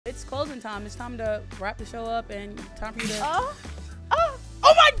it's closing time. It's time to wrap the show up and time for you to. Oh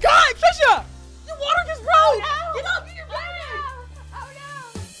my God, Trisha! Your water just broke. Oh, no. Get up, get your bag. Oh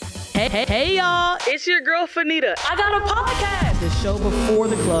no! Hey, y'all! It's your girl Fannita. I got a podcast. The show before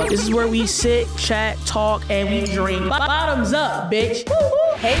the club. This is where we sit, chat, talk, and we drink. Bottoms up, bitch.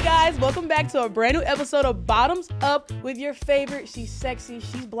 Woo-hoo. Hey guys, welcome back to a brand new episode of Bottoms Up with your favorite. She's sexy,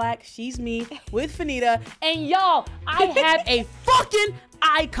 she's black, she's me with Fannita. And y'all, I have a fucking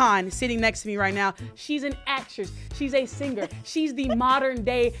icon sitting next to me right now. She's an actress. She's a singer. She's the modern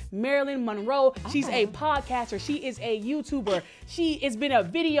day Marilyn Monroe. She's a podcaster. She is a YouTuber. She has been a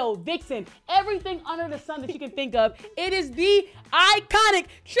video vixen. Everything under the sun that you can think of. It is the iconic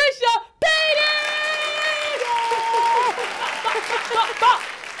Trisha Paytas!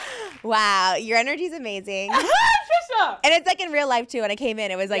 Wow, your energy is amazing. Trisha! And it's like in real life too. When I came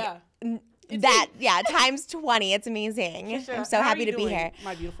in, it was like times 20. It's amazing. Trisha, I'm so how happy are you to be doing, here.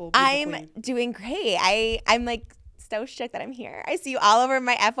 my beautiful I'm queen? doing great. I'm like so shook that I'm here. I see you all over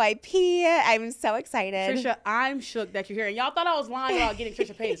my FYP. I'm so excited. Trisha, I'm shook that you're here. And y'all thought I was lying about getting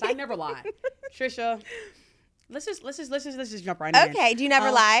Trisha Paytas. I never lie. Trisha, let's just jump right in. Okay. Do you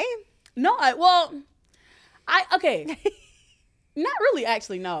never lie? No, okay. Not really,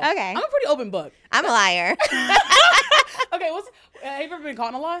 actually, no. Okay. I'm a pretty open book. I'm a liar. Okay, have you ever been caught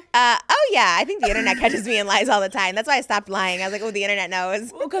in a lie? Oh yeah, I think the internet catches me in lies all the time. That's why I stopped lying. I was like, oh, the internet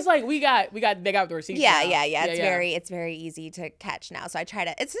knows. Well, because like they got the receipts. Yeah. now. It's very easy to catch now. So I try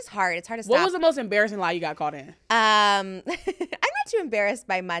to. It's just hard. It's hard to stop. What was the most embarrassing lie you got caught in? I'm not too embarrassed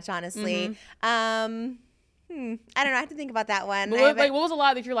by much, honestly. I don't know. I have to think about that one. But what was a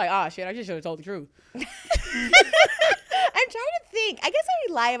lie that you're like, ah, shit, I just should have told the truth? I'm trying to think. I guess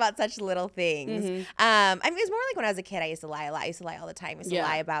I lie about such little things. I mean, it's more like when I was a kid, I used to lie a lot. I used to lie all the time. I used to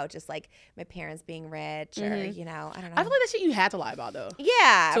lie about just like my parents being rich or, I don't know. I feel like that shit you had to lie about, though.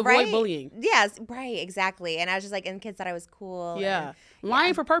 Yeah, to avoid bullying. Yes, right, exactly. And I was just like, and kids thought I was cool. Yeah.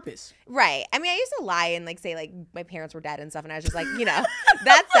 Lying for purpose. Right. I mean, I used to lie and like say like my parents were dead and stuff. And I was just like,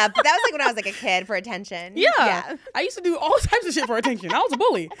 that stuff. But that was like when I was like a kid for attention. Yeah. I used to do all types of shit for attention. I was a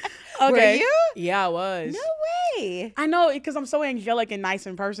bully. Okay. Were you? Yeah, I was. No way. I know, because I'm so angelic and nice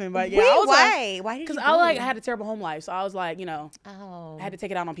in person, but yeah. Wait, I was why? Why did you? Because I had a terrible home life, so I was like, I had to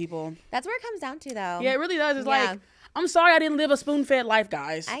take it out on people. That's where it comes down to, though. Yeah, it really does. It's like, I'm sorry I didn't live a spoon-fed life,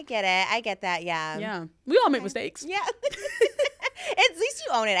 guys. I get it. I get that. Yeah. Yeah. We all make mistakes. Yeah. At least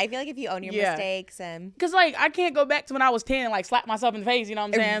you own it. I feel like if you own your mistakes and because like I can't go back to when I was 10 and like slap myself in the face. You know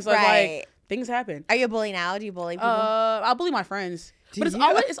what I'm saying? So like things happen. Are you a bully now? Do you bully people? I bully my friends. But it's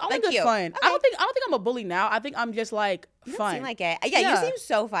always good fun. Okay. I don't think I'm a bully now. I think I'm just like fun. You don't seem like it. Yeah, you seem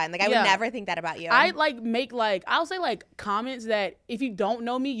so fun. Like I would never think that about you. I like make like I'll say like comments that if you don't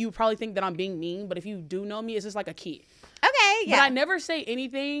know me, you probably think that I'm being mean. But if you do know me, it's just like a kid. Okay, yeah. But I never say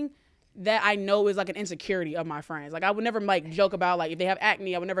anything that I know is like an insecurity of my friends. Like I would never like joke about like if they have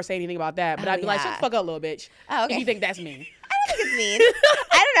acne, I would never say anything about that. But I'd be like, shut the fuck up, little bitch. Oh, okay. If you think that's mean. I don't think it's mean.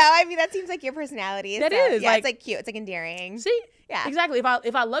 I don't know. I mean, that seems like your personality. That is. Yeah, it's like cute. It's like endearing. See? Yeah. Exactly.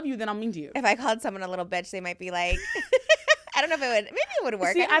 If I love you, then I'm mean to you. If I called someone a little bitch, they might be like, I don't know if it would. Maybe it would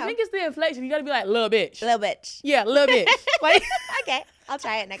work. See, I think it's the inflection. You got to be like, little bitch. Little bitch. Yeah, little bitch. Like. Okay. I'll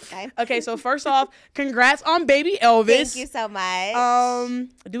try it next time. Okay, so first off, congrats on baby Elvis. Thank you so much.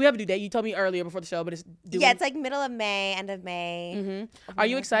 Do we have a due date? You told me earlier before the show, but it's it's like middle of May, end of May. Are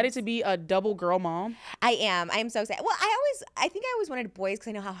you excited to be a double girl mom? I am. I am so excited. Well, I think I always wanted boys because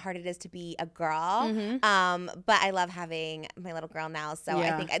I know how hard it is to be a girl. But I love having my little girl now. So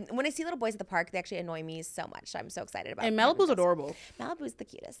I think when I see little boys at the park, they actually annoy me so much. So I'm so excited about it. And Malibu's adorable. Malibu's the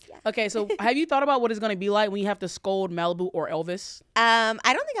cutest. Yeah. Okay, so have you thought about what it's going to be like when you have to scold Malibu or Elvis?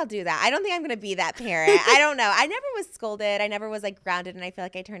 I don't think I'll do that. I don't think I'm going to be that parent. I don't know. I never was scolded. I never was like grounded, and I feel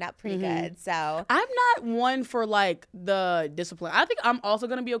like I turned out pretty good. So I'm not one for like the discipline. I think I'm also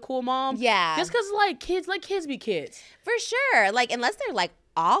going to be a cool mom. Yeah. Just because like kids be kids. For sure. Like unless they're like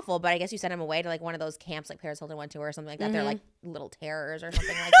awful, but I guess you send them away to like one of those camps like Paris Hilton went to or something like that. They're like little terrors or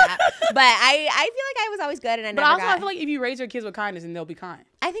something like that. But I feel like I was always good and I feel like if you raise your kids with kindness, and they'll be kind.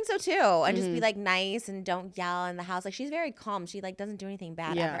 I think so too. And just be like nice and don't yell in the house. Like she's very calm. She like doesn't do anything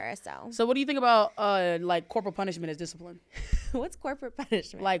bad ever. So what do you think about like corporal punishment as discipline? What's corporate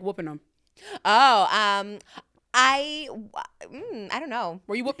punishment? Like whooping them. Oh, I don't know.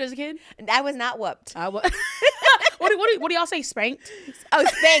 Were you whooped as a kid? I was not whooped. I was. What do y'all say? Spanked? Oh,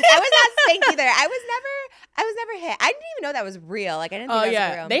 spanked. I was not spanked either. I was never hit. I didn't even know that was real. Like I didn't think that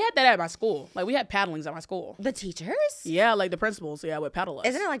was real. They had that at my school. Like we had paddlings at my school. The teachers? Yeah, like the principals. Yeah, would paddle us.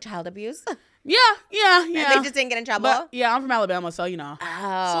 Isn't it like child abuse? Yeah. They just didn't get in trouble. But, yeah, I'm from Alabama, so you know.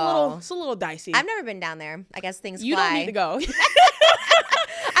 Oh, it's a little dicey. I've never been down there. I guess things you fly. don't need to go.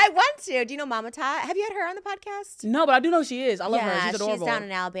 too. Do you know Mama Tot? Have you had her on the podcast? No, but I do know she is. I love her. She's adorable. She's down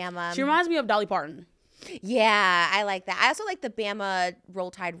in Alabama. She reminds me of Dolly Parton. Yeah, I like that. I also like the Bama Roll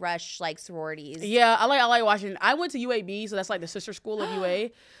Tide Rush like sororities. Yeah, I like watching. I went to UAB, so that's like the sister school of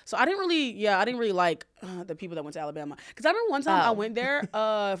UA. So I didn't really like the people that went to Alabama. Because I remember one time I went there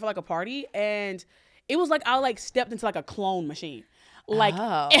for like a party, and it was like I like stepped into like a clone machine. Like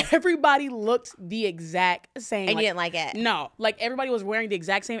everybody looked the exact same. And you didn't like it? No. Like everybody was wearing the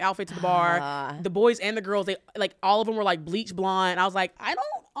exact same outfit to the bar. The boys and the girls, they like all of them were like bleach blonde. I was like, I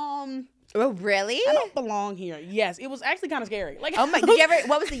don't Oh, really? I don't belong here. Yes, it was actually kind of scary. Like, oh my! Did you ever?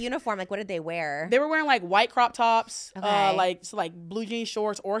 What was the uniform? Like, what did they wear? They were wearing like white crop tops, like blue jean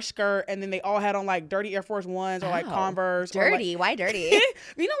shorts or skirt, and then they all had on like dirty Air Force Ones or like Converse. Dirty? Why dirty?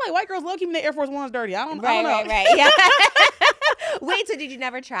 You know, like white girls love keeping their Air Force Ones dirty. I don't know. Right. Yeah. Wait, so did you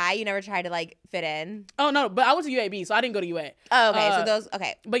never try? You never tried to like fit in? Oh no, but I went to UAB, so I didn't go to UA. Oh, okay. So those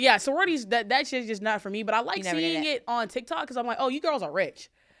But yeah, sororities that shit's just not for me. But I like seeing it on TikTok because I'm like, oh, you girls are rich.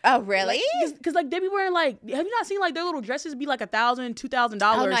 Oh, really? Because like they be wearing like, have you not seen like their little dresses be like $1,000, $2,000?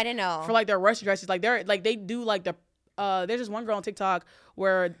 Oh no, I didn't know. For like their rush dresses, like they do like the there's just one girl on TikTok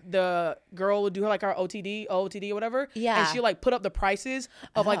where the girl would do her like her OOTD or whatever. Yeah. And she'll like put up the prices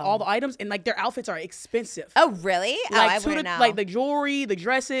of like all the items, and like their outfits are expensive. Oh, really? Like I wouldn't know. Like the jewelry, the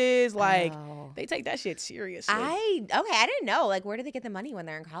dresses, like they take that shit seriously. I didn't know. Like, where do they get the money when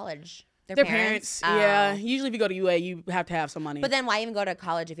they're in college? Their parents. Yeah. Usually if you go to UA, you have to have some money. But then why even go to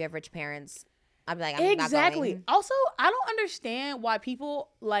college if you have rich parents? I'm like, I'm exactly. not going. Also, I don't understand why people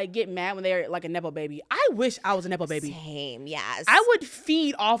like get mad when they're like a Nepo baby. I wish I was a Nepo baby. Same, yes. I would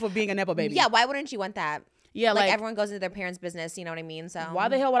feed off of being a Nepo baby. Yeah, why wouldn't you want that? Yeah, like everyone goes into their parents' business, you know what I mean? So why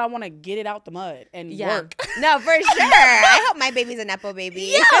the hell would I want to get it out the mud and work? No, for sure. I hope my baby's a Nepo baby.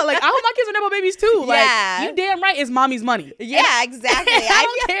 Yeah, like I hope my kids are Nepo babies too. Like, you damn right it's mommy's money. Yeah, exactly. I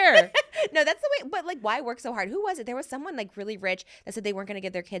don't care. No, that's the way. But like, why work so hard? Who was it? There was someone like really rich that said they weren't going to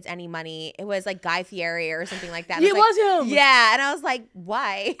give their kids any money. It was like Guy Fieri or something like that. It was him. Yeah, and I was like,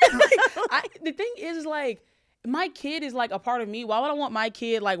 why? The thing is like, my kid is like a part of me. Why would I want my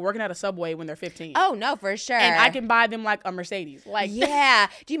kid like working at a Subway when they're 15? Oh no, for sure. And I can buy them like a Mercedes. Like, yeah.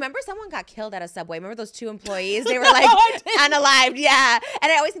 Do you remember someone got killed at a Subway? Remember those two employees? They were like unalived. Yeah.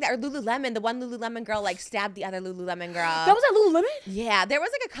 And I always think that, or Lululemon, the one Lululemon girl like stabbed the other Lululemon girl. That was at Lululemon? Yeah. There was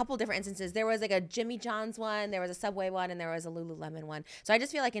like a couple different instances. There was like a Jimmy John's one, there was a Subway one, and there was a Lululemon one. So I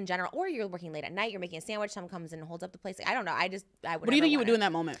just feel like in general, or you're working late at night, you're making a sandwich, someone comes in and holds up the place. Like, I don't know. I would. What do you think you would do in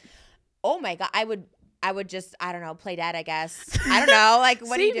that moment? Oh my God. I would just, I don't know, play dead, I guess. I don't know. Like,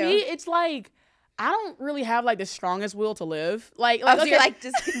 what do you do? Me, it's like, I don't really have like the strongest will to live. Like, so you're like,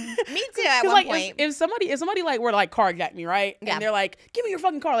 just, me too at one like, point. If somebody like were to like carjack me, right? Yeah. And they're like, give me your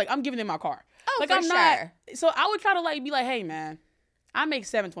fucking car. Like, I'm giving them my car. Oh, like, for I'm sure. not. So I would try to like be like, hey man, I make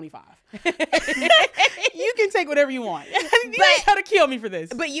 $7.25. You can take whatever you want. You ain't gotta kill me for this.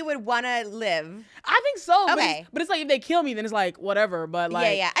 But you would want to live. I think so. Okay. But it's like if they kill me, then it's like whatever. But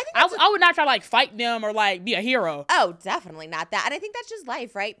like, yeah. I would not try to like fight them or like be a hero. Oh, definitely not that. And I think that's just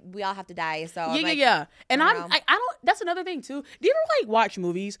life, right? We all have to die. So yeah. And I don't. That's another thing too. Do you ever like watch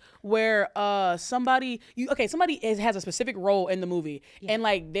movies where somebody has a specific role in the movie and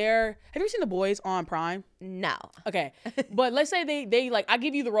like have you ever seen The Boys on Prime? No. Okay. But let's say they like, I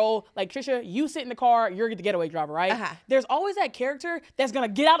give you the role, like Trisha, you sit in the car, you're the getaway driver, right? There's always that character that's gonna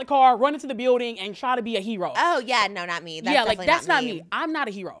get out the car, run into the building, and try to be a hero. Oh yeah, no, not me. That's not me. I'm not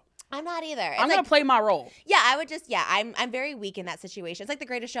a hero. I'm not either. I'm gonna play my role. Yeah, I would just, I'm very weak in that situation. It's like The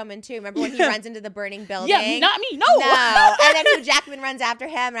Greatest Showman too. Remember when he runs into the burning building? Yeah, not me. No. And then Hugh Jackman runs after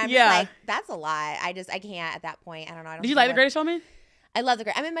him, and I'm just like, that's a lot. I can't at that point. I don't know. Did you like The Greatest Showman? I love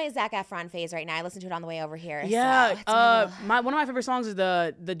I'm in my Zac Efron phase right now. I listen to it on the way over here. Yeah. So one of my favorite songs is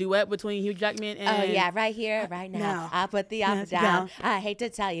the duet between Hugh Jackman and. Oh yeah, right here, right now. I put the opera down. I hate to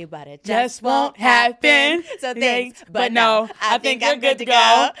tell you, but it just won't happen. So thanks, but no, I think you're good to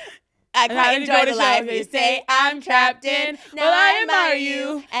go. I quite enjoy the life you say I'm trapped in. Well, I admire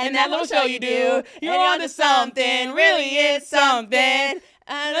you and that little show you do. You're onto something, really is something.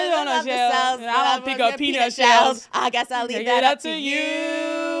 I don't know shells. I'll pick up peanut shells. I guess I'll leave that up to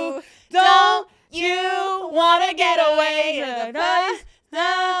you. Don't you wanna get away?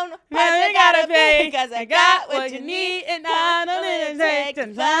 Down, but you gotta pay, cause I got what you need, and I don't take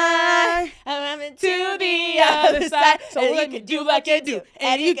to fly to the other side. So we can do like you do,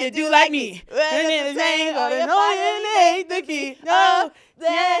 and you can do like me. And in the same, or the noise and hate the key. No,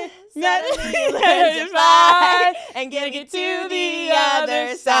 then suddenly learn to fly and get to the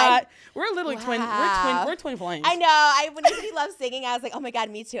other side. We're literally twin. Wow. We're twin flames. I know. When you said you love singing, I was like, oh my God,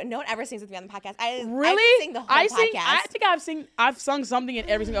 me too. And no one ever sings with me on the podcast. Really? I sing the whole podcast. I think I've sung something in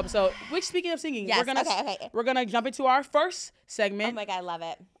every single episode. Which, speaking of singing, yes. we're gonna jump into our first segment. Oh my God, I love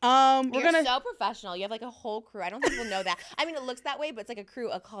it. You're so professional. You have like a whole crew. I don't think people know that. I mean, it looks that way, but it's like a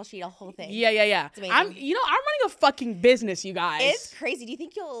crew, a call sheet, a whole thing. Yeah. It's amazing. I'm running a fucking business, you guys. It's crazy. Do you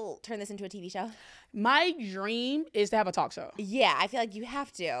think you'll turn this into a TV show? My dream is to have a talk show. Yeah, I feel like you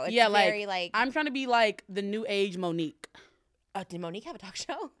have to. It's very I'm trying to be like the new age Monique. Oh, did Monique have a talk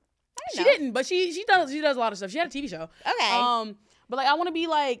show? She didn't, but she does a lot of stuff. She had a TV show. Okay. But like I want to be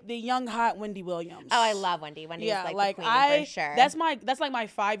like the young hot Wendy Williams. Oh, I love Wendy. Wendy's like the queen for sure. That's like my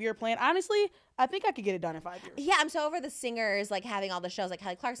 5-year plan. Honestly, I think I could get it done in 5 years. Yeah, I'm so over the singers like having all the shows like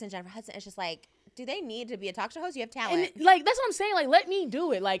Kelly Clarkson, Jennifer Hudson. It's just like, do they need to be a talk show host? You have talent. And like that's what I'm saying. Like let me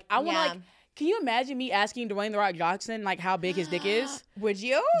do it. Like I want to like. Can you imagine me asking Dwayne "The Rock" Johnson like how big his dick is? Would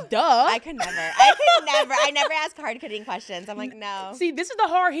you? Duh. I could never. I never ask hard-hitting questions. I'm like, no. See, this is the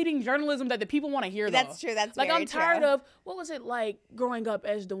hard-hitting journalism that the people want to hear, though. That's true. That's like very I'm tired true. of what was it like growing up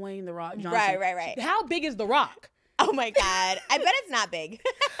as Dwayne "The Rock" Johnson? Right. How big is The Rock? Oh my God. I bet it's not big.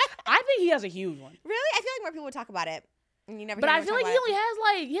 I think he has a huge one. Really? I feel like more people would talk about it. You never. But I feel like he only has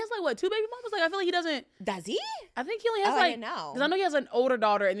like what 2 baby mamas? Like I feel like he doesn't. Does he? I think he only has I like. didn't know. Because I know he has an older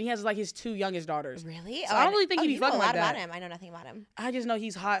daughter and he has like his 2 youngest daughters. Really? So I don't really think he'd be fucking like that. You know a lot about him. I know nothing about him. I just know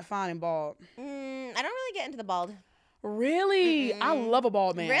he's hot, fine, and bald. I don't really get into the bald. Really? I love a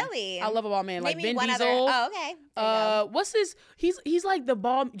bald man. Really? I love a bald man. Maybe like Ben one Diesel. other. Oh, okay. What's his? He's like the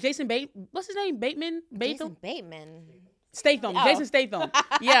bald Jason What's his name? Bateman. Jason Bateman. Statham. Oh. Jason Statham.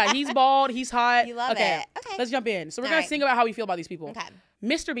 Yeah, he's bald. He's hot. You love it. Okay. Let's jump in. So we're gonna sing about how we feel about these people. Okay.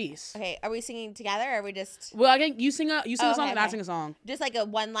 Mr. Beast. Okay. Are we singing together or are we just? Well, I think you sing a song and I sing a song. Just like a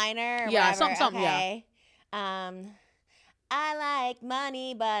one-liner. Yeah, whatever. something. Okay. Yeah. I like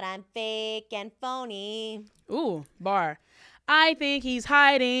money, but I'm fake and phony. Ooh, bar. I think he's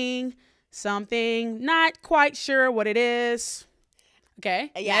hiding something. Not quite sure what it is.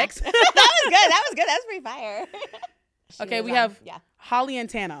 Okay. Yeah. Next. That was good. That was pretty fire. Okay, we have Holly and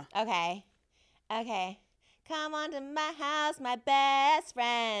Tana. Okay. Come on to my house, my best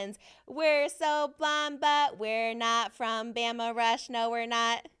friends. We're so blonde, but we're not from Bama Rush. No, we're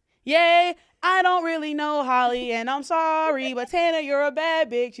not. Yay, I don't really know Holly, and I'm sorry, but Tana, you're a bad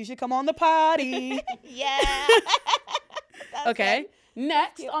bitch. You should come on the potty. Yeah. Okay.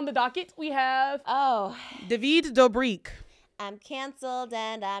 Next on the docket, we have David Dobrik. I'm canceled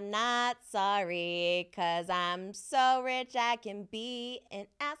and I'm not sorry, 'cause I'm so rich I can be an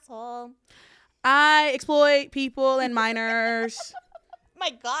asshole. I exploit people and minors.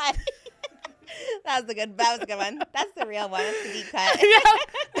 My God. That was a good one. That's the real one. That's the deep cut. Yeah,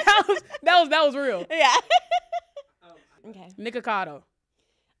 that was real. Yeah. Okay. Nikocado.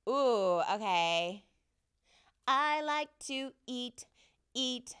 Ooh, okay. I like to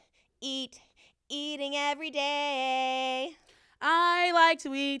eating every day. I like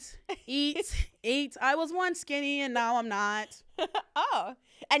to eat. I was once skinny and now I'm not. Oh,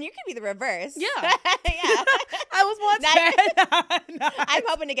 and you could be the reverse. Yeah. Yeah. I was once fat. I'm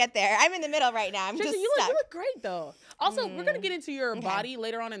hoping to get there. I'm in the middle right now. Trisha, you look great though. Also, we're gonna get into your body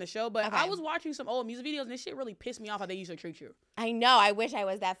later on in the show, but I was watching some old music videos and this shit really pissed me off how they used to treat you. I know. I wish I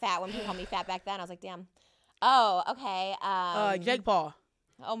was that fat. When people called me fat back then, I was like, damn. Oh, okay. Jake Paul.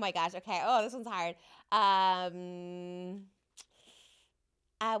 Oh my gosh. Okay. Oh, this one's hard.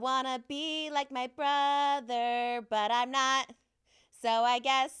 I wanna be like my brother, but I'm not. So I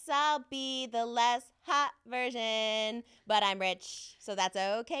guess I'll be the less hot version, but I'm rich, so that's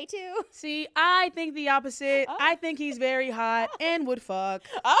okay too. See, I think the opposite. Oh. I think he's very hot and would fuck.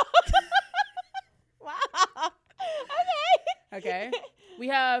 Oh. Wow. Okay. We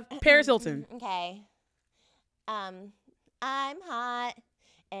have Paris Hilton. Okay. I'm hot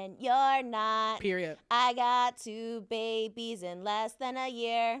and you're not. Period. I got 2 babies in less than a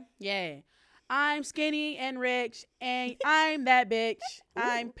year. Yay. I'm skinny and rich, and I'm that bitch.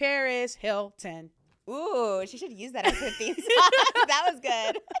 I'm Paris Hilton. Ooh, she should use that as her theme song. That was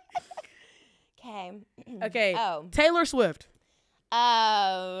good. Okay. Oh. Taylor Swift.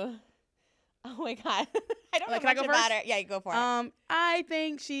 Oh my God. I don't know much about her. Yeah, you go for it. I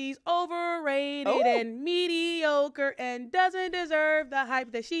think she's overrated and mediocre and doesn't deserve the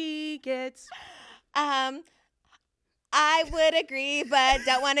hype that she gets. I would agree, but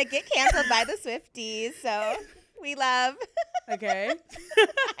don't want to get canceled by the Swifties, so we love. Okay.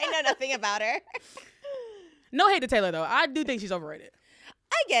 I know nothing about her. No hate to Taylor, though. I do think she's overrated.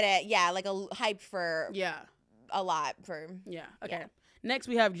 I get it. Yeah, like a hype for a lot for. Yeah, okay. Yeah. Next,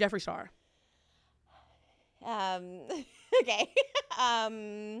 we have Jeffree Star. Okay.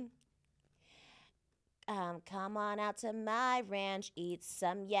 Come on out to my ranch, eat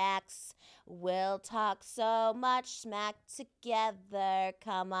some yaks. We'll talk so much smack together.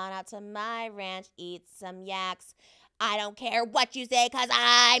 Come on out to my ranch, eat some yaks. I don't care what you say, 'cause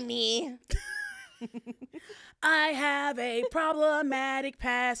I'm me. I have a problematic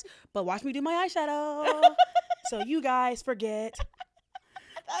past, but watch me do my eyeshadow so you guys forget.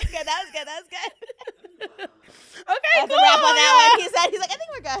 That was good. Okay, That's a wrap on that one. He's like, I think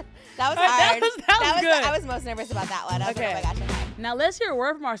we're good. That was hard. That was good. I was most nervous about that one. I was like, oh my gosh, okay. Now let's hear a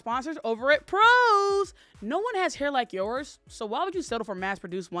word from our sponsors over at Pros. No one has hair like yours, so why would you settle for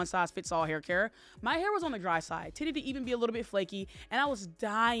mass-produced one-size-fits-all hair care? My hair was on the dry side, tended to even be a little bit flaky, and I was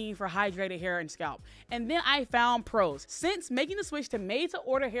dying for hydrated hair and scalp. And then I found Pros. Since making the switch to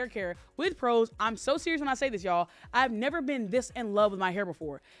made-to-order hair care with Pros, I'm so serious when I say this, y'all. I've never been this in love with my hair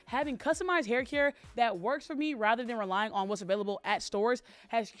before. Having customized hair care that works for me rather than relying on what's available at stores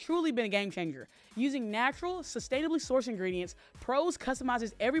has truly been a game changer. Using natural, sustainably sourced ingredients, Pros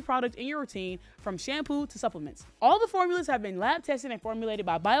customizes every product in your routine, from shampoo to supplements. All the formulas have been lab tested and formulated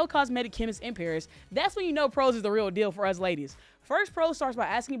by biocosmetic chemists in Paris. That's when you know Pros is the real deal for us ladies. First, Pros starts by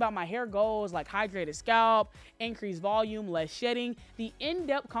asking about my hair goals like hydrated scalp, increased volume, less shedding. The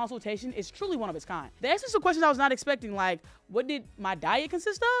in-depth consultation is truly one of its kind. They asked me some questions I was not expecting, like what did my diet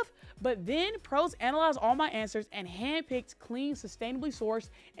consist of? But then Pros analyzed all my answers and handpicked clean, sustainably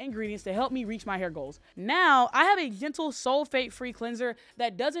sourced ingredients to help me reach my hair goals. Now, I have a gentle, sulfate-free cleanser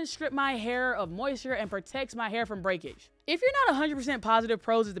that doesn't strip my hair of moisture and protects my hair from breakage. If you're not 100% positive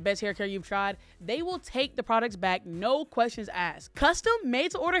Pros is the best hair care you've tried, they will take the products back, no questions asked. Custom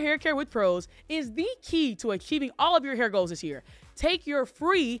made-to-order hair care with Pros is the key to achieving all of your hair goals this year. Take your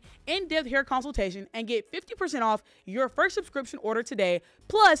free in-depth hair consultation and get 50% off your first subscription order today,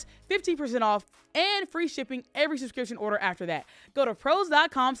 plus 15% off and free shipping every subscription order after that. Go to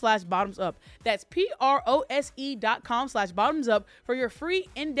pros.com/bottomsup. That's PROSE.com/bottomsup for your free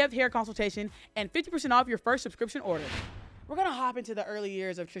in-depth hair consultation and 50% off your first subscription order. We're going to hop into the early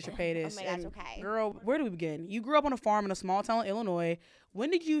years of Trisha Paytas. Oh my gosh, okay. Girl, where do we begin? You grew up on a farm in a small town in Illinois. When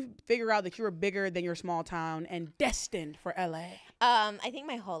did you figure out that you were bigger than your small town and destined for LA? I think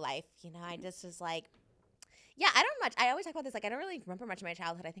my whole life, I just was like, I always talk about this, I don't really remember much of my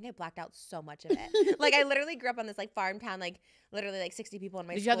childhood. I think I blacked out so much of it. I literally grew up on this, farm town, literally 60 people in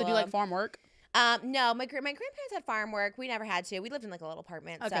my school. Did you have to do, farm work? No, my grandparents had farm work. We never had to. We lived in, a little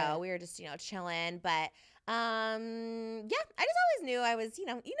apartment, so we were just, chilling, but... I just always knew I was, you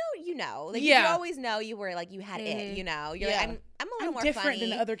always know you were you had it, you're I'm a little more different funny than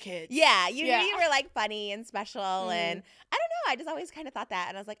the other kids. Yeah, you knew you were funny and special, and I don't know, I just always kind of thought that,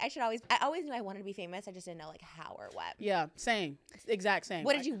 and I was I always knew I wanted to be famous. I just didn't know how or what. Yeah, same, exact same.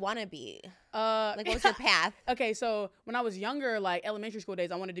 What did you want to be? What was your path? Okay, so when I was younger, elementary school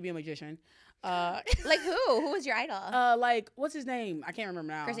days, I wanted to be a magician. Who? Who was your idol? What's his name? I can't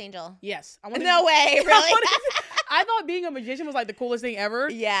remember now. Chris Angel. Yes. No way, really? I thought being a magician was the coolest thing ever.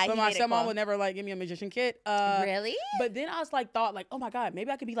 Yeah, but my stepmom would never give me a magician kit. Really? But then I was thought oh my God, maybe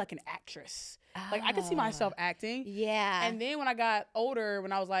I could be an actress. I could see myself acting. Yeah. And then when I got older,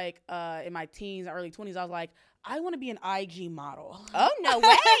 when I was in my teens, early 20s, I was I want to be an IG model. Oh, no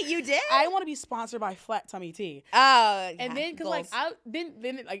way. You did? I want to be sponsored by Flat Tummy Tea. Oh, yeah. And then, because then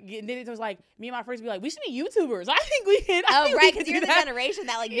it was me and my friends would be we should be YouTubers. I think we can. Oh, right, because you're the generation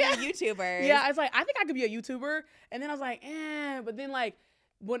that you're YouTubers. Yeah, I was I think I could be a YouTuber. And then I was but then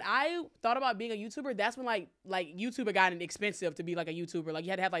when I thought about being a YouTuber, that's when YouTube had gotten expensive to be a YouTuber. You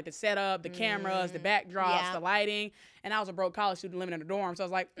had to have the setup, the cameras, the backdrops, the lighting. And I was a broke college student living in a dorm, so I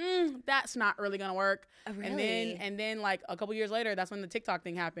was that's not really gonna work. Oh, really? And then a couple years later, that's when the TikTok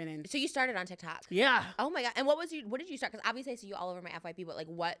thing happened. And so you started on TikTok? Yeah. Oh my God! And what did you start? Because obviously I see you all over my FYP, but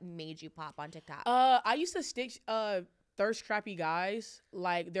what made you pop on TikTok? I used to stick thirst trappy guys,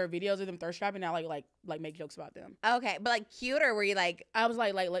 their videos of them thirst trapping, and I make jokes about them. Okay, but cute, or were you I was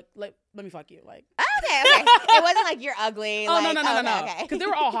let me fuck you, Okay. It wasn't you're ugly. Oh no. Okay. Because they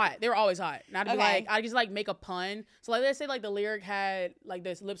were all hot. They were always hot. Not to be I just make a pun. So let's say the lyric had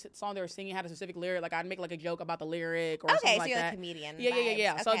this lips song they were singing had a specific lyric. I'd make a joke about the lyric or something like that. Okay, so you're a comedian. Yeah.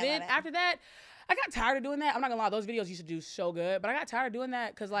 Okay, so then after that, I got tired of doing that. I'm not gonna lie, those videos used to do so good, but I got tired of doing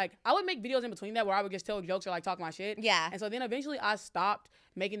that because I would make videos in between that where I would just tell jokes or talk my shit. Yeah. And so then eventually I stopped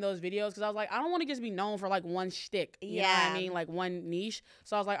making those videos because I was I don't want to just be known for one shtick. You know what I mean? One niche.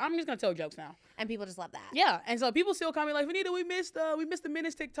 So I was I'm just gonna tell jokes now. And people just love that. Yeah. And so people still call me Fannita, we missed the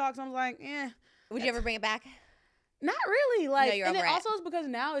minutes TikToks. I'm Would you ever bring it back? Not really. No, you're and over then it. Also it's because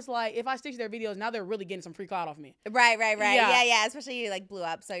now it's if I stitch their videos, now they're really getting some free clout off me. Right. Yeah. Especially you blew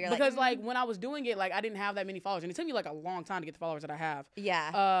up, so you're because when I was doing it, I didn't have that many followers, and it took me a long time to get the followers that I have.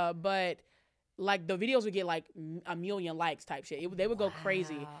 Yeah. But like the videos would get like a million likes type shit. They would go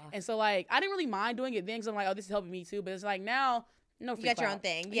crazy. And so like I didn't really mind doing it then because I'm like, oh, this is helping me too. But it's like now, no free You got clout. your own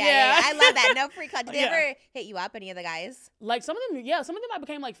thing. Yeah. I love that. No free clout. Did they ever hit you up, any of the guys? Like some of them I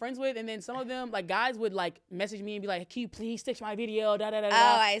became like friends with, and then some of them like guys would like message me and be like, can you please stitch my video? Da da da da.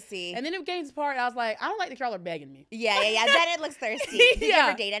 Oh, I see. And then it came to the part I was like, I don't like that y'all are begging me. Yeah. Then it looks thirsty. Did you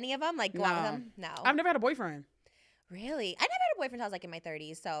ever date any of them? Like go out with them? No. I've never had a boyfriend. Really? I never had a boyfriend until I was like in my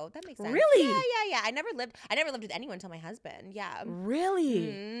 30s, so that makes sense. Really? Yeah. I never lived with anyone until my husband. Yeah.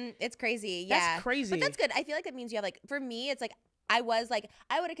 Really? It's crazy. Yeah. That's crazy. But that's good. I feel like that means you have like, for me, it's like I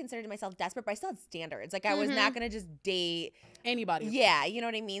would have considered myself desperate, but I still had standards. Like I was not gonna just date anybody. Yeah, you know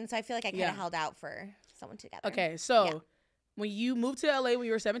what I mean? So I feel like I kind of held out for someone together. Okay, so when you moved to LA when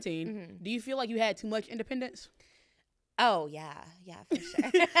you were 17, do you feel like you had too much independence? Oh, yeah, for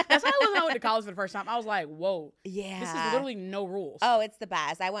sure. That's how I was when I went to college for the first time. I was like, whoa. Yeah. This is literally no rules. Oh, it's the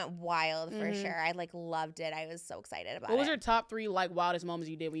best. I went wild for sure. I like loved it. I was so excited about it. What was your top 3 like wildest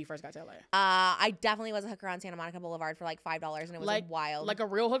moments you did when you first got to LA? I definitely was a hooker on Santa Monica Boulevard for like $5 and it was like wild. Like a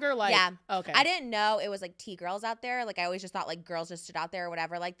real hooker? Like, yeah. Okay. I didn't know it was like T-girls out there. Like I always just thought like girls just stood out there or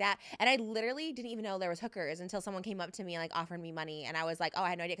whatever like that. And I literally didn't even know there was hookers until someone came up to me and like offered me money. And I was like, oh, I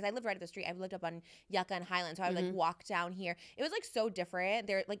had no idea. Because I lived right up the street. I lived up on Yucca and Highland. So I would like walk down here. It was like so different.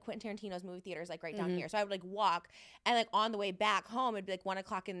 They're like Quentin Tarantino's movie theaters like right down here. So I would like walk and like on the way back home it'd be like 1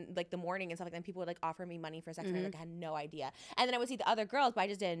 o'clock in like the morning and stuff like that. And people would like offer me money for sex and I like had no idea. And then I would see the other girls, but I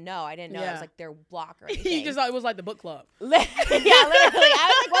just didn't know. I didn't know it was like their block or anything. You just thought it was like the book club. Yeah, literally. I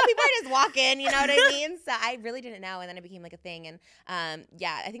was like, well, people are just walking, you know what I mean? So I really didn't know, and then it became like a thing. And I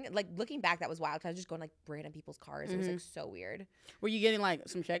think like looking back, that was wild because I was just going like random people's cars. It was like so weird. Were you getting like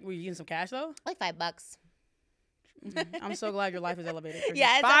some check? Were you getting some cash though? Like $5. I'm so glad your life is elevated.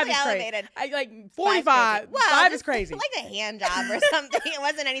 Yeah, it's 5 is elevated. Like 45. Well, 5 is crazy. Like a hand job or something. It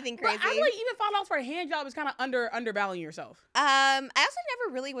wasn't anything crazy. But I feel like even $5 for a hand job is kind of undervaluing yourself. I also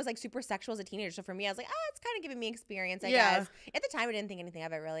never really was like super sexual as a teenager. So for me, I was like, it's kind of giving me experience, I guess. At the time, I didn't think anything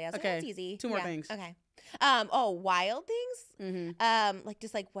of it really. I was like, it's easy. 2 more things. Okay. Wild things. Like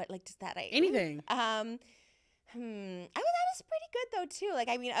just like what, like just that. Anything. I was pretty good though too. Like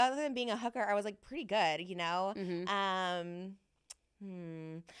I mean, other than being a hooker, I was like pretty good, you know. I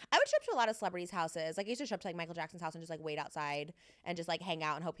would show up to a lot of celebrities' houses. Like I used to show up to like Michael Jackson's house and just like wait outside and just like hang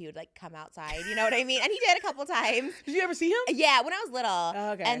out and hope he would like come outside. You know what I mean? And he did a couple times. Did you ever see him? Yeah, when I was little.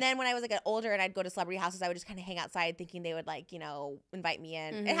 Oh, okay. And then when I was like older and I'd go to celebrity houses, I would just kind of hang outside thinking they would like, you know, invite me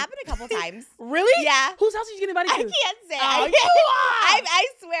in. It happened a couple times. Really? Yeah. Whose house did you get invited to? I can't say. Oh, I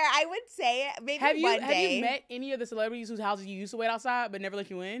swear, I would say it maybe one day. Have you met any of the celebrities whose houses you used to wait outside but never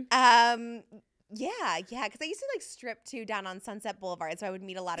let you in? Yeah, because I used to like strip too down on Sunset Boulevard, so I would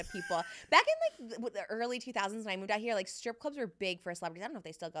meet a lot of people. Back in like the early 2000s when I moved out here, like strip clubs were big for celebrities. I don't know if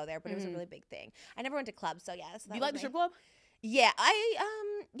they still go there, but it was a really big thing. I never went to clubs, so yeah. So Do you like the strip club? Yeah, I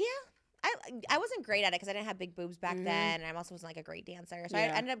wasn't great at it because I didn't have big boobs back then, and I also wasn't like a great dancer. So I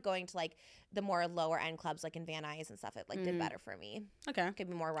ended up going to like the more lower end clubs, like in Van Nuys and stuff. It like did better for me. Okay, could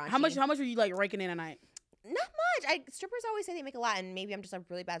be more raunchy. How much were you like raking in a night? Not much. Strippers always say they make a lot, and maybe I'm just a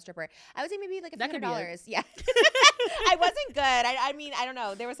really bad stripper. I would say maybe like $100. Yeah. I wasn't good. I mean, I don't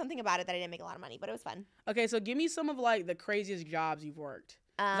know. There was something about it that I didn't make a lot of money, but it was fun. Okay, so give me some of like the craziest jobs you've worked.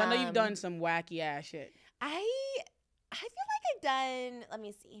 'Cause I know you've done some wacky ass shit. I feel like I've done. Let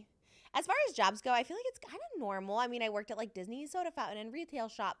me see. As far as jobs go, I feel like it's kind of normal. I mean, I worked at like Disney soda fountain and retail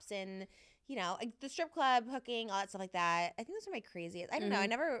shops and, you know, like the strip club, hooking, all that stuff like that. I think those are my craziest. I don't know. I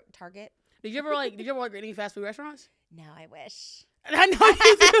never Target. Did you ever work at any fast food restaurants? No, I wish. I know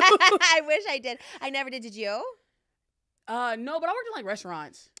you do. I wish I did. I never did. Did you? No, but I worked in like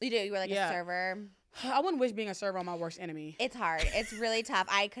restaurants. You did? You were like a server? I wouldn't wish being a server on my worst enemy. It's hard. It's really tough.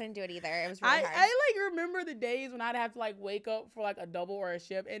 I couldn't do it either. It was really hard. I like remember the days when I'd have to like wake up for like a double or a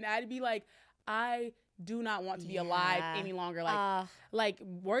shift and I'd be like, I do not want to be alive any longer. Like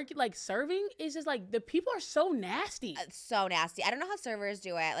work, like serving is just like the people are so nasty. So nasty. I don't know how servers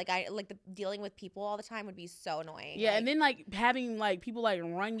do it. Like dealing with people all the time would be so annoying. Yeah, and then like having like people like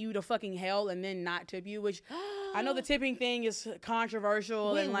run you to fucking hell and then not tip you, which I know the tipping thing is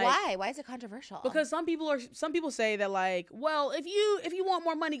controversial. Wait, and like why? Why is it controversial? Because some people say that like, well, if you want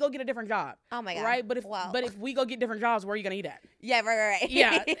more money, go get a different job. Oh my god. Right? But if we go get different jobs, where are you gonna eat at? Yeah, right.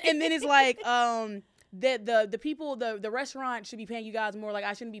 Yeah. And then it's like the people, the restaurant should be paying you guys more. Like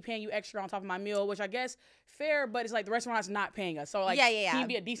I shouldn't be paying you extra on top of my meal, which I guess fair, but it's like the restaurant's not paying us. So like, can you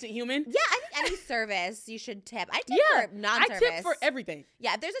be a decent human? Yeah, I think any service you should tip. I tip for non-service. I tip for everything.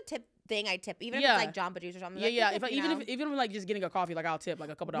 Yeah, if there's a tip thing, I tip. Even if it's like Jamba Juice or something. Even if like just getting a coffee, like I'll tip like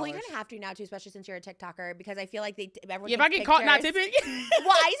a couple dollars. Well, you're gonna have to now too, especially since you're a TikToker, because I feel like everyone. If I get caught not tipping.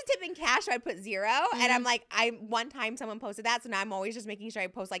 Well, I used to tip in cash, so I'd put 0, and I'm like, one time someone posted that, so now I'm always just making sure I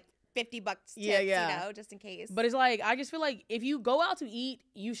post like $50 tips, you know, just in case. But it's like, I just feel like if you go out to eat,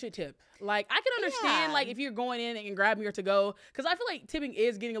 you should tip. Like, I can understand, like, if you're going in and grabbing your to-go, because I feel like tipping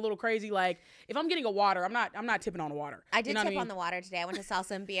is getting a little crazy. Like, if I'm getting a water, I'm not tipping on the water. I did tip on the water today. I went to sell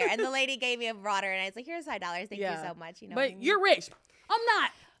some beer, and the lady gave me a water, and I was like, here's $5. Thank you so much. You know, but you're rich. I'm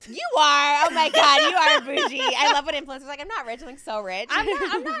not. You are. Oh my God, you are bougie. I love when influencers are like, I'm not rich. I'm like, so rich. I'm not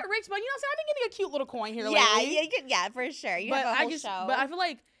rich, but you know what I'm saying? I've been getting a cute little coin here lately. Yeah, for sure. You have a whole show. But I feel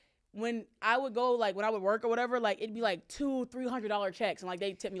like when I would go, like, when I would work or whatever, like, it'd be like $200-$300 checks, and like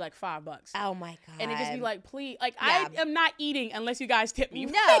they tip me like $5. Oh my God. And it'd just be like, please, like, I am not eating unless you guys tip me.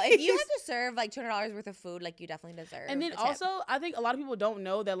 No, if you have to serve like $200 worth of food, like, you definitely deserve. And then also, I think a lot of people don't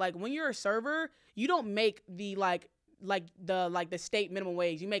know that, like, when you're a server, you don't make the the state minimum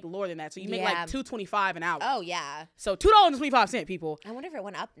wage. You make lower than that, so you make like $2.25 an hour. Oh yeah. So $2.25, people. I wonder if it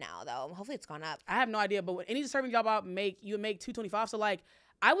went up now though. Hopefully it's gone up. I have no idea, but any serving job you would make $2.25. So like,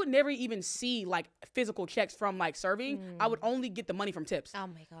 I would never even see like physical checks from like serving. I would only get the money from tips. Oh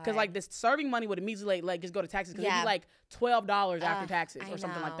my God. Because like this serving money would immediately like just go to taxes, because it'd be like $12 after taxes or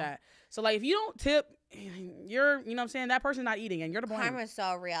something like that. So like, if you don't tip, you're, you know what I'm saying, that person's not eating, and you're the blame. Karma's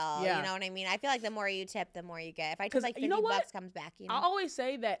so real. You know what I mean? I feel like the more you tip, the more you get. If I tip like $50 comes back, you know? I always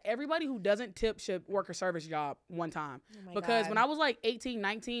say that everybody who doesn't tip should work a service job one time. Because when I was like 18,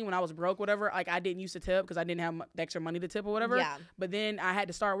 19, when I was broke, whatever, like I didn't used to tip because I didn't have the extra money to tip or whatever. But then I had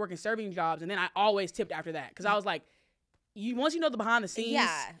to start working serving jobs, and then I always tipped after that, because I was like, once you know the behind the scenes,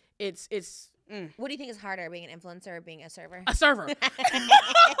 it's What do you think is harder, being an influencer or being a server? A server.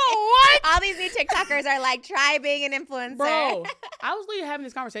 What? All these new TikTokers are like, try being an influencer. Bro, I was literally having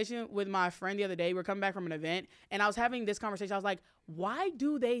this conversation with my friend the other day. We were coming back from an event, and I was having this conversation. I was like, why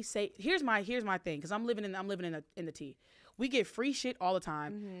do they say? Here's my thing, because I'm living in the T. We get free shit all the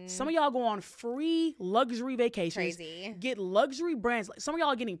time. Some of y'all go on free luxury vacations. Crazy. Get luxury brands. Like, some of y'all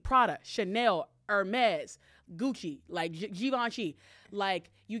are getting Prada, Chanel, Hermes, Gucci, like Givenchy. Like,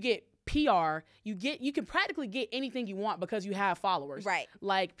 you get PR, you can practically get anything you want because you have followers. Right.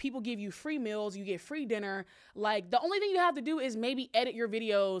 Like, people give you free meals, you get free dinner. Like, the only thing you have to do is maybe edit your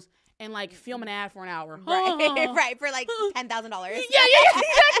videos and like film an ad for an hour. Right. Right. For like $10,000. Yeah,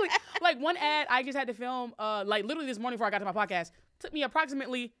 exactly. Like, one ad I just had to film like literally this morning before I got to my podcast. Took me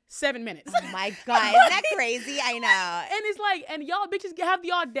approximately 7 minutes. Oh my God. Isn't that crazy? I know. And it's like, and y'all bitches have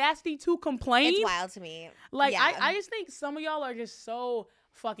the audacity to complain. It's wild to me. Like, I just think some of y'all are just so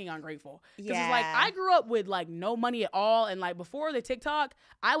fucking ungrateful. Because it's like, I grew up with like no money at all, and like before the TikTok,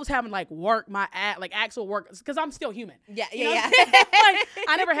 I was having like work, like actual work, because I'm still human. Yeah. Like,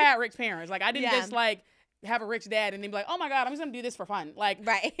 I never had rich parents. Like, I didn't just like have a rich dad and then be like, oh my God, I'm just gonna do this for fun. Like,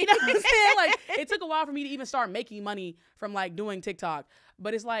 right. You know what I'm saying? Like, it took a while for me to even start making money from like doing TikTok.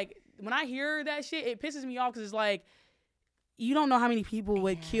 But it's like, when I hear that shit, it pisses me off, because it's like, you don't know how many people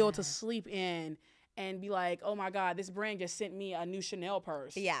would kill to sleep in and be like, oh my God, this brand just sent me a new Chanel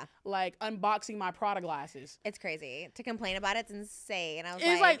purse. Yeah. Like, unboxing my Prada glasses. It's crazy. To complain about it's insane. I was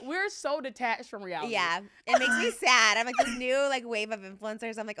it's like, we're so detached from reality. Yeah. It makes me sad. I'm like, this new like wave of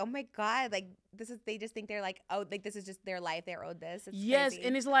influencers. I'm like, oh my God, like, they just think they're like, oh, like, this is just their life. They're owed this. It's crazy.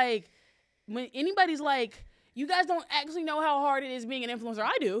 And it's like, when anybody's like, you guys don't actually know how hard it is being an influencer.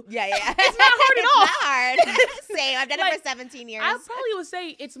 I do. Yeah. It's not hard at all. It's not hard. Same. I've done it for 17 years. I probably would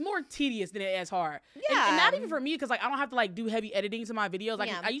say it's more tedious than it is hard. Yeah. And not even for me, because like, I don't have to like do heavy editing to my videos.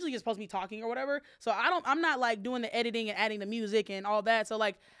 Like, I usually just post me talking or whatever. So I'm not like doing the editing and adding the music and all that. So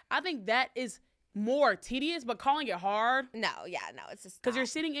like, I think that is more tedious, but calling it hard. No, it's just because you're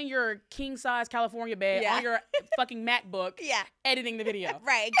sitting in your king size California bed on your fucking MacBook, editing the video.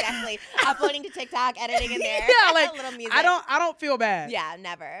 Right, exactly. Uploading to TikTok, editing in there. Yeah, like, a little music. I don't feel bad. Yeah,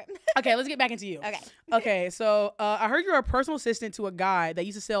 never. Okay, let's get back into you. Okay, so I heard you're a personal assistant to a guy that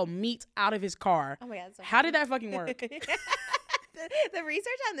used to sell meat out of his car. Oh my God, so how did that fucking work? The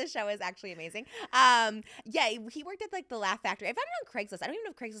research on this show is actually amazing. He worked at like the Laugh Factory. I found it on Craigslist. I don't even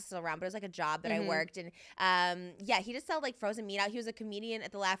know if Craigslist is still around, but it was like a job that I worked. And he just sold like frozen meat out. He was a comedian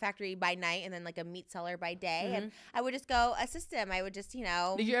at the Laugh Factory by night, and then like a meat seller by day. And I would just go assist him. I would just, you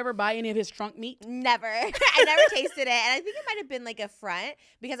know. Did you ever buy any of his trunk meat? Never. I never tasted it. And I think it might have been like a front,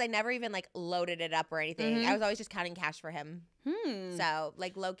 because I never even like loaded it up or anything. I was always just counting cash for him. So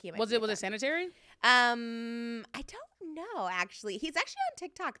like low key. Was it sanitary? I don't know actually. He's actually on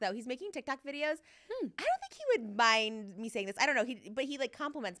TikTok though. He's making TikTok videos. I don't think he would mind me saying this. I don't know. But he like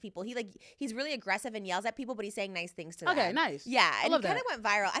compliments people. He's really aggressive and yells at people, but he's saying nice things to them. Okay, nice. Yeah, and he kind of went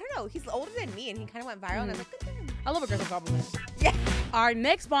viral. I don't know. He's older than me, and he kind of went viral. And I was like, good for him. I love aggressive compliments. Yeah. Our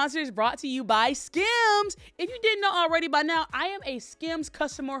next sponsor is brought to you by Skims. If you didn't know already by now, I am a Skims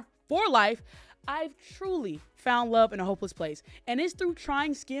customer for life. I've truly found love in a hopeless place, and it's through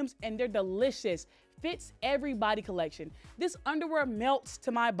trying Skims and their delicious Fits Every Body collection. This underwear melts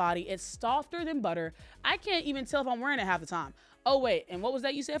to my body. It's softer than butter. I can't even tell if I'm wearing it half the time. Oh wait, and what was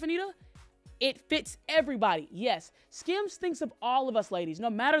that you said, Fannita? It fits everybody. Yes, Skims thinks of all of us ladies, no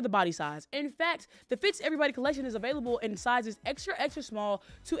matter the body size. In fact, the Fits Everybody collection is available in sizes extra, extra small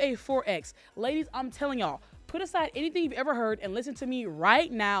to a 4X. Ladies, I'm telling y'all, put aside anything you've ever heard and listen to me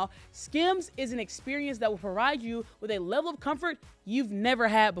right now. Skims is an experience that will provide you with a level of comfort you've never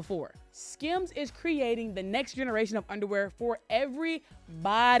had before. Skims is creating the next generation of underwear for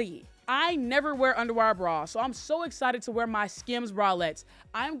everybody. I never wear underwire bras, so I'm so excited to wear my Skims bralettes.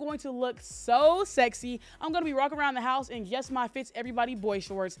 I'm going to look so sexy. I'm going to be walking around the house in just my Fits Everybody boy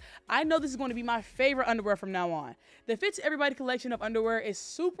shorts. I know this is going to be my favorite underwear from now on. The Fits Everybody collection of underwear is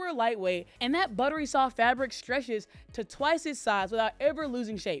super lightweight, and that buttery soft fabric stretches to twice its size without ever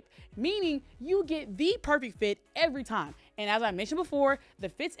losing shape, meaning you get the perfect fit every time. And as I mentioned before, the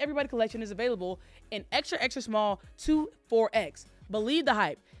Fits Everybody collection is available in extra, extra small to 4X. Believe the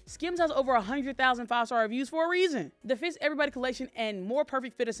hype. Skims has over 100,000 5-star reviews for a reason. The Fits Everybody collection and more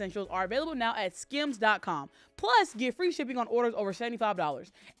perfect fit essentials are available now at skims.com. Plus, get free shipping on orders over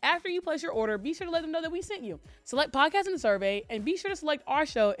 $75. After you place your order, be sure to let them know that we sent you. Select podcast in the survey, and be sure to select our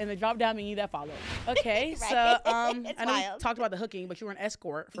show in the drop-down menu that follows. Okay, right. So I know wild. we talked about the hooking, but you were an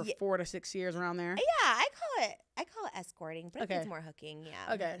escort for 4 to 6 years around there. Yeah, I call it escorting, but I think it's more hooking.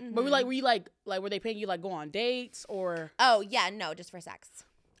 Yeah. Okay, but were you like were they paying you like go on dates or? Oh yeah, no, just for sex.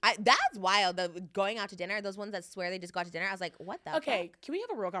 That's wild. Going out to dinner, those ones that swear they just go out to dinner. I was like, what the? Okay, fuck? can we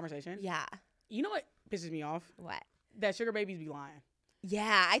have a real conversation? Yeah. You know what pisses me off? What? That sugar babies be lying.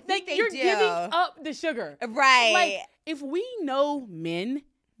 Yeah, I think they you're do. Giving up the sugar. Right. Like, if we know men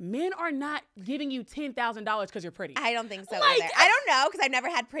are not giving you $10,000 because you're pretty. I don't think so Like, either. I don't know, because I've never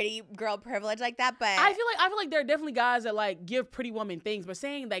had pretty girl privilege like that, but I feel like there are definitely guys that like give pretty women things, but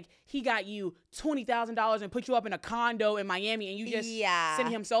saying like he got you $20,000 and put you up in a condo in Miami and you just send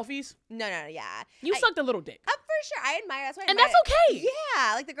him selfies. No, yeah. You sucked a little dick. For sure. I admire that's why. And that's okay.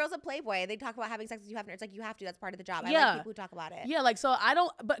 Yeah, like the girls at Playboy, they talk about having sex with two partners. It's like you have to. That's part of the job. I like people who talk about it. Yeah, like so I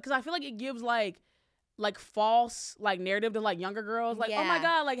don't, but because I feel like it gives like false like narrative to like younger girls, like oh my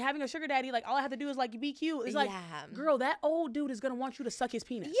god, like having a sugar daddy, like all I have to do is like be cute. It's like girl, that old dude is gonna want you to suck his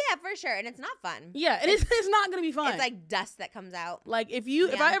penis. Yeah, for sure, and it's not fun. Yeah, it's not gonna be fun. It's like dust that comes out. Like if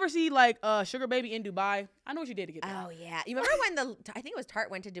I ever see like sugar baby in Dubai, I know what you did to get there. Oh yeah, you remember when I think it was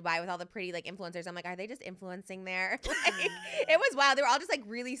Tarte went to Dubai with all the pretty like influencers? I'm like, are they just influencing there? Like, it was wild. They were all just like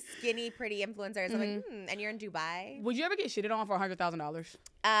really skinny, pretty influencers. I'm like, and you're in Dubai. Would you ever get shitted on for $100,000?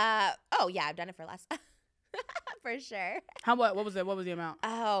 Oh yeah, I've done it for less. For sure. What was the amount?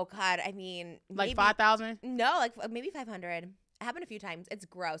 Oh god, I mean, like 5,000? No, like maybe 500. It happened a few times. It's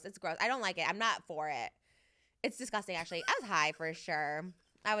gross. I don't like it. I'm not for it. It's disgusting. Actually, I was high for sure.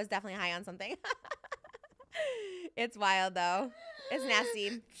 I was definitely high on something. It's wild though. It's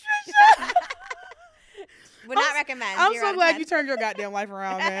nasty. Would not recommend. I'm so glad you turned your goddamn life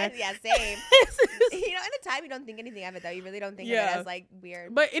around, man. Yeah, same. You know, at the time, you don't think anything of it, though. You really don't think of it as, like,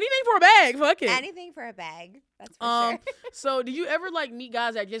 weird. But anything for a bag, fuck it. Anything for a bag. That's for sure. So, did you ever, like, meet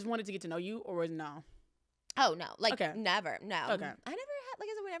guys that just wanted to get to know you, or was no? Oh, no. Like, never. No. Okay. I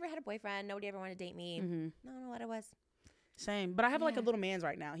never had a boyfriend. Nobody ever wanted to date me. I don't know what it was. Same. But I have, like, a little man's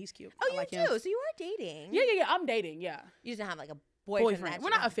right now. He's cute. Oh, I you like do? him. So you are dating. Yeah. I'm dating, yeah. You just don't have, like, a boyfriend.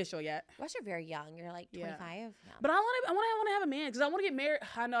 We're not official yet. Well, you're very young. You're like 25. Yeah. But I want to have a man because I want to get married.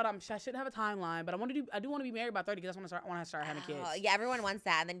 I know I shouldn't have a timeline, but I do want to be married by 30 because I want to start having kids. Yeah, everyone wants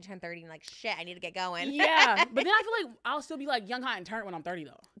that, and then you turn 30 and like shit, I need to get going. Yeah, but then I feel like I'll still be like young, hot, and turnt when I'm 30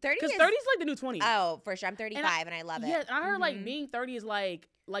 though. 30 because 30 is like the new 20. Oh, for sure. I'm 35 and I love it. Yeah, I heard like being 30 is like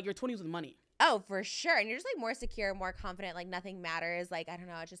your 20s with money. Oh, for sure. And you're just like more secure, more confident. Like nothing matters. Like I don't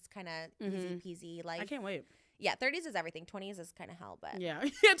know. It's just kind of easy peasy. Like I can't wait. Yeah, 30s is everything. 20s is kind of hell, but yeah,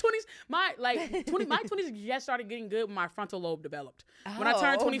 20s. My 20s just started getting good when my frontal lobe developed. When I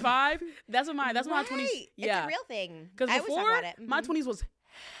turned 25, that's when my 20s. Yeah, it's a real thing. Because before my 20s was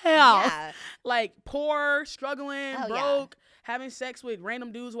hell. Yeah. Like poor, struggling, broke, having sex with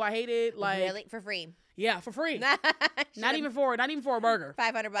random dudes who I hated. Like really for free. Yeah, for free. not even for a burger.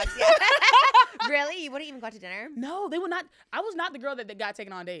 $500. Yeah. Really? You wouldn't even go out to dinner? No, they would not. I was not the girl that got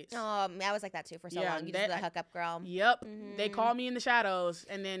taken on dates. I was like that too for so long. You just the hookup girl. Yep. They called me in the shadows,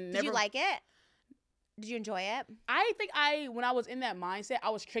 and then Did you like it? Did you enjoy it? I think when I was in that mindset, I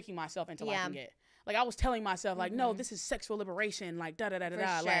was tricking myself into liking it. Like, I was telling myself, like, no, this is sexual liberation, like,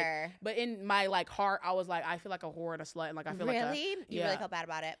 da-da-da-da-da. For like, sure. but in my, like, heart, I was like, I feel like a whore and a slut, and, like, I feel like You really felt bad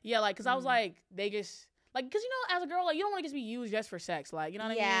about it? Yeah, like, because I was like, they just, like, because, you know, as a girl, like, you don't want to just be used just for sex, like, you know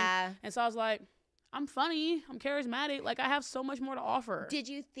what I mean? Yeah. And so I was like, I'm funny, I'm charismatic, like, I have so much more to offer. Did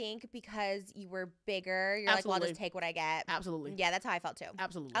you think because you were bigger, you're like, well, I'll just take what I get? Absolutely. Yeah, that's how I felt too.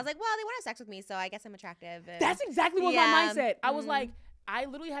 Absolutely. I was like, well, they want to have sex with me, so I guess I'm attractive. That's exactly what my mindset. I was like, I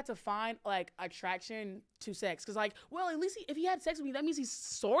literally had to find, like, attraction to sex. Because, like, well, at least if he had sex with me, that means he's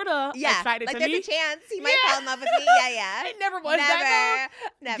sort of attracted to me. Like, there's a chance he might fall in love with me. Yeah. It never was that,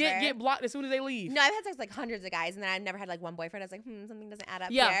 though. Never. Get blocked as soon as they leave. No, I've had sex with, like, hundreds of guys, and then I never had, like, one boyfriend. I was like, something doesn't add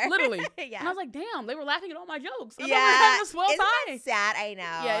up here. Literally. Yeah. And I was like, damn, they were laughing at all my jokes. Yeah. Having a swell Isn't time. that sad? I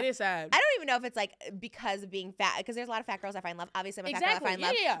know. Yeah, it is sad. I don't even know if it's, like, because of being fat, because there's a lot of fat girls I find love. Obviously, I'm a fat girl I find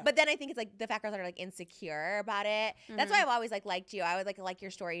love. Yeah. But then I think it's, like, the fat girls that are, like, insecure about it. That's why I've always, like, liked you. I would, like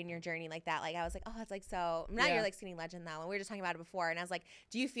your story and your journey like that. Like, I was like, oh, it's, like, so. Now you're, like, skinny legend now. And we were just talking about it before. And I was like,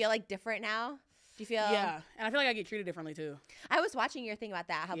 do you feel, like, different now? Do you feel? Yeah. And I feel like I get treated differently, too. I was watching your thing about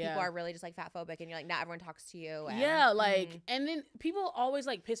that, how people are really just, like, fat phobic. And you're like, not everyone talks to you. And, yeah, like, and then people always,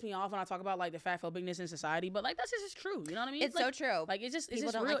 like, piss me off when I talk about, like, the fat phobicness in society. But, like, that's just true. You know what I mean? It's like, so true. Like, it's just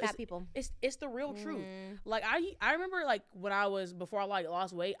people don't real. like fat people. It's the real truth. Like, I remember, like, when before I, like,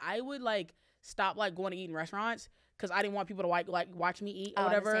 lost weight, I would, like, stop, like, going to eat in restaurants. Because I didn't want people to like watch me eat or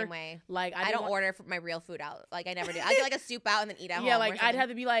whatever. The same way. Like I don't order my real food out. Like I never do. I get like a soup out and then eat at home. Yeah, like I'd have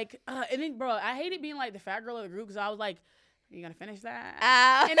to be like, and then bro, I hated being like the fat girl of the group because I was like, you gonna finish that?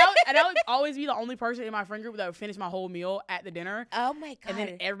 And I would always be the only person in my friend group that would finish my whole meal at the dinner. Oh my god! And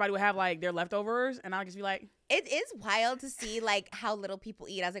then everybody would have like their leftovers, and I'd just be like. It is wild to see like how little people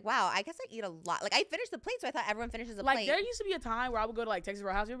eat. I was like, wow, I guess I eat a lot. Like I finished the plate, so I thought everyone finishes a plate. Like there used to be a time where I would go to like Texas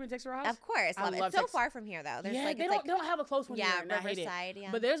Roadhouse. You ever been to Texas Roadhouse? Of course, love it. It's so far from here though. There's yeah, like, they don't have a close one here. And Riverside. Yeah,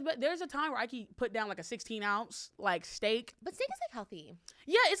 but there's a time where I could put down like a 16-ounce like steak. But steak is like healthy.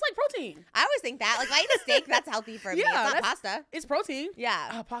 Yeah, it's like protein. I always think that. Like if I eat a steak, that's healthy for me. It's not pasta. It's protein.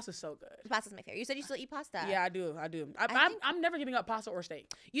 Yeah, pasta's so good. Pasta's my favorite. You said you still eat pasta. Yeah, I do. I'm never giving up pasta or steak.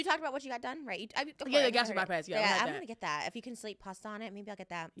 You talked about what you got done, right? Yeah, the gastric bypass. Yeah, I'm gonna get that. If you can sleep pasta on it, maybe I'll get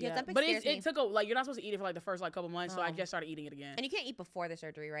that. Yeah, but it took like you're not supposed to eat it for like the first like couple months, so I just started eating it again. And you can't eat before the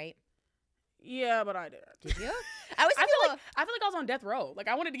surgery, right? Yeah, but I did. Did you? I feel like I was on death row. Like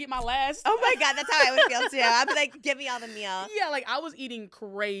I wanted to get my last. Oh my god, that's how I would feel too. I'd be like, give me all the meal. Yeah, like I was eating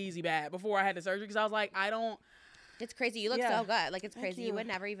crazy bad before I had the surgery because I was like, I don't. It's crazy. You look so good. Like it's crazy. You would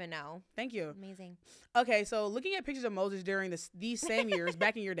never even know. Thank you. Amazing. Okay, so looking at pictures of Moses during these same years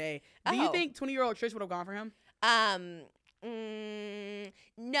back in your day, do you think 20-year-old Trish would have gone for him?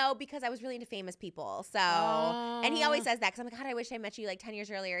 No, because I was really into famous people. So, and he always says that because I'm like, God, I wish I met you like 10 years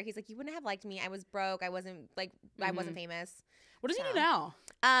earlier. He's like, you wouldn't have liked me. I was broke. I wasn't like, I wasn't famous. What does he do now?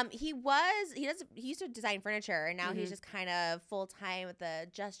 He used to design furniture, and now he's just kind of full time with the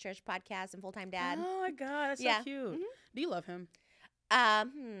Just Trish podcast and full time dad. Oh my god, that's so cute. Do you love him? Yeah,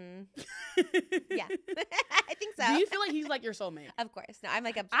 I think so. Do you feel like he's like your soulmate? Of course. No, I'm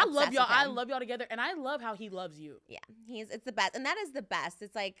like I love y'all. I love y'all together, and I love how he loves you. Yeah, it's the best, and that is the best.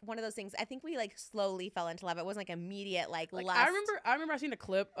 It's like one of those things. I think we like slowly fell into love. It wasn't like immediate like lust. I remember I seen a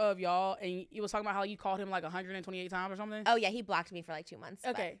clip of y'all, and you was talking about how you called him like 128 times or something. Oh yeah, he blocked me for like 2 months.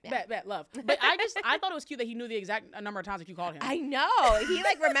 Okay, bet love. But I thought it was cute that he knew the exact number of times that you called him. I know. He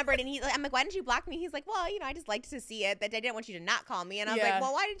like remembered, and I'm like, why didn't you block me? He's like, well, I just liked to see it. That I didn't want you to not call me, and I was like,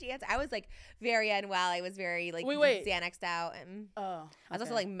 well, why didn't you answer? I was like very unwell. I was very like Xanaxed out, and I was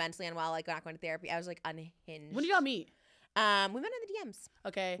also like mentally unwell, like not going to therapy. I was like unhinged. When did y'all meet? We met in the DMs.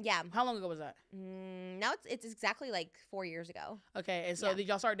 Okay. Yeah. How long ago was that? Now it's exactly like 4 years ago. Okay. And so did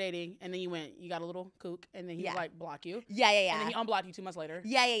y'all start dating, and then you got a little kook, and then he would like block you? Yeah. And then he unblocked you 2 months later?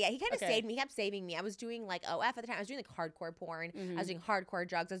 Yeah. He kind of saved me. He kept saving me. I was doing like OF at the time. I was doing like hardcore porn. I was doing hardcore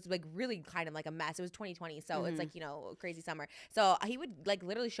drugs. I was like really kind of like a mess. It was 2020, so it's like, crazy summer. So he would like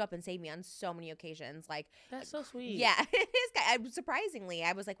literally show up and save me on so many occasions. Like that's so sweet. Yeah. Surprisingly,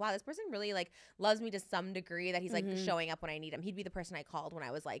 I was like, wow, this person really like loves me to some degree that he's like showing up when I need him. He'd be the person I called when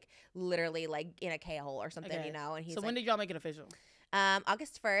I was like literally like in a K-hole or something, and he's so when did y'all make it official?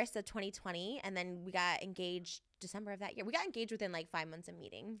 August 1st of 2020, and then we got engaged December of that year. We got engaged within like 5 months of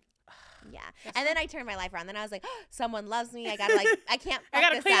meeting. Yeah. And then I turned my life around. Then I was like, oh, someone loves me. I gotta I can't. I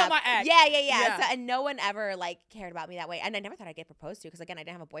gotta clean up my act. Yeah. So, and no one ever cared about me that way. And I never thought I'd get proposed to because again, I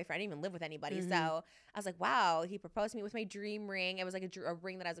didn't have a boyfriend. I didn't even live with anybody. So I was like, wow, he proposed to me with my dream ring. It was like a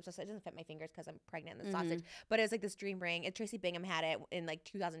ring that I was obsessed with. It doesn't fit my fingers because I'm pregnant in the sausage. But it was like this dream ring. And Tracy Bingham had it in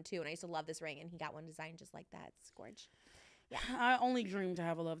 2002, and I used to love this ring. And he got one designed just like that. It's gorgeous. Yeah. I only dream to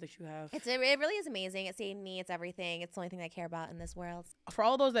have a love that you have. It really is amazing. It saved me. It's everything. It's the only thing I care about in this world. For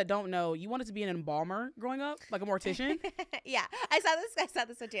all those that don't know, you wanted to be an embalmer growing up, like a mortician. Yeah, I saw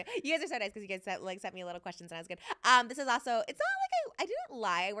this one too. You guys are so nice because you guys sent me little questions and I was good. This is also, it's not I didn't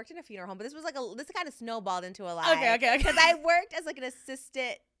lie. I worked in a funeral home, but this kind of snowballed into a lie. Okay. Because I worked as an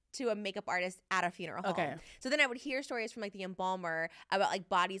assistant to a makeup artist at a funeral home. Okay. So then I would hear stories from the embalmer about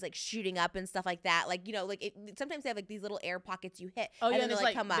bodies shooting up and stuff like that. Sometimes they have these little air pockets you hit and then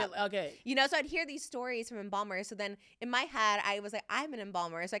they come up. Okay. So I'd hear these stories from embalmers. So then in my head I was like, I'm an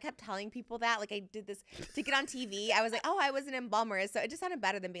embalmer. So I kept telling people that I did this to get on TV. I was like, oh, I was an embalmer. So it just sounded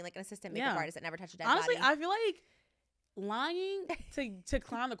better than being an assistant makeup artist that never touched a dead Honestly, body. I feel like lying to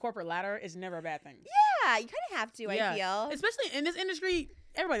climb the corporate ladder is never a bad thing. Yeah, you kind of have to, I feel. Especially in this industry,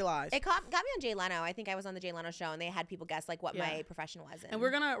 everybody lies. It got me on Jay Leno. I think I was on the Jay Leno show and they had people guess what my profession was. And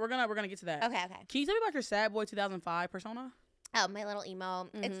we're gonna get to that. Okay. Can you tell me about your Sad Boy 2005 persona? Oh, my little emo.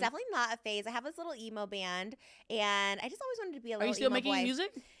 It's definitely not a phase. I have this little emo band and I just always wanted to be a little emo boy. Are you still making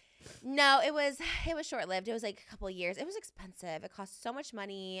music? No, it was short lived. It was a couple of years. It was expensive. It cost so much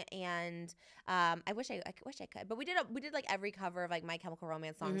money, and I wish I could. But we did every cover of My Chemical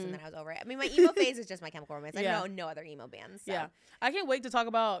Romance songs, and then I was over it. I mean, my emo phase is just My Chemical Romance. I know no other emo bands. So. Yeah, I can't wait to talk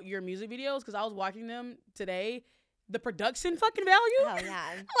about your music videos because I was watching them today. The production fucking value. Oh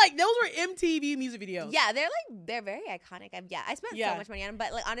yeah. Those were MTV music videos. Yeah, they're very iconic. I spent so much money on them,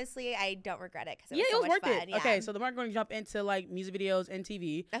 but honestly, I don't regret it because it was so much fun. Yeah. Okay, so then we're going to jump into music videos and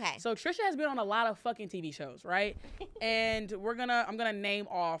TV. Okay. So Trisha has been on a lot of fucking TV shows, right? And I'm gonna name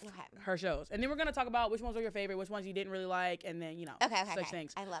off her shows, and then we're gonna talk about which ones are your favorite, which ones you didn't really like, and then such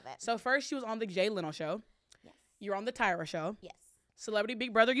things. I love it. So first, she was on the Jay Leno show. Yes. You're on the Tyra show. Yes. Celebrity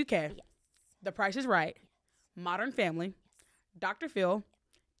Big Brother UK. Yes. The Price is Right. Yes. Modern Family. Dr. Phil,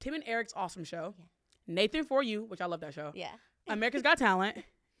 Tim and Eric's Awesome Show, Nathan For You, which I love that show. Yeah. America's Got Talent,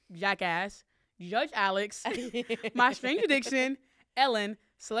 Jackass, Judge Alex, My Strange Addiction, Ellen,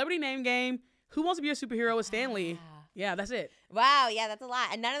 Celebrity Name Game, Who Wants to Be a Superhero with Stanley. Yeah, that's it. Wow, yeah, that's a lot.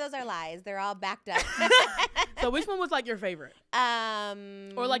 And none of those are lies. They're all backed up. So which one was your favorite? Or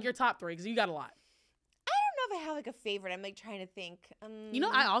your top three, because you got a lot. I don't know if I have a favorite. I'm trying to think.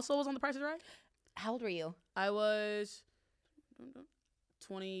 I also was on The Price is Right. How old were you? I was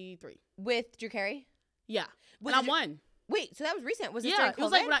 23. With Drew Carey? Yeah. And I won. Wait, so that was recent. Was this during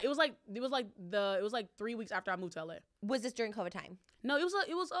COVID? It was 3 weeks after I moved to LA. Was this during COVID time? No, it was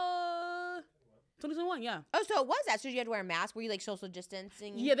 2021, yeah. Oh, so it was that. So you had to wear a mask? Were you social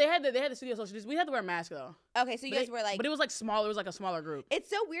distancing? Yeah, they had the studio social distance. We had to wear a mask though. Okay, so you guys were But it was smaller. It was a smaller group. It's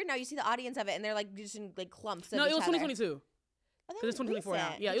so weird now. You see the audience of it and they're just in clumps. No, it was 2022. Because it's 2024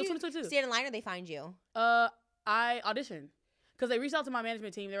 now. Yeah, it was 2022. Stand in line or they find you? I auditioned. Because they reached out to my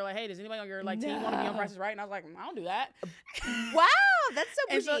management team. They were like, hey, does anybody on your team want to be on Price is Right? And I was like, I don't do that. Wow, that's so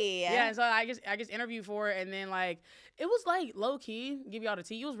bougie. And so I just interviewed for it. And then it was low key, give y'all the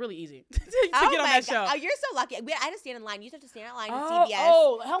tea. It was really easy to get on that show. Oh, you're so lucky. I had to stand in line. You used to have to stand in line with CBS.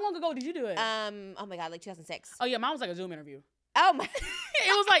 Oh, how long ago did you do it? Oh my God, 2006. Oh yeah, mine was a Zoom interview. Oh my! it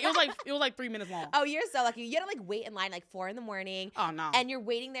was 3 minutes long. Oh, you're so lucky. You had to wait in line 4 a.m. Oh no! And you're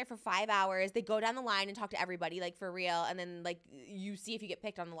waiting there for 5 hours. They go down the line and talk to everybody for real, and then you see if you get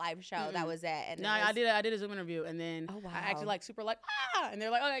picked on the live show. Mm-hmm. That was it. And I did a Zoom interview, and then I actually super and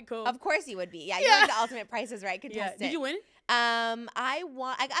they're like, okay, cool. Of course you would be. Yeah, you're the ultimate Price is Right contestant. Yeah. Did you win? I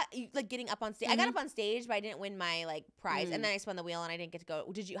won. I got getting up on stage. Mm-hmm. I got up on stage, but I didn't win my prize. Mm-hmm. And then I spun the wheel, and I didn't get to go.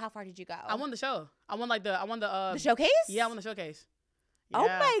 Did you? How far did you go? I won the show. I won the showcase. Yeah, I won the showcase. Yeah. Oh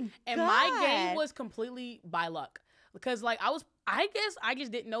my God. And my game was completely by luck because I guess I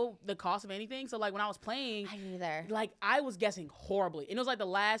just didn't know the cost of anything. So when I was playing, I didn't either. I was guessing horribly, and it was the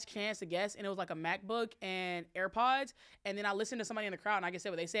last chance to guess, and it was a MacBook and AirPods, and then I listened to somebody in the crowd, and I just said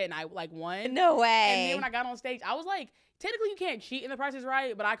what they said, and I won. No way. And then when I got on stage, I was technically you can't cheat in The Price is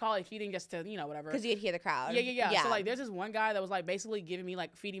Right, but I call it cheating just to whatever. Because you'd hear the crowd. Yeah. So there's this one guy that was basically giving me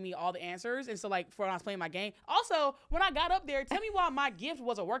feeding me all the answers, and so for when I was playing my game. Also, when I got up there, tell me why my gift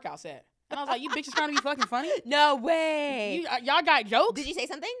was a workout set. And I was like, you bitches trying to be fucking funny? No way. Y'all got jokes? Did you say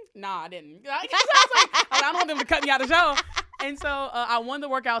something? Nah, I didn't. I don't want them to cut me out of the show. And so I won the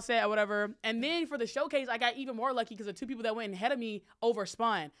workout set or whatever. And then for the showcase, I got even more lucky because the 2 people that went ahead of me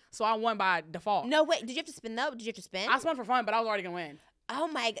overspun. So I won by default. No way. Did you have to spin though? Did you have to spin? I spun for fun, but I was already going to win. Oh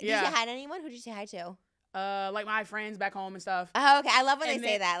my god! Yeah. Did you hide anyone? Who did you say hi to? Like my friends back home and stuff. Oh, okay. I love when And they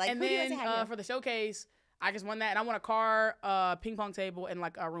say that. Like, and who do you then want to say hi to? for the showcase, I just won that, and I won a car, ping pong table, and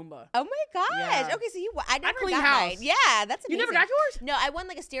like a Roomba. Oh my gosh! Yeah. Okay, so I never clean got house. mine. Yeah, that's amazing. You never got yours? No, I won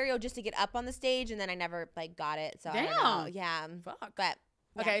like a stereo just to get up on the stage, and then I never like got it. So I don't know. Damn. Yeah. Fuck. But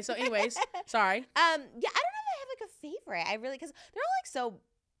yeah. Okay, so anyways, sorry. Yeah, I don't know if I have like a favorite. I really because they're all like so.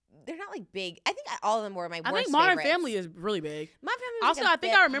 They're not like big. I think all of them were my worst I think Modern favorites. Family is really big. Modern Family was Also, like a I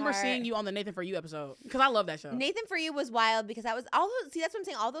think bit I remember part. seeing you on the Nathan For You episode because I love that show. Nathan For You was wild because that was all those. See, that's what I'm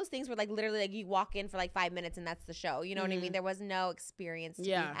saying. All those things were like literally like you walk in for like 5 minutes and that's the show. You know what I mean? There was no experience to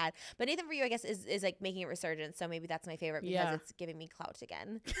be had. But Nathan For You, I guess, is like making a resurgence. So maybe that's my favorite because it's giving me clout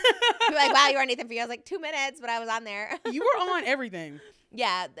again. You're like, wow, you were on Nathan For You. I was like 2 minutes, but I was on there. You were on everything.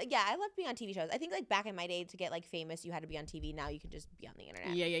 Yeah, I love being on TV shows. I think like back in my day to get like famous, you had to be on TV. Now you can just be on the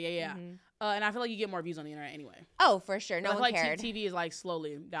internet. Yeah. Mm-hmm. And I feel like you get more views on the internet anyway. Oh, for sure. No I one feel like cared. TV is like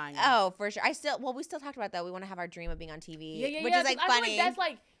slowly dying. Oh, for sure. We still talked about that. We want to have our dream of being on TV, which is like I funny. feel like that's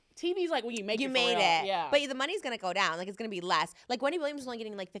like TV's like when you make it. You for made real. it, Yeah. but the money's gonna go down. Like it's gonna be less. Like Wendy Williams was only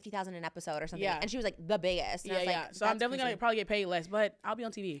getting like 50,000 an episode or something, and she was like the biggest. And I was like, So I'm definitely gonna probably get paid less, but I'll be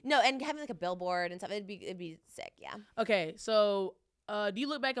on TV. No, and having like a billboard and stuff, it'd be sick. Yeah. Okay, so do you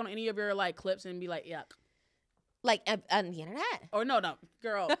look back on any of your like clips and be like, yuck? Like on the internet? Or no,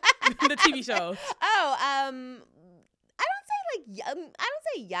 girl, the TV shows. Oh, I don't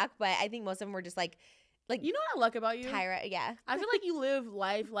say yuck, but I think most of them were just like You know what I like about you? Tyra, yeah. I feel like you live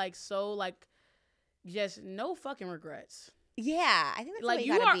life like so like just no fucking regrets. Yeah, I think that's like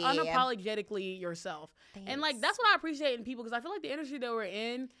the way you you are gotta be. unapologetically yourself. Thanks. And like that's what I appreciate in people because I feel like the industry that we're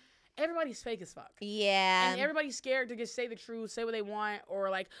in, everybody's fake as fuck. Yeah. And everybody's scared to just say the truth, say what they want, or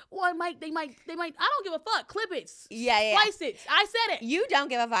like, well, they might. I don't give a fuck. Clip it. Yeah. Slice it. I said it. You don't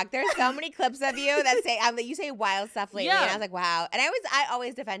give a fuck. There's so many clips of you that say that you say wild stuff lately, and I was like, wow. And I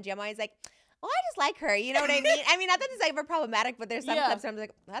always defend you. I'm always like, well, I just like her. You know what I mean? I mean, not that it's ever problematic, but there's some clips where I'm like,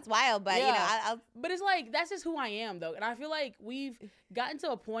 that's wild. But you know, I'll. But it's like that's just who I am, though, and I feel like we've gotten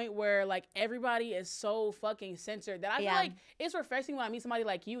to a point where like everybody is so fucking censored that I feel like it's refreshing when I meet somebody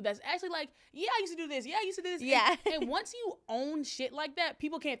like you that's actually like, yeah, I used to do this. Yeah, I used to do this. Yeah. And once you own shit like that,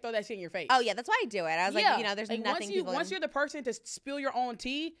 people can't throw that shit in your face. Oh yeah, that's why I do it. I was like, you know, there's like, nothing. Once you're the person to spill your own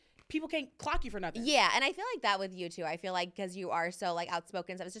tea, people can't clock you for nothing. Yeah, and I feel like that with you too. I feel like because you are so like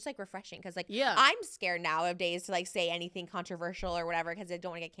outspoken and stuff, it's just like refreshing. Because like I'm scared now of days to like say anything controversial or whatever because I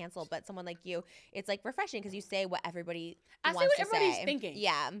don't want to get canceled. But someone like you, it's like refreshing because you say what everybody wants to say. I say what everybody's thinking.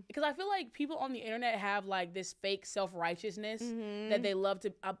 Yeah, because I feel like people on the internet have like this fake self-righteousness that they love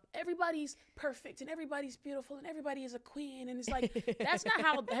to. Everybody's perfect and everybody's beautiful and everybody is a queen and it's like that's not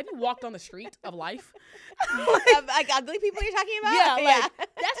how. Have you walked on the street of life? like ugly people you're talking about? Yeah,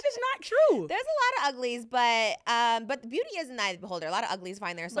 that's just not true. There's a lot of uglies, but the beauty is in the eye of the beholder. A lot of uglies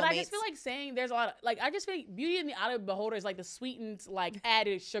find their soulmates. But I just feel like saying there's a lot of like I just think beauty in the eye of the beholder is like the sweetened like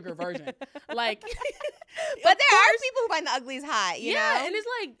added sugar version. Like, but there are people who find the uglies hot. You know? And it's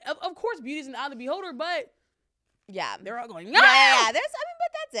like of course beauty is in the eye of the beholder, but they're all going, no! Yeah. But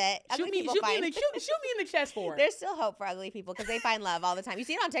that's it. Shoot me in the chest for it. There's still hope for ugly people because they find love all the time. You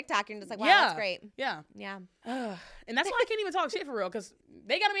see it on TikTok, and you're just like, wow, that's great. Yeah. And that's why I can't even talk shit for real because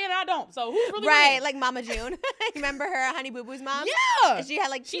they got a man and I don't. So who's really right? Like Mama June. Remember her, Honey Boo Boo's mom? Yeah. She had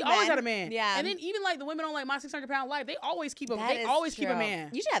like she always had a man. Yeah. And then even like the women on like My 600 Pound Life, they always keep a keep a man.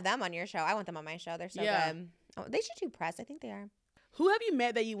 You should have them on your show. I want them on my show. They're so good. Oh, they should do press. I think they are. Who have you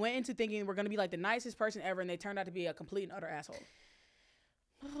met that you went into thinking we're going to be like the nicest person ever and they turned out to be a complete and utter asshole?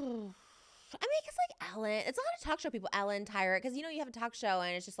 I mean, it's like Ellen. It's a lot of talk show people. Ellen, Tyra, because you know you have a talk show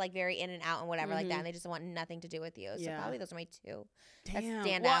and it's just like very in and out and whatever like that, and they just want nothing to do with you. So probably those are my two that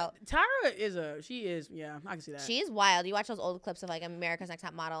stand out. Tyra is I can see that. She is wild. You watch those old clips of like America's Next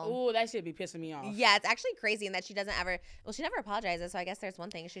Top Model. Oh, that shit be pissing me off. Yeah, it's actually crazy in that she doesn't ever. Well, she never apologizes. So I guess there's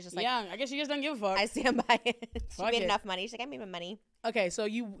one thing. She's just like, I guess she just doesn't give a fuck. I stand by it. She made enough money. She's like, I made my money. Okay, so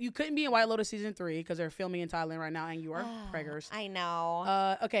you couldn't be in White Lotus season 3 because they're filming in Thailand right now, and you are preggers. I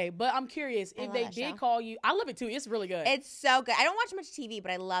know. Okay, but I'm curious if they did call you. I love it too. It's really good. It's so good. I don't watch much TV,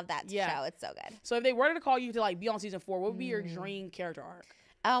 but I love that show. It's so good. So if they were to call you to like be on season 4, what would be your dream character arc?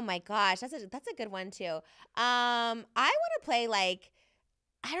 Oh my gosh, that's a good one too. I want to play like.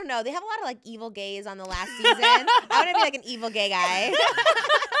 I don't know. They have a lot of like evil gays on the last season. I want to be like an evil gay guy.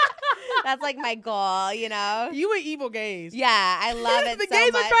 That's like my goal, you know? You and evil gays. Yeah, I love it the so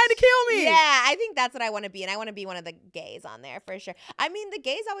gays much. are trying to kill me. Yeah, I think that's what I want to be. And I want to be one of the gays on there for sure. I mean, the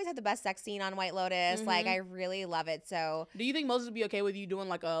gays always have the best sex scene on White Lotus. Like, I really love it. So, do you think Moses would be okay with you doing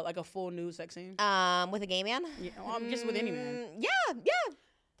like a full nude sex scene? With a gay man? Yeah, just with any man. Yeah.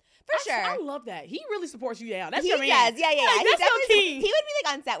 For sure. I love that. He really supports you. Yeah, that's he your man. does. Yeah. Like, that's so key. He would be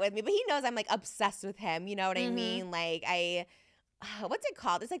like on set with me, but he knows I'm like obsessed with him. You know what I mean? Like what's it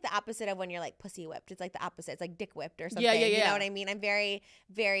called? It's like the opposite of when you're like pussy whipped. It's like the opposite. It's like dick whipped or something. Yeah. You know what I mean? I'm very,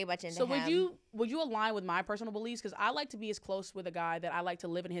 very much into him. So would you align with my personal beliefs? Because I like to be as close with a guy that I like to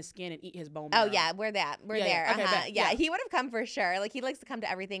live in his skin and eat his bone marrow. Oh yeah, we're there. Okay, yeah, he would have come for sure. Like he likes to come to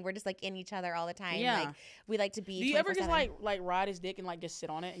everything. We're just like in each other all the time. Yeah. Like we like to be. Do you ever just like ride his dick and like just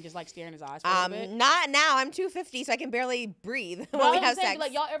sit on it and just like stare in his eyes for a bit? Not now. I'm 250, so I can barely breathe when we have sex.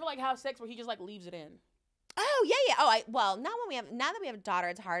 Like y'all ever like have sex where he just like leaves it in? Oh yeah. Oh, now that we have a daughter,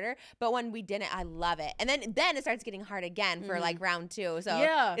 it's harder. But when we didn't, I love it. And then it starts getting hard again for like round 2.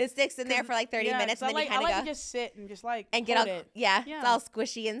 So it sticks in there for like 30 minutes, so and then you kind of go to just sit and just like and get all it's all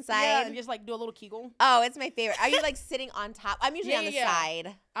squishy inside. Yeah, and just like do a little kegel. Oh, it's my favorite. Are you like sitting on top? I'm usually on the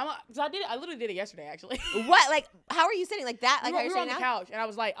side. I literally did it yesterday actually. What? Like how are you sitting like that? Like we were on the couch, and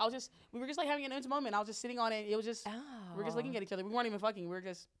we were just like having an intimate moment. I was just sitting on it. It was just we were just looking at each other. We weren't even fucking. We were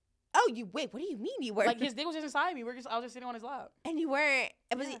just. Oh, what do you mean you were? Like his dick was just inside me. I was just sitting on his lap. And you weren't.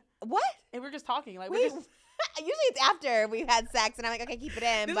 What? And we were just talking. Like usually it's after we've had sex, and I'm like, okay, keep it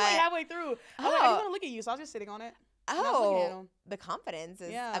in. This but is like halfway through. I just want to look at you, so I was just sitting on it. Oh, the confidence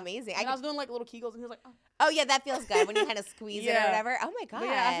is amazing. And I was doing like little kegels, and he was like, oh yeah, that feels good when you kind of squeeze it or whatever. Oh my god. But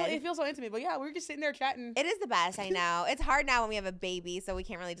yeah, it feels so intimate. But yeah, we were just sitting there chatting. It is the best. I know. It's hard now when we have a baby, so we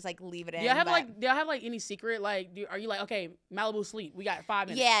can't really just like leave it in. Do I have like any secret? Like, are you like, okay, Malibu sleep? We got 5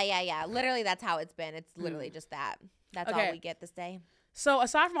 minutes. Yeah. Literally, that's how it's been. It's literally just that. That's all we get this day. So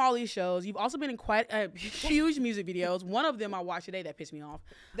aside from all these shows, you've also been in quite huge music videos. One of them I watched today that pissed me off.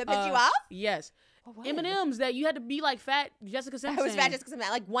 That pissed you off? Yes. M&M's that you had to be like fat Jessica Simpson. I was fat Jessica Simpson,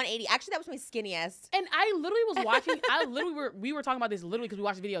 like 180. Actually, that was my skinniest. And I literally was watching. We were talking about this literally because we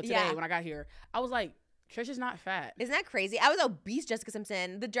watched the video today when I got here. I was like, Trisha's not fat. Isn't that crazy? I was obese Jessica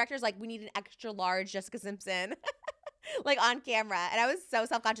Simpson. The director's like, we need an extra large Jessica Simpson. Like on camera, and I was so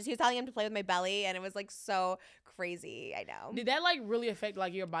self-conscious. He was telling him to play with my belly, and it was like so crazy. I know. Did that like really affect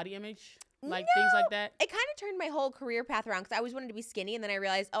like your body image? Like things like that? It kind of turned my whole career path around because I always wanted to be skinny, and then I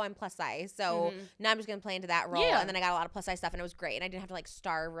realized, oh, I'm plus size. So now I'm just going to play into that role. And then I got a lot of plus size stuff, and it was great. And I didn't have to like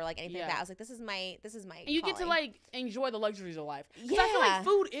starve or like anything like that. I was like, this is my And you get to like enjoy the luxuries of life. Because I feel like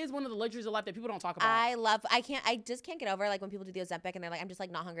food is one of the luxuries of life that people don't talk about. I just can't get over like when people do the Ozempic and they're like, I'm just like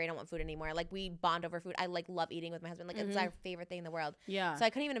not hungry. I don't want food anymore. Like we bond over food. I like love eating with my husband. Like it's our favorite thing in the world. Yeah. So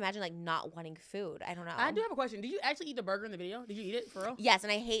I couldn't even imagine like not wanting food. I don't know. I do have a question. Did you actually eat the burger in the video? Did you eat it for real? Yes.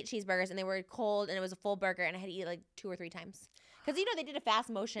 And I hate cheeseburgers, and they were cold, and it was a full burger, and I had to eat it like 2 or 3 times because they did a fast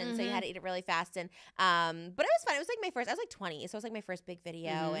motion, so you had to eat it really fast. And but it was fun. It was like my first. I was like 20, so it was like my first big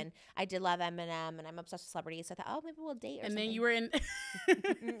video, and I did love Eminem, and I'm obsessed with celebrities. So I thought, oh, maybe we'll date. And then you were in.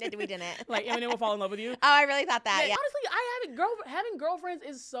 We didn't. Like Eminem will fall in love with you. Oh, I really thought that. Yeah. Honestly, having girlfriends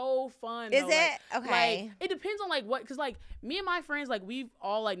is so fun. Is it? Like, okay. Like, it depends on like what, because like me and my friends, like we've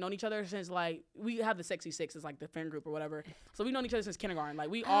all like known each other since like we have the Sexy Six as like the friend group or whatever. So we've known each other since kindergarten.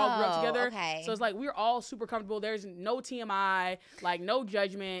 Like we all grew up together. Okay. So it's like we're all super comfortable. There's no TMI, like no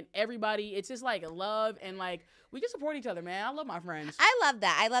judgment. Everybody, it's just like love, and like we can support each other, man. I love my friends. I love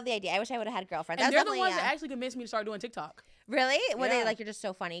that. I love the idea. I wish I would have had girlfriends. And they're the ones that actually convinced me to start doing TikTok. Really? Were they like, you're just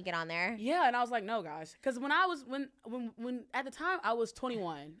so funny, get on there? Yeah, and I was like, no, guys. Because when at the time, I was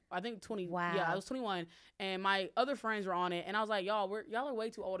 21. I think 20. Wow. Yeah, I was 21. And my other friends were on it. And I was like, y'all are way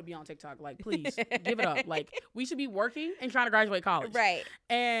too old to be on TikTok. Like, please, give it up. Like, we should be working and trying to graduate college. Right.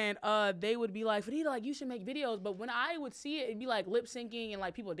 And they would be like, Fannita, like, you should make videos. But when I would see it, it'd be like lip syncing and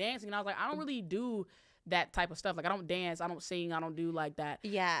like people dancing. And I was like, I don't really do that type of stuff. Like, I don't dance, I don't sing, I don't do like that.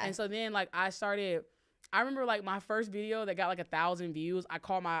 Yeah. And so then like I remember like my first video that got like 1,000 views. I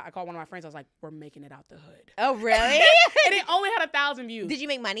called one of my friends. I was like, "We're making it out the hood." Oh, really? And it only had 1,000 views. Did you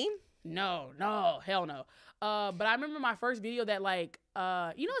make money? No, hell no. But I remember my first video that like,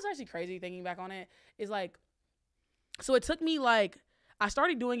 what's actually crazy thinking back on it is like, so it took me like, I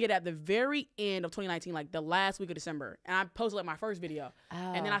started doing it at the very end of 2019, like the last week of December. And I posted like my first video. Oh.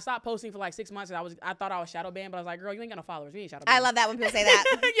 And then I stopped posting for like 6 months. And I thought I was shadow banned, but I was like, girl, you ain't got no followers. We ain't shadow banned. I love that when people say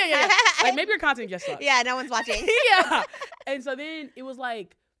that. Yeah. Like maybe your content just sucks. Yeah, no one's watching. Yeah. And so then it was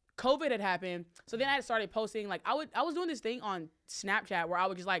like COVID had happened. So then I started posting, like I was doing this thing on Snapchat where I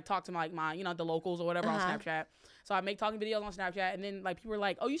would just like talk to my the locals or whatever on Snapchat. So I make talking videos on Snapchat. And then like people were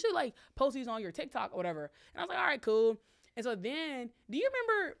like, oh, you should like post these on your TikTok or whatever. And I was like, all right, cool. And so then, do you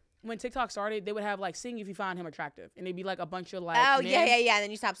remember when TikTok started, they would have like sing if you find him attractive, and they'd be like a bunch of like men. Yeah. And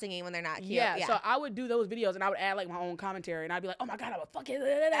then you stop singing when they're not cute. Yeah. So I would do those videos, and I would add like my own commentary, and I'd be like, oh my god, I would fuck it.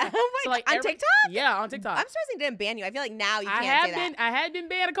 So like on TikTok? Yeah, on TikTok. I'm surprised they didn't ban you. I feel like now you can't say that. I had been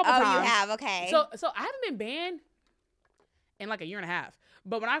banned a couple times. Oh, you have? Okay. So I haven't been banned in like a year and a half.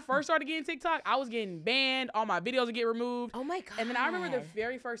 But when I first started getting TikTok, I was getting banned. All my videos would get removed. Oh my God. And then I remember the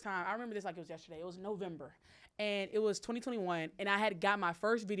very first time, I remember this like it was yesterday. It was November. And it was 2021. And I had got my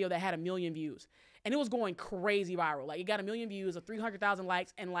first video that had 1 million views. And it was going crazy viral. Like, it got 1 million views, 300,000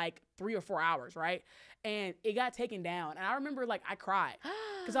 likes in like 3 or 4 hours, right? And it got taken down. And I remember, like, I cried.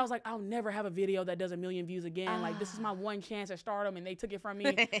 Because I was like, I'll never have a video that does 1 million views again. Like, this is my one chance at stardom, and they took it from me.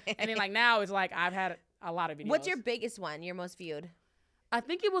 And then, like, now it's like I've had a lot of videos. What's your biggest one, your most viewed? I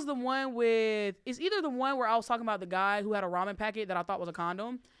think it was the one with, it's either the one where I was talking about the guy who had a ramen packet that I thought was a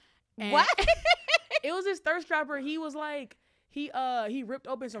condom. And What? It was this thirst trapper. He was like, he ripped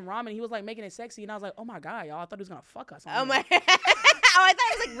open some ramen. He was like making it sexy, and I was like, oh my God, y'all! I thought he was gonna fuck us. Oh my! Oh, I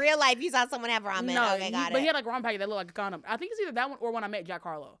thought it was like real life. You saw someone have ramen. No, okay, got it. But he had like a ramen packet that looked like a condom. I think it's either that one or when I met Jack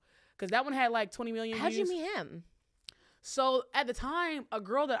Harlow, because that one had like 20 million views. How'd you meet him? So at the time, a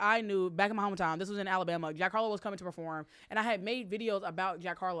girl that I knew back in my hometown, this was in Alabama, Jack Harlow was coming to perform, and I had made videos about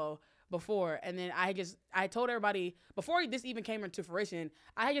Jack Harlow before, and then I told everybody before this even came into fruition,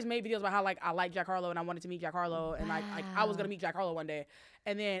 I had just made videos about how like I like Jack Harlow and I wanted to meet Jack Harlow, and like I was gonna meet Jack Harlow one day.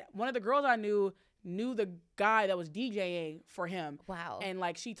 And then one of the girls I knew the guy that was DJing for him. Wow. And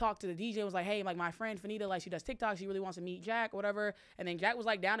like she talked to the DJ, was like, hey, like my friend Fannita, like she does TikTok, she really wants to meet Jack, whatever. And then Jack was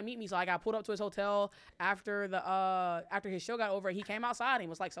like down to meet me, so I got pulled up to his hotel after his show got over, and he came outside and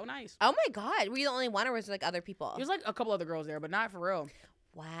was like so nice. Oh my God, were you the only one, or was there like other people? There was like a couple other girls there, but not for real.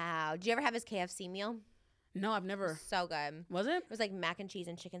 Wow. Did you ever have his KFC meal? No, I've never. So good. Was it? It was like mac and cheese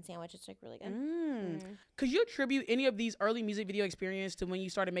and chicken sandwich. It's like really good. Could you attribute any of these early music video experience to when you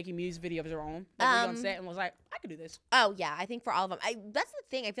started making music videos of your own? Like were you on set and was like, I could do this. Oh yeah, I think for all of them. That's the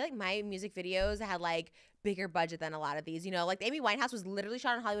thing. I feel like my music videos had like bigger budget than a lot of these. You know, like the Amy Winehouse was literally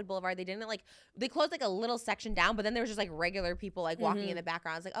shot on Hollywood Boulevard. They didn't like, they closed like a little section down, but then there was just like regular people like walking in the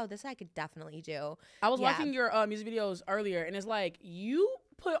background. I was like, oh, this I could definitely do. I was watching your music videos earlier, and it's like you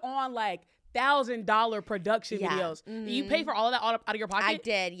put on like $1,000 production videos. You pay for all of that out of your pocket? I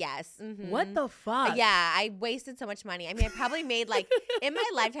did, yes. What the fuck? Yeah, I wasted so much money. I mean, I probably made like, in my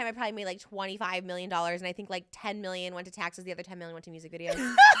lifetime, I probably made like $25 million, and I think like 10 million went to taxes, the other 10 million went to music videos.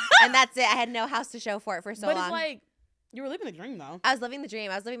 And that's it. I had no house to show for it for so long. But it's like, you were living the dream though. I was living the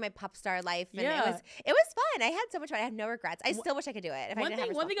dream. I was living my pop star life, and it was fun. I had so much fun. I have no regrets. I still wish I could do it. One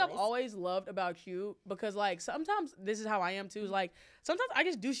thing I've always loved about you, because like sometimes this is how I am too. Is like sometimes I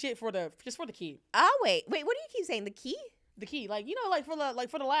just do shit for the key. Oh wait, what do you keep saying? The key? The key, like you know, like for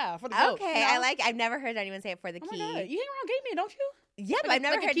the laugh, for the joke. Okay, you know? I've never heard anyone say it for the key. My God. You hang around gay men, don't you? Yeah, but I've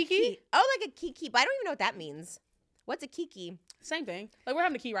never heard kiki. Oh, like a kiki. But I don't even know what that means. What's a kiki? Same thing. Like we're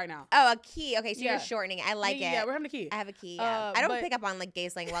having a key right now. Oh, a key. Okay, so you're shortening it. I like it. Yeah, we're having a key. I have a key. Yeah. I don't pick up on like gay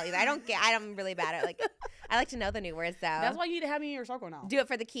slang well either. I'm really bad at like. I like to know the new words though. That's why you need to have me in your circle now. Do it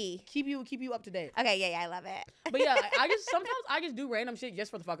for the key. Keep you up to date. Okay, yeah, I love it. But yeah, sometimes I just do random shit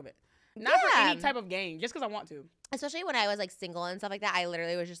just for the fuck of it. Not for any type of gain, just because I want to. Especially when I was like single and stuff like that, I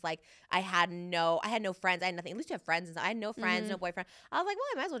literally was just like, I had no friends. I had nothing. At least you have friends and stuff. I had no friends, no boyfriend. I was like, well,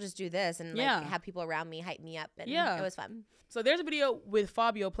 I might as well just do this and like have people around me hype me up, and it was fun. So there's a video with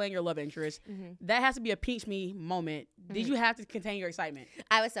Fabio playing your love interest. That has to be a pinch me moment. Did you have to contain your excitement?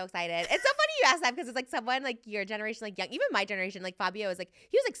 I was so excited. It's so funny you asked that, because it's like someone like your generation, like young, even my generation, like Fabio was like,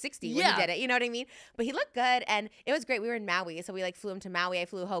 he was like 60 when he did it. You know what I mean? But he looked good, and it was great. We were in Maui, so we like flew him to Maui. I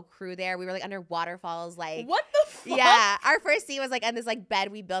flew a whole crew there. We were like under waterfalls, like what the fuck? Yeah, our first scene was like on this like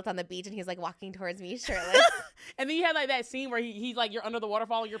bed we built on the beach, and he's like walking towards me shirtless. And then you had like that scene where he's like, you're under the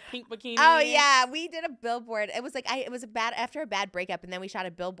waterfall in your pink bikini. Oh yeah, we did a billboard. It was like after a bad breakup, and then we shot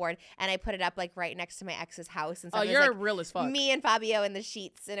a billboard, and I put it up like right next to my ex's house. And so you're like, real as fuck. Me and Fabio in the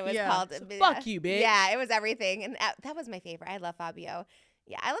sheets, and it was called so fuck you, bitch. Yeah, it was everything, and that was my favorite. I love Fabio.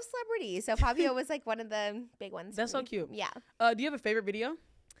 Yeah, I love celebrities, so Fabio was like one of the big ones. That's so cute. Yeah. Do you have a favorite video?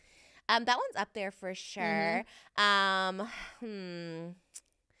 That one's up there for sure. I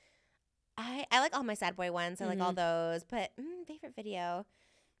like all my sad boy ones. I like all those. But favorite video.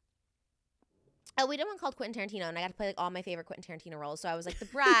 Oh, we did one called Quentin Tarantino, and I got to play like all my favorite Quentin Tarantino roles. So I was like the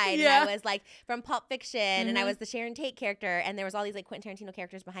bride, and I was like from Pulp Fiction, and I was the Sharon Tate character, and there was all these like Quentin Tarantino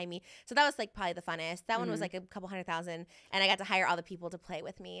characters behind me. So that was like probably the funnest. That one was like a couple 100,000, and I got to hire all the people to play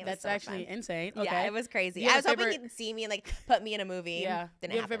with me. That's so actually insane. Okay. Yeah, it was crazy. I was hoping he'd see me and like put me in a movie. Yeah.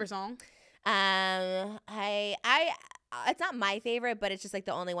 Didn't Do you have a favorite song? It's not my favorite, but it's just like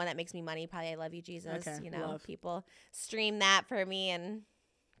the only one that makes me money. Probably I Love You, Jesus. Okay, you know, people stream that for me and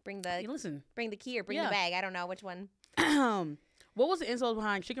bring the key or bring the bag. I don't know which one. What was the insult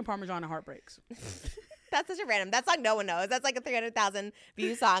behind Chicken Parmesan and Heartbreaks? That's such a random. That song no one knows. That's like a 300,000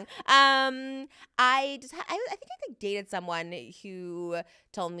 view song. I think I dated someone who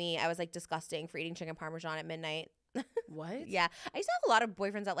told me I was like disgusting for eating chicken parmesan at midnight. What? Yeah. I used to have a lot of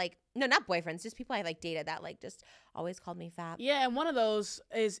boyfriends that like, no, not boyfriends, just people I like dated that like just always called me fat. Yeah, and one of those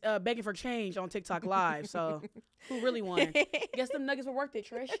is begging for change on TikTok Live. So who really won? Guess them nuggets were worth it,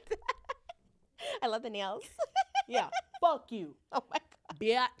 Trish. I love the nails. Yeah. Fuck you. Oh my God.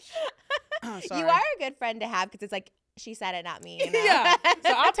 Bitch. You are a good friend to have because it's like, she said it, not me. You know? Yeah.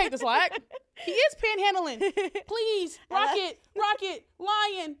 So I'll take the slack. He is panhandling. Please. Rocket.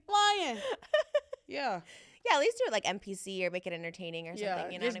 Lion. Yeah. Yeah, at least do it like NPC or make it entertaining or something. Yeah.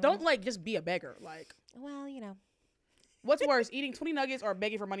 You know Just what I mean? don't like just be a beggar. Like, well, you know. what's worse, eating 20 nuggets or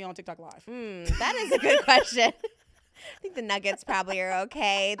begging for money on TikTok Live? That is a good question. I think the nuggets probably are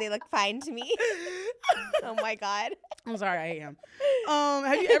okay. They look fine to me. Oh my God. I'm sorry, I am.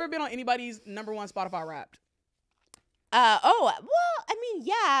 Have you ever been on anybody's #1 Spotify Wrapped? Well, I mean,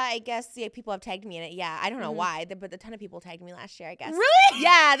 yeah, I guess people have tagged me in it. Yeah, I don't know why, but a ton of people tagged me last year, I guess. Really?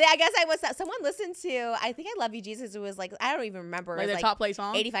 Yeah, I guess I was. Someone listened to, I think I Love You, Jesus. It was like, I don't even remember. Like it was their top play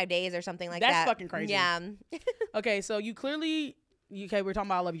song? 85 Days or something like That's that. That's fucking crazy. Yeah. Okay, so you clearly, okay, we're talking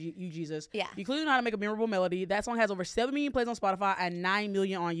about I Love You, Jesus. Yeah. You clearly know how to make a memorable melody. That song has over 7 million plays on Spotify and 9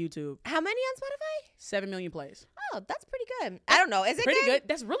 million on YouTube. How many on Spotify? 7 million plays. Oh, that's pretty good. I don't know. Is it pretty good?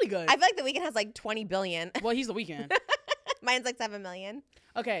 That's really good. I feel like The Weeknd has like 20 billion. Well, he's The Weeknd. Mine's like 7 million.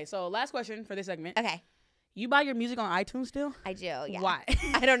 Okay, so last question for this segment. Okay. You buy your music on iTunes still? I do, yeah. Why?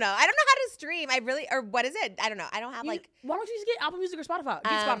 I don't know. I don't know how to stream. Or what is it? I don't know. I don't have Why don't you just get Apple Music or Spotify?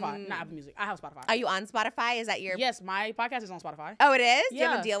 Get Spotify, not Apple Music. I have Spotify. Are you on Spotify? Is that your... Yes, my podcast is on Spotify. Oh, it is? Yeah. Do you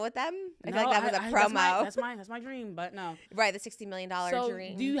have a deal with them? I feel No, like that was a promo. That's my dream, but no. Right, the $60 million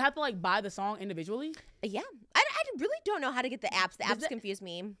dream. Do you have to like buy the song individually? Yeah. I really don't know how to get the apps. The apps confuse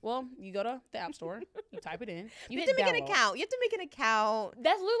me. Well, you go to the App Store, you type it in. You have to make an account. You have to make an account.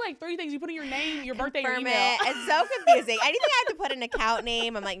 That's literally like 3 things. You put in your name, your birthday, your Confirm email. it. It's so confusing. Anything I have to put an account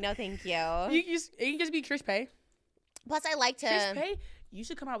name, I'm like, no, thank you. It can just be Trish Pay. Plus, I like to... Trish Pay? You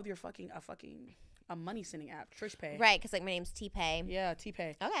should come out with your a money sending app, Trish Pay. Right, because like my name's T-Pay. Yeah,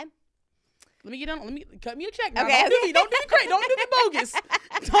 T-Pay. Okay. Let me cut me a check now. Okay. Don't do me crazy. Don't do me bogus.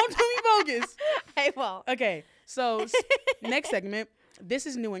 Don't do me bogus. I won't. Okay, so next segment. This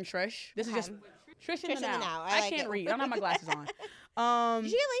is new and Trish. This is just Trish in the now. I can't read. I don't have my glasses on. You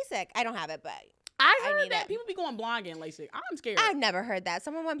should get LASIK. I don't have it, but I heard that people be going blind getting LASIK. I'm scared. I've never heard that.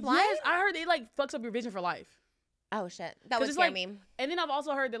 Someone went blind? Yes, I heard it like fucks up your vision for life. Oh shit, that would scare me. And then I've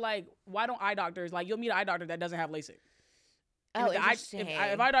also heard that like, why don't eye doctors like you'll meet an eye doctor that doesn't have LASIK? Oh, interesting.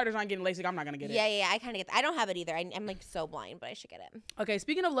 If eye doctors aren't getting LASIK, I'm not gonna get it. Yeah, I kind of get that. I don't have it either. I'm like so blind, but I should get it. Okay,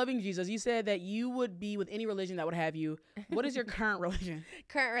 speaking of loving Jesus, you said that you would be with any religion that would have you. What is your current religion?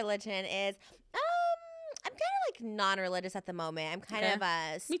 Current religion is, I'm kind of like non-religious at the moment. I'm kind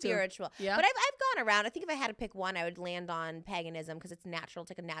of spiritual. Yeah. But I've gone around. I think if I had to pick one, I would land on paganism because it's natural.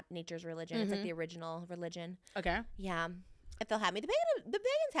 It's like a nature's religion. It's like the original religion. Okay. Yeah. If they'll have me. The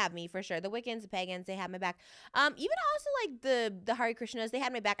pagans have me for sure. The Wiccans, the pagans, they have my back. Even also like the Hare Krishnas, they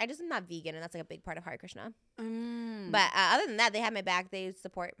had my back. I just am not vegan, and that's like a big part of Hare Krishna. But other than that, they have my back. They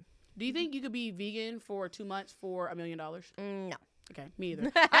support. Do you think you could be vegan for 2 months for $1 million? No. Okay, me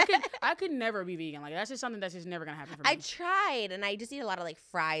either. I could never be vegan. Like that's just something that's just never gonna happen for me. I tried, and I just eat a lot of like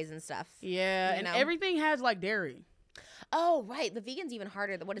fries and stuff. Yeah, and everything has like dairy. Oh, right. The vegan's even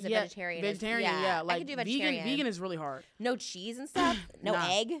harder. What is it? Vegetarian. Vegetarian, yeah. Like I can do vegetarian. Vegan is really hard. No cheese and stuff? No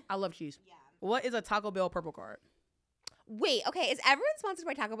egg? I love cheese. Yeah. What is a Taco Bell purple card? Wait, okay. Is everyone sponsored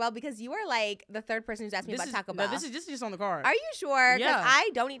by Taco Bell? Because you are like the third person who's asked me about Taco Bell. No, this is just on the card. Are you sure? Because Yeah. I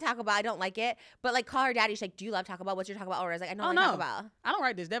don't eat Taco Bell. I don't like it. But like, call her daddy. She's like, do you love Taco Bell? What's your Taco Bell order? I was like, I don't like Taco Bell. I don't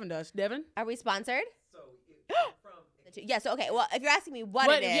write this. Devin does. Devin? Are we sponsored? So from Yeah, so okay. Well, if you're asking me what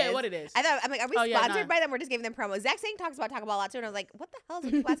it is. Yeah, what it is. I'm like, are we sponsored by them? We're just giving them promo. Zach Sang talks about Taco Bell a lot too. And I was like, what the hell is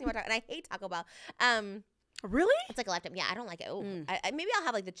it people asking about Taco Bell? And I hate Taco Bell. Really? It's like a lifetime. Yeah, I don't like it. Oh, maybe I'll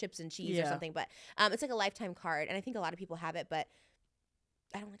have like the chips and cheese or something. But it's like a lifetime card. And I think a lot of people have it, but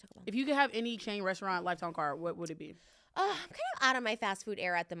I don't like Taco Bell. If you could have any chain restaurant lifetime card, what would it be? I'm kind of out of my fast food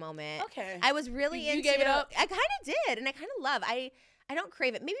era at the moment. Okay. I was really into. You gave it up? I kind of did, and I kind of love. I don't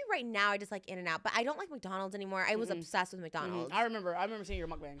crave it. Maybe right now I just like In-N-Out, but I don't like McDonald's anymore. I was obsessed with McDonald's. I remember seeing your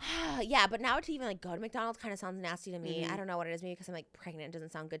mukbang. Yeah, but now to even like go to McDonald's kind of sounds nasty to me. I don't know what it is. Maybe because I'm like pregnant, it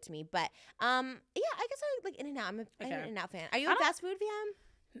doesn't sound good to me. But yeah, I guess I like In-N-Out. I'm an In-N-Out fan. Are you a fast food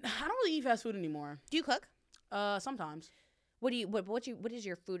fan? I don't really eat fast food anymore. Do you cook? Sometimes. What is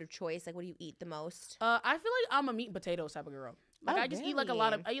your food of choice? Like, what do you eat the most? I feel like I'm a meat and potatoes type of girl. Like I just eat like a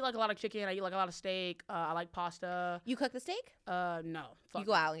lot of chicken. I eat like a lot of steak. I like pasta. You cook the steak? No. You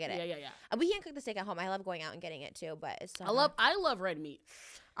go out and get it. Yeah. We can't cook the steak at home. I love going out and getting it too, but it's so I love red meat.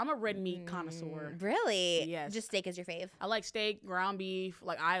 I'm a red meat connoisseur. Really? Yes. Just steak is your fave? I like steak, ground beef.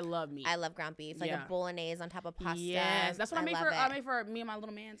 Like, I love meat. I love ground beef. Like a bolognese on top of pasta. Yes. That's what I made for me and my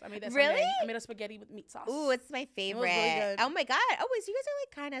little mans. I made that Really? Sunday. I made a spaghetti with meat sauce. Ooh, it's my favorite. It was really good. Oh my God. Oh wait, so you guys are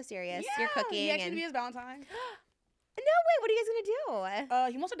like kind of serious. Yeah. You're cooking. He asked me to be his Valentine. No, wait, what are you guys gonna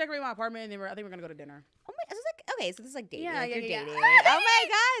do? He wants to decorate my apartment, and then I think we're gonna go to dinner. Oh my, so it's like, okay, so this is like dating. Yeah, like you're dating. yeah. Oh my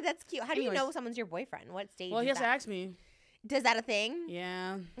God, that's cute. How do you know someone's your boyfriend? What stage? Well, he has is to that? ask me. Does that a thing?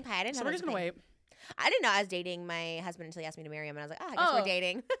 Yeah. Okay, I didn't know. So we're just gonna wait. I didn't know I was dating my husband until he asked me to marry him, and I was like, oh, I guess we're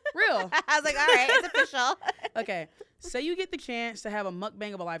dating. Real. I was like, all right, it's official. Okay, say you get the chance to have a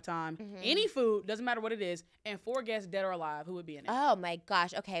mukbang of a lifetime, any food, doesn't matter what it is, and 4 guests dead or alive, who would be in it? Oh my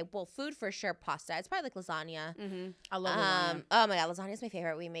gosh. Okay, well, food for sure, pasta. It's probably like lasagna. I love lasagna. Oh my God, lasagna is my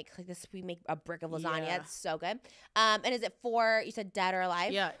favorite. We make like this. We make a brick of lasagna. Yeah. It's so good. And is it 4? You said dead or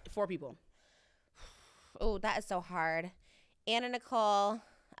alive? Yeah, 4 people. Oh, that is so hard. Anna Nicole,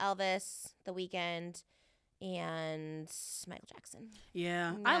 Elvis, The Weeknd, and Michael Jackson.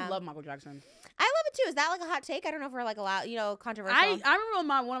 Yeah, I love Michael Jackson. I love it too. Is that like a hot take? I don't know if we're like allowed, controversial. I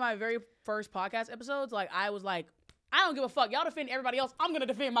remember one of my very first podcast episodes, like I was like, I don't give a fuck. Y'all defend everybody else. I'm gonna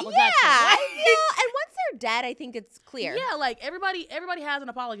defend Michael Jackson. Yeah, I feel. And once they're dead, I think it's clear. Yeah, like everybody has an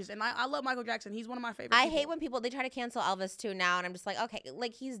apologist, and I love Michael Jackson. He's one of my favorites. I hate when they try to cancel Elvis too now, and I'm just like, okay,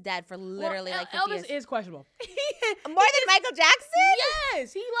 like he's dead for literally like 50 Elvis years. is questionable. More than Michael Jackson?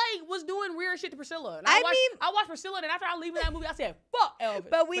 Yes, he like was doing weird shit to Priscilla. And I watched Priscilla, and after I leave that movie, I said, "Fuck Elvis."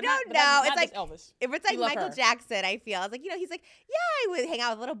 But we don't know. Not it's like Elvis. If it's like Michael Jackson, I feel it's like he's like, yeah, I would hang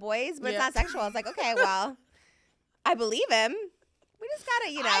out with little boys, but it's not sexual. It's like, okay, well, I believe him. We just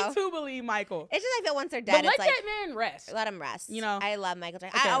gotta, I too believe Michael. It's just I feel once they're dead, but let it's like that man rest. Let him rest. I love Michael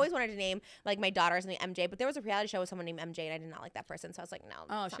Jackson. Okay. I always wanted to name like my daughter something MJ, but there was a reality show with someone named MJ, and I did not like that person, so I was like, no,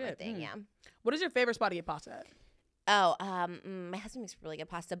 that's not my thing. Yeah. What is your favorite spot to get pasta at? Oh, my husband makes really good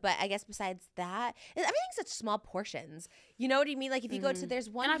pasta, but I guess besides that, everything's such small portions. You know what I mean? Like if you go to, there's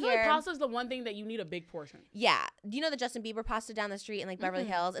one and I here. feel like pasta's the one thing that you need a big portion. Yeah. Do you know the Justin Bieber pasta down the street in like Beverly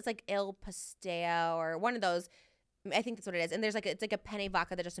Hills? It's like Il Pastel or one of those. I think that's what it is. And there's it's like a penne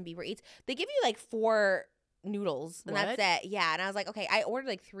vodka that Justin Bieber eats. They give you like 4 noodles and that's it. Yeah. And I was like, okay, I ordered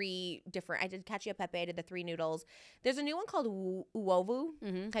like 3 different. I did cacio e pepe. I did the 3 noodles. There's a new one called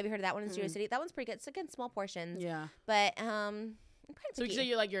Uovu. Have you heard of that one in Studio City? That one's pretty good. It's again small portions. Yeah. But so you say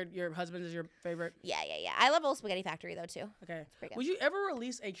you like your husband's is your favorite? Yeah. I love Old Spaghetti Factory though too. Okay. Would you ever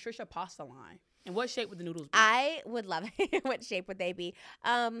release a Trisha pasta line? And what shape would the noodles be? I would love it. What shape would they be?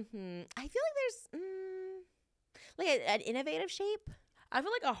 I feel like there's like an innovative shape. I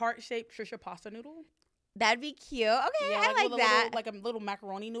feel like a heart-shaped Trisha pasta noodle. That'd be cute. Okay, yeah, I like that. Like a little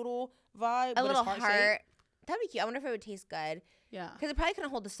macaroni noodle vibe. A little heart. That'd be cute. I wonder if it would taste good. Yeah. Because it probably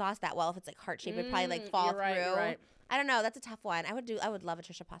couldn't hold the sauce that well if it's like heart-shaped. It'd probably like fall through. You're right. I don't know. That's a tough one. I would love a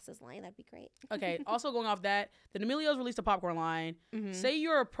Trisha Pastas line. That'd be great. Okay. Also going off that, the D'Amelios released a popcorn line. Say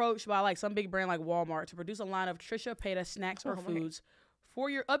you're approached by like some big brand like Walmart to produce a line of Trisha Paytas snacks or foods.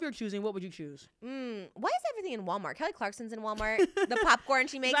 Of your choosing, what would you choose? Why is everything in Walmart? Kelly Clarkson's in Walmart. The popcorn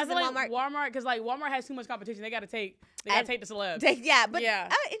she makes is in Walmart. Walmart, because like Walmart has too much competition. They gotta take the celebs.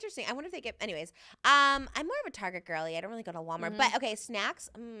 Interesting. I wonder if they get. Anyways, I'm more of a Target girly. I don't really go to Walmart. But okay, snacks.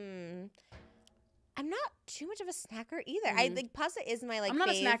 I'm not too much of a snacker either. I think pasta is my like. I'm not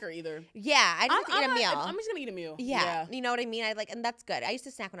fave. a snacker either. Yeah, I just eat a meal. I'm just gonna eat a meal. Yeah, you know what I mean. And that's good. I used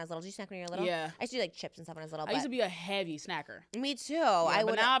to snack when I was little. Did you snack when you were little? Yeah, I used to do like chips and stuff when I was little. I used to be a heavy snacker. Me too. Yeah,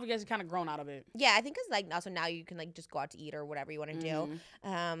 but now I've just kind of grown out of it. Yeah, I think because like also now you can like just go out to eat or whatever you want to do.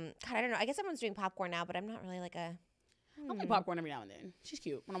 God, I don't know. I guess everyone's doing popcorn now, but I'm not really like a. I like popcorn every now and then. She's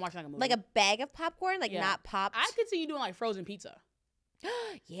cute when I'm watching like a movie. Like a bag of popcorn, like not popped. I could see you doing like frozen pizza.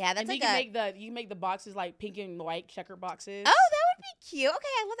 Yeah, that's and like you can make the boxes like pink and white checker boxes. Oh, that would be cute. Okay,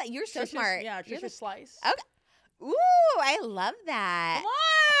 I love that. You're so smart. Yeah, Trisha's slice. Okay. Ooh, I love that. Come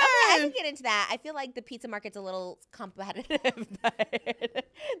on. Okay, I can get into that. I feel like the pizza market's a little competitive, but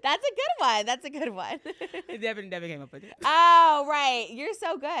that's a good one. That's a good one. Devin came up with it. Oh, right. You're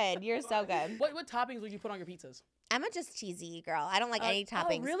so good. You're so good. What toppings would you put on your pizzas? I'm a just cheesy girl. I don't like any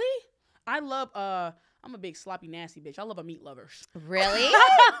toppings. Oh, really? I love I'm a big sloppy nasty bitch. I love a meat lover. Really?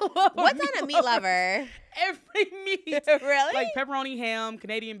 What's on a meat lover? Every meat. Really? Like pepperoni, ham,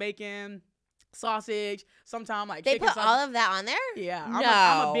 Canadian bacon, sausage. Sometimes like they chicken put sausage. all of that on there? Yeah. No.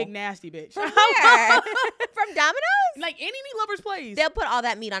 I'm a big nasty bitch. From where? From Domino's? Like any meat lover's place. They'll put all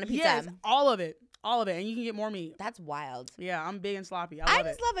that meat on a pizza. Yes, all of it. All of it. And you can get more meat. That's wild. Yeah, I'm big and sloppy. I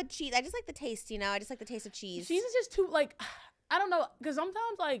just love a cheese. I just like the taste, I just like the taste of cheese. Cheese is just too, like, I don't know. Because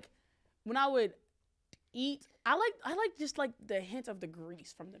sometimes, like, when I would eat. I like just like the hint of the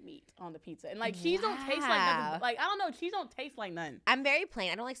grease from the meat on the pizza, and like cheese don't taste like nothing. Like I don't know, cheese don't taste like nothing. I'm very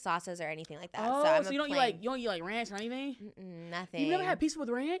plain. I don't like sauces or anything like that. Oh, so you don't eat like ranch or anything? Nothing. You've never had pizza with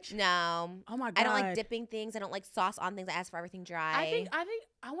ranch? No. Oh my god. I don't like dipping things. I don't like sauce on things. I ask for everything dry. I think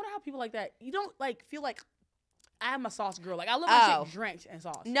I wonder how people like that. You don't like feel like I'm a sauce girl. Like I love my shit drenched in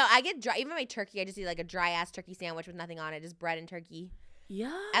sauce. No, I get dry. Even my turkey, I just eat like a dry ass turkey sandwich with nothing on it, just bread and turkey.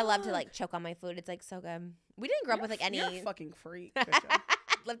 Yeah. I love to like choke on my food. It's like so good. We didn't grow up with like any. You're a fucking freak.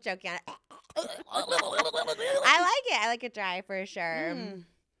 Love choking on it. I like it. I like it dry for sure.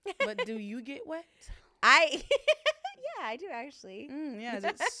 But do you get wet? Yeah, I do actually. Yeah, is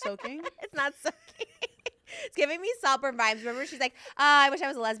it soaking? It's not soaking. It's giving me Saltburn vibes. Remember, she's like, I wish I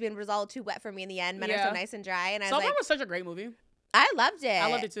was a lesbian, but it was all too wet for me in the end. Men are so nice and dry. And Saltburn was such a great movie. I loved it.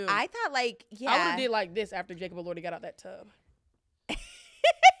 I loved it too. I thought like, I would have did like this after Jacob Elordi got out that tub.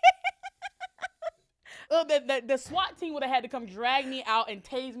 Oh, the SWAT team would have had to come drag me out and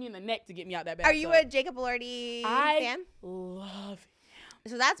tase me in the neck to get me out that bathtub. Are you a Jacob Elordi fan? I love him.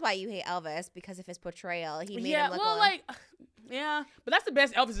 So that's why you hate Elvis, because of his portrayal. He made him look but that's the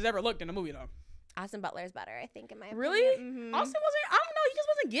best Elvis has ever looked in a movie though. Austin Butler is better, I think, in my opinion. Really? Austin wasn't, I don't know, he just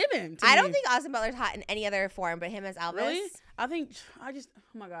wasn't given to me. I don't think Austin Butler's hot in any other form, but him as Elvis. Really? Oh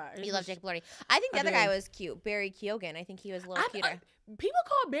my God. You love Jacob Elordi. I think the other guy was cute. Barry Keoghan. I think he was a little cuter. People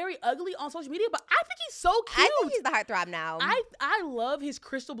call Barry ugly on social media, but I think he's so cute. I think he's the heartthrob now. I love his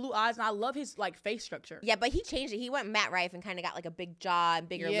crystal blue eyes, and I love his like face structure. Yeah, but he changed it. He went Matt Rife and kind of got like a big jaw and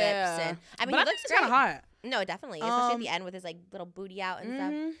bigger lips. And I mean, but he looks kind of hot. No, definitely, especially at the end with his like little booty out and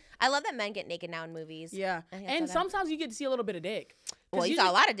stuff. I love that men get naked now in movies. Yeah, and sometimes you get to see a little bit of dick. Well, you saw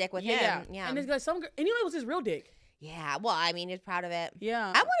a lot of dick with him. Yeah, and it's like anyway, it was his real dick. Yeah, well, I mean, he's proud of it.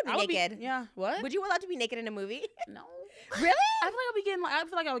 Yeah, I want to be naked. Yeah, what? Would you allowed to be naked in a movie? No. Really? I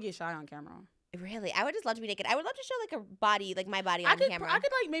feel like I would get shy on camera. Really? I would just love to be naked. I would love to show like a body, like my body on camera. I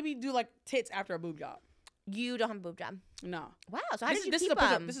could like maybe do like tits after a boob job. You don't have a boob job? No. Wow. So how did you keep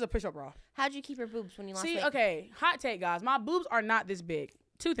them? This is a push-up bra. How did you keep your boobs when you lost weight? See, okay, hot take, guys. My boobs are not this big.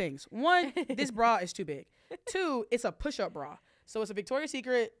 Two things. One, this bra is too big. Two, it's a push-up bra. So it's a Victoria's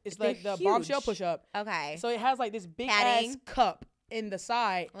Secret. It's like the bombshell push-up. Okay. So it has like this big ass cup in the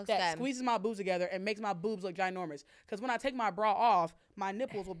side that squeezes my boobs together and makes my boobs look ginormous. Because when I take my bra off, my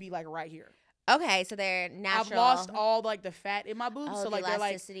nipples will be like right here. Okay, so they're natural. I've lost all like the fat in my boobs, so like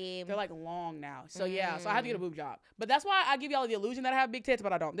they're like long now. So yeah, so I have to get a boob job. But that's why I give y'all the illusion that I have big tits,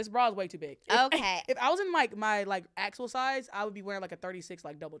 but I don't. This bra is way too big. Okay. If I was in like my like actual size, I would be wearing like a 36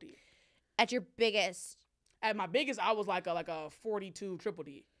 like double D. At your biggest? At my biggest, I was like a 42 triple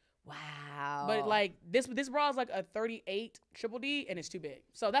D. Wow. But like this bra is like a 38 triple D and it's too big.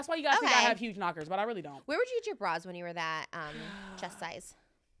 So that's why you guys think I have huge knockers, but I really don't. Where would you get your bras when you were that chest size?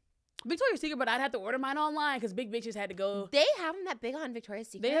 Victoria's Secret, but I'd have to order mine online because big bitches had to go. They have them that big on Victoria's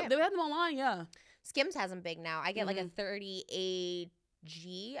Secret. They have them online, yeah. Skims has them big now. I get like a 38G,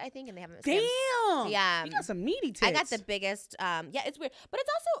 I think, and they have them at Skims. Damn. Yeah. You got some meaty tits. I got the biggest. Yeah, it's weird, but it's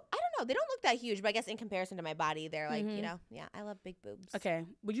also, I don't know. They don't look that huge, but I guess in comparison to my body, they're like, you know, yeah. I love big boobs. Okay.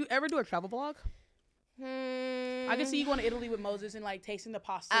 Would you ever do a travel vlog? I can see you going to Italy with Moses and like tasting the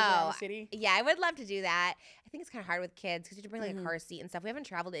pastas around the city. Yeah, I would love to do that. I think it's kind of hard with kids because you have to bring like a car seat and stuff. We haven't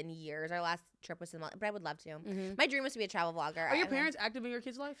traveled in years. Our last trip was but I would love to. My dream was to be a travel vlogger. Are your parents active in your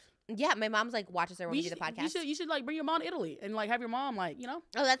kids' life? Yeah, my mom's like watches her when we do the podcast. You should like bring your mom to Italy and like have your mom like, you know.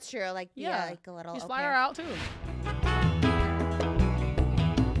 Oh, that's true. Like like a little. Just fly her out too.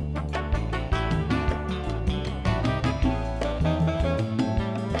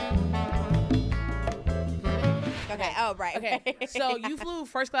 Okay. Oh, right. Okay. So you flew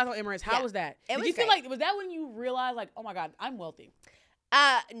first class on Emirates. How was that? Did you feel like, was that when you realized like, oh my God, I'm wealthy?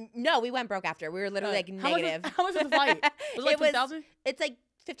 No, we went broke after. We were literally like negative. How much was the flight? Was it like 2,000? It's like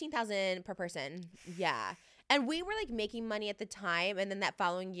 15,000 per person. Yeah. And we were like making money at the time, and then that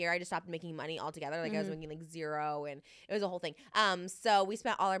following year I just stopped making money altogether. Like I was making like zero, and it was a whole thing. So we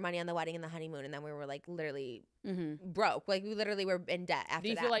spent all our money on the wedding and the honeymoon, and then we were like literally broke. Like we literally were in debt after that. Do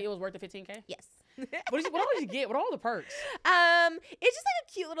you feel like it was worth the $15K? Yes. What all did you get? What are all the perks? It's just like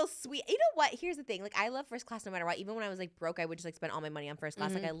a cute little sweet. You know what? Here's the thing. Like I love first class no matter what. Even when I was like broke, I would just like spend all my money on first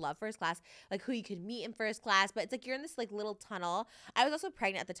class. Like I love first class. Like who you could meet in first class. But it's like you're in this like little tunnel. I was also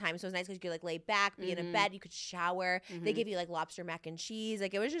pregnant at the time, so it was nice because you could like lay back, be in a bed, you could shower. They give you like lobster mac and cheese.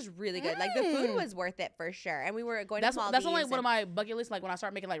 Like it was just really good. Like the food was worth it for sure. And we were going to Maldives. That's on like one of my bucket lists. Like when I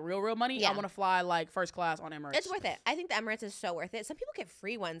start making like real money, I want to fly like first class on Emirates. It's worth it. I think the Emirates is so worth it. Some people get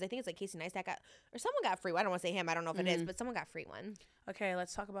free ones. I think it's like Casey Neistat got, or someone got free one. I don't want to say him. I don't know if it is, but someone got free one. Okay,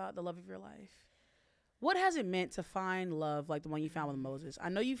 let's talk about the love of your life. What has it meant to find love like the one you found with Moses? I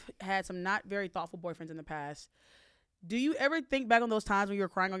know you've had some not very thoughtful boyfriends in the past. Do you ever think back on those times when you were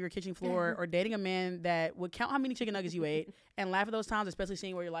crying on your kitchen floor or dating a man that would count how many chicken nuggets you ate and laugh at those times, especially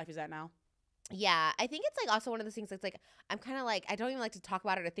seeing where your life is at now? Yeah, I think it's like also one of those things that's like I'm kind of like I don't even like to talk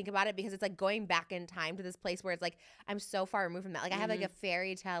about it or think about it because it's like going back in time to this place where it's like I'm so far removed from that. Like I have like a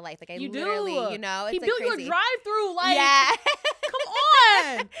fairy tale life. Like I literally, you know, it's he like built crazy. you a drive-through. Like, yeah.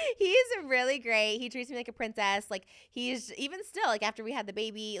 come on. He's really great. He treats me like a princess. Like he's even still like after we had the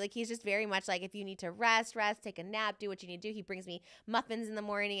baby, like he's just very much like if you need to rest, take a nap, do what you need to do. He brings me muffins in the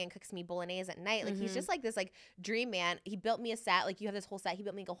morning and cooks me bolognese at night. Like he's just like this like dream man. He built me a set. Like you have this whole set. He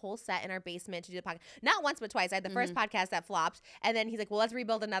built me like a whole set in our basement to do the podcast. Not once but twice. I had the first podcast that flopped, and then he's like, "Well, let's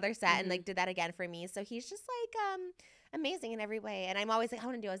rebuild another set," and like did that again for me. So he's just like amazing in every way. And I'm always like, I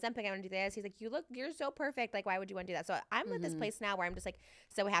want to do Ozempic. I want to do this. He's like, you're so perfect. Like, why would you want to do that? So I'm at this place now where I'm just like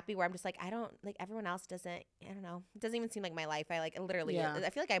so happy. Where I'm just like, I don't like everyone else doesn't. I don't know. It doesn't even seem like my life. I like literally. Yeah. I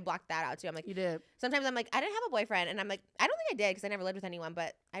feel like I blocked that out too. I'm like, you did. Sometimes I'm like, I didn't have a boyfriend, and I'm like, I don't think I did because I never lived with anyone.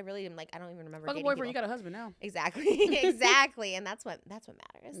 But I really am like, I don't even remember. Fuck a boyfriend. You got a husband now. Exactly. Exactly. And that's what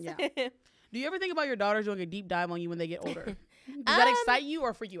matters. Yeah. Do you ever think about your daughters doing a deep dive on you when they get older? Does that excite you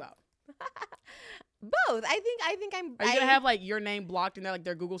or freak you out? Both. I think I'm. Are you gonna have like your name blocked in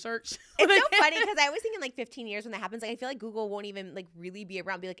their Google search? It's so funny because I always think in like 15 years when that happens, like I feel like Google won't even like really be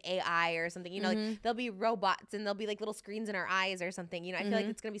around, be like AI or something. You know, like there'll be robots and there'll be like little screens in our eyes or something. You know, I feel like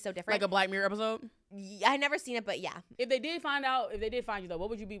it's gonna be so different. Like a Black Mirror episode. Yeah, I've never seen it, but yeah. If they did find you though, what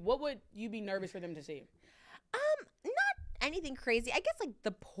would you be nervous for them to see? Not anything crazy. I guess like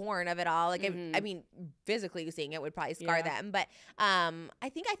the porn of it all. Like I mean, physically seeing it would probably scar them. But I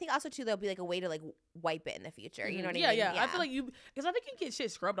think also too there'll be like a way to like wipe it in the future. You know what I mean? Yeah. I feel like because I think you can get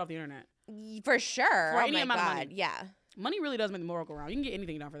shit scrubbed off the internet for sure. For any amount of money. Yeah. Money really does make the world go round. You can get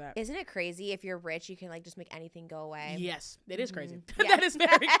anything done for that. Isn't it crazy? If you're rich, you can like just make anything go away. Yes, it is crazy. That is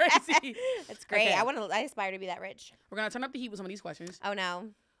very crazy. That's great. Okay. I aspire to be that rich. We're gonna turn up the heat with some of these questions. Oh no.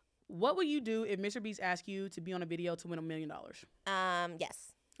 What would you do if Mr. Beast asked you to be on a video to win $1 million?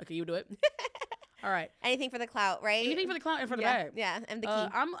 Yes. Okay, you would do it. All right. Anything for the clout, right? Anything for the clout and for the bag. Yeah, and the key.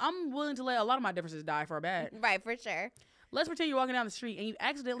 I'm willing to let a lot of my differences die for a bag. Right, for sure. Let's pretend you're walking down the street and you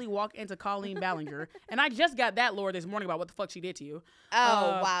accidentally walk into Colleen Ballinger. And I just got that lore this morning about what the fuck she did to you.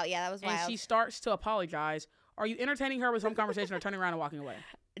 Oh, wow. Yeah, that was wild. And she starts to apologize. Are you entertaining her with some conversation or turning around and walking away?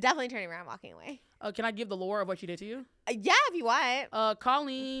 Definitely turning around and walking away. Can I give the lore of what she did to you? Yeah, if you want.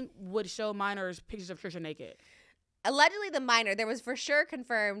 Colleen would show minors pictures of Trisha naked. Allegedly, the minor, there was for sure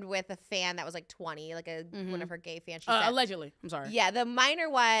confirmed with a fan that was like 20, like one of her gay fans. She said. Allegedly. I'm sorry. Yeah, the minor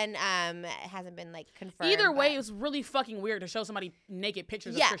one hasn't been like confirmed. Either way, it was really fucking weird to show somebody naked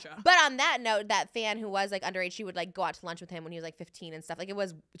pictures of Trisha. But on that note, that fan who was like underage, she would like go out to lunch with him when he was like 15 and stuff. Like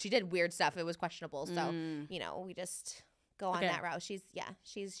she did weird stuff. It was questionable. So, you know, we just go on that route. She's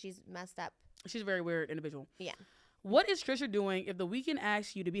messed up. She's a very weird individual. Yeah. What is Trisha doing if The Weeknd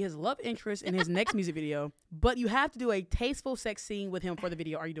asks you to be his love interest in his next music video, but you have to do a tasteful sex scene with him for the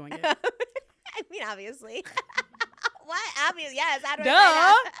video? Are you doing it? I mean, obviously. What? Obviously, yes. How do Duh.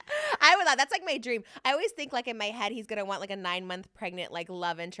 I would love. That's like my dream. I always think like in my head he's gonna want like a 9-month pregnant like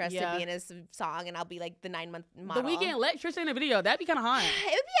love interest to be in his song, and I'll be like the 9-month model. The Weeknd let Trisha in the video. That'd be kind of hot. It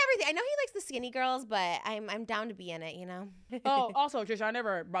would be everything. I know he likes the skinny girls, but I'm down to be in it. You know. Oh, also Trisha, I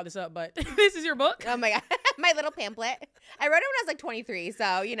never brought this up, but this is your book. Oh my god, my little pamphlet. I wrote it when I was like 23,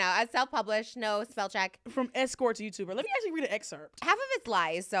 so you know, I self-published, no spell check. From escort to YouTuber. Let me actually read an excerpt. Half of it's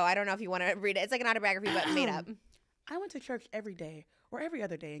lies, so I don't know if you want to read it. It's like an autobiography, but made up. I went to church every day or every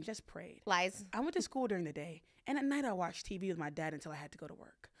other day and just prayed. Lies. I went to school during the day, and at night I watched TV with my dad until I had to go to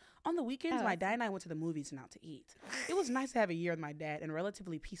work. On the weekends, my dad and I went to the movies and out to eat. It was nice to have a year with my dad in a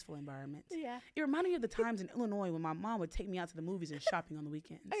relatively peaceful environment. Yeah. It reminded me of the times in Illinois when my mom would take me out to the movies and shopping on the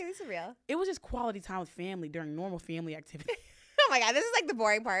weekends. Okay, this is real. It was just quality time with family during normal family activity. Oh my god, this is like the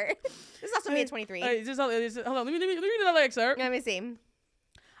boring part. This is also me at 23. Hold on, let me read another excerpt. Let me see.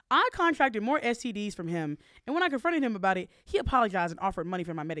 I contracted more STDs from him, and when I confronted him about it, he apologized and offered money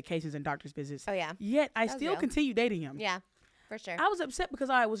for my medications and doctor's visits. Oh, yeah. Yet, I still continued dating him. Yeah, for sure. I was upset because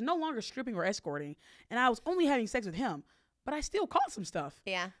I was no longer stripping or escorting, and I was only having sex with him, but I still caught some stuff.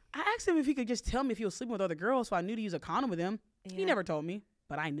 Yeah. I asked him if he could just tell me if he was sleeping with other girls, so I knew to use a condom with him. Yeah. He never told me,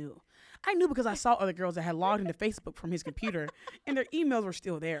 but I knew. I knew because I saw other girls that had logged into Facebook from his computer, and their emails were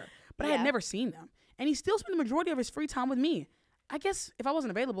still there, but I had never seen them. And he still spent the majority of his free time with me. I guess if I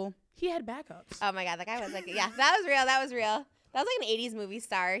wasn't available, he had backups. Oh my god, that guy was like, yeah, that was real. That was like an 80s movie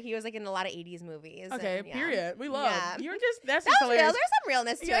star. He was like in a lot of 80s movies. Okay, and, period. We love. You're just, that's that was hilarious. real. There's some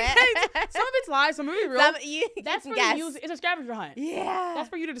realness to it. Some of it's lies, some of it's real. That's for you to use. It's a scavenger hunt. Yeah. That's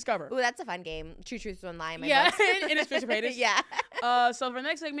for you to discover. Ooh, that's a fun game. True truth, one lie. In my yeah, books. and it's Trisha Paytas. Yeah. So for the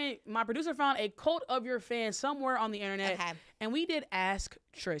next segment, my producer found a quote of your fan somewhere on the internet. Okay. And we did ask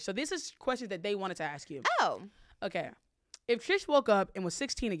Trish. So this is questions that they wanted to ask you. Oh. Okay. If Trish woke up and was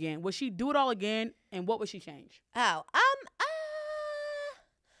 16 again, would she do it all again? And what would she change? Oh.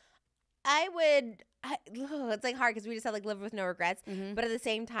 I would. It's like hard because we just have like live with no regrets. Mm-hmm. But at the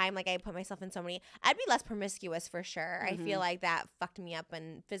same time, like I put myself in so many. I'd be less promiscuous for sure. Mm-hmm. I feel like that fucked me up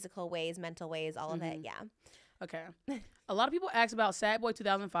in physical ways, mental ways, all of it. Yeah. Okay. A lot of people ask about Sad Boy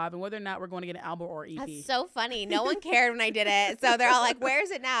 2005 and whether or not we're going to get an album or EP. That's so funny. No one cared when I did it. So they're all like, where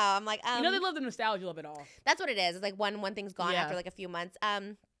is it now? I'm like, you know, they love the nostalgia of it all. That's what it is. It's like one thing's gone after like a few months.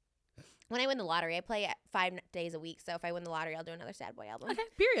 When I win the lottery, I play 5 days a week. So if I win the lottery, I'll do another Sad Boy album. Okay,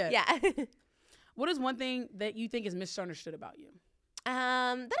 period. Yeah. What is one thing that you think is misunderstood about you? That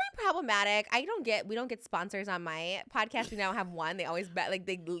I'm problematic. We don't get sponsors on my podcast. We now have one. They always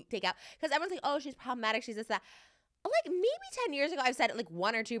they take out because everyone's like, oh, she's problematic. She's this, that. Like maybe 10 years ago, I've said like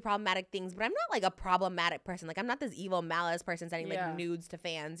 1 or 2 problematic things, but I'm not like a problematic person. Like I'm not this evil malice person sending like nudes to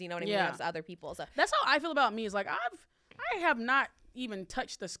fans. You know what I mean? To other people. So that's how I feel about me. Is like I have not even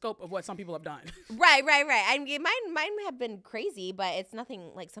touched the scope of what some people have done. Right. I mean, mine have been crazy, but it's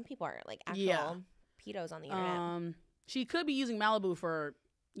nothing like some people are like actual pedos on the internet. She could be using Malibu for,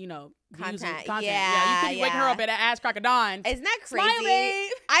 content. Yeah, Yeah, you could be waking her up at ass crack of dawn. Isn't that crazy?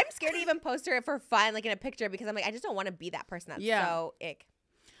 I'm scared to even post her for fun, like in a picture, because I'm like, I just don't want to be that person. That's so ick.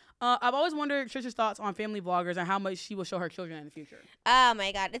 I've always wondered Trisha's thoughts on family vloggers and how much she will show her children in the future. Oh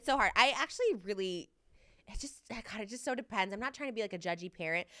my God, it's so hard. I actually really. It just so depends. I'm not trying to be like a judgy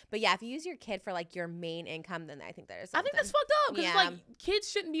parent, but yeah, if you use your kid for like your main income, then I think there's something. I think that's fucked up because like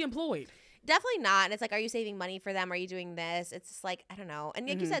kids shouldn't be employed. Definitely not. And it's like, are you saving money for them? Are you doing this? It's just like, I don't know. And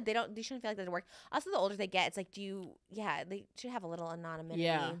like you said, they shouldn't feel like they work. Also, the older they get, it's like, they should have a little anonymity.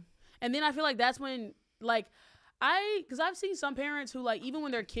 Yeah. And then I feel like that's when like because I've seen some parents who like even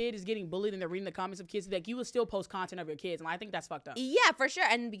when their kid is getting bullied and they're reading the comments of kids, like you will still post content of your kids, and I think that's fucked up. Yeah, for sure.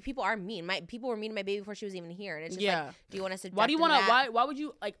 And people are mean. People were mean to my baby before she was even here, and it's just like, do you want us to? Why do you want to? Why would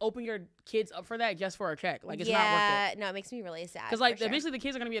you like open your kids up for that just for a check? Like it's not worth it. No, it makes me really sad. Because like eventually the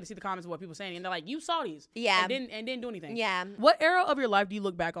kids are gonna be able to see the comments of what people are saying, and they're like, you saw these, and didn't do anything. Yeah. What era of your life do you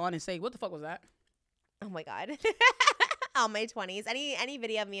look back on and say, what the fuck was that? Oh my God. All my 20s. Any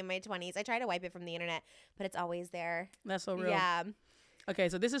video of me in my 20s. I try to wipe it from the internet, but it's always there. That's so real. Yeah. Okay,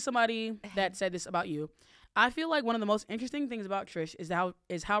 so this is somebody that said this about you. I feel like one of the most interesting things about Trish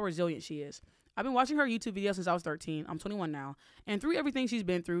is how resilient she is. I've been watching her YouTube videos since I was 13. I'm 21 now. And through everything she's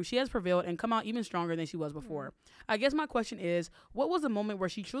been through, she has prevailed and come out even stronger than she was before. I guess my question is, what was the moment where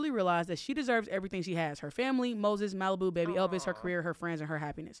she truly realized that she deserves everything she has? Her family, Moses, Malibu, baby Elvis, her career, her friends, and her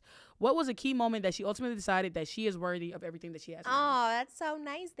happiness. What was a key moment that she ultimately decided that she is worthy of everything that she has now? Oh, that's so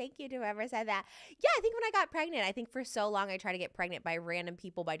nice. Thank you to whoever said that. Yeah, I think when I got pregnant, I think for so long I tried to get pregnant by random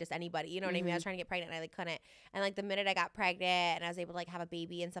people, by just anybody. You know what I mean? I was trying to get pregnant and I like couldn't. And like the minute I got pregnant and I was able to like have a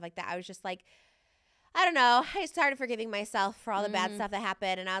baby and stuff like that, I was just like, I don't know. I started forgiving myself for all the bad stuff that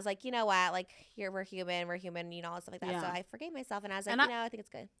happened. And I was like, you know what? Like, we're human, you know, all that stuff like that. Yeah. So I forgave myself and I was like, I think it's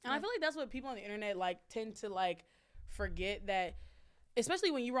good. And I feel like that's what people on the internet like tend to like forget, that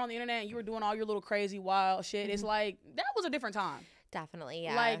especially when you were on the internet and you were doing all your little crazy wild shit. It's like, that was a different time. Definitely,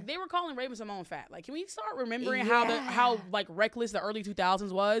 yeah. Like, they were calling Raven-Symoné fat. Like, can we start remembering how like reckless the early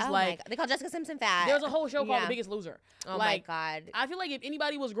 2000s was? Oh like, they called Jessica Simpson fat. There was a whole show called The Biggest Loser. Oh like, my God. I feel like if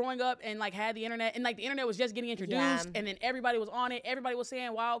anybody was growing up and like had the internet and like the internet was just getting introduced and then everybody was on it, everybody was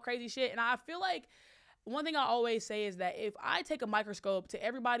saying wild, crazy shit. And I feel like one thing I always say is that if I take a microscope to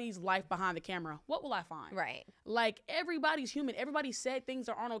everybody's life behind the camera, what will I find? Right. Like, everybody's human. Everybody said things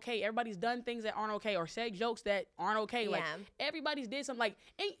that aren't okay. Everybody's done things that aren't okay or said jokes that aren't okay. Like, everybody's did something. Like,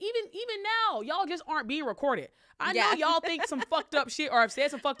 and even now, y'all just aren't being recorded. I know y'all think some fucked up shit or have said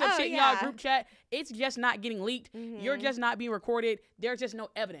some fucked up shit in y'all group chat. It's just not getting leaked. You're just not being recorded. There's just no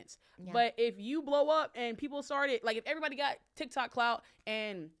evidence. But if you blow up and people started, like if everybody got TikTok clout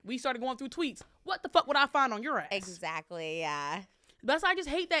and we started going through tweets, what the fuck would I find on your ass? Exactly, yeah. That's, I just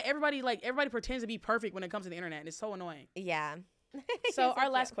hate that everybody pretends to be perfect when it comes to the internet. And it's so annoying. Yeah. So our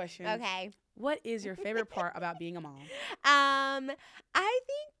last question. Okay. What is your favorite part about being a mom? I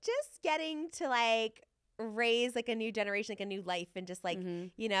think just getting to like raise like a new generation, like a new life, and just like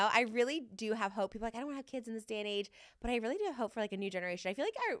you know, I really do have hope. People are like, I don't want to have kids in this day and age, but I really do have hope for like a new generation. I feel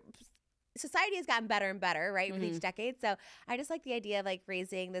like our society has gotten better and better, right, with each decade. So I just like the idea of like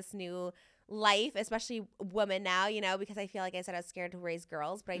raising this new life, especially women now, you know, because I feel like I said I was scared to raise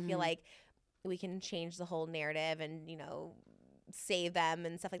girls, but I feel like we can change the whole narrative and, you know, save them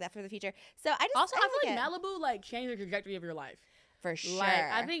and stuff like that for the future. So I feel like Malibu like changed the trajectory of your life. For sure.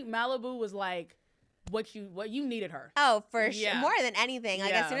 Like, I think Malibu was like what you needed her. Oh, for sure. More than anything.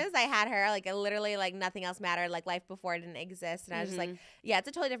 Like, Yeah. as soon as I had her, like, literally, like, nothing else mattered. Like, life before didn't exist. And I was just like, yeah, it's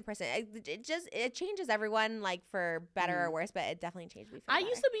a totally different person. It changes everyone, like, for better or worse, but it definitely changed me for better. I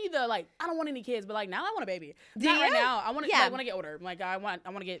used to be the, like, I don't want any kids, but, like, now I want a baby. Do Not you? right now. I want to, Yeah. like, when I get older. Like, I want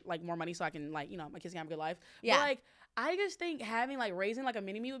to get, like, more money so I can, like, you know, my kids can have a good life. Yeah. But, like, I just think having, like, raising, like, a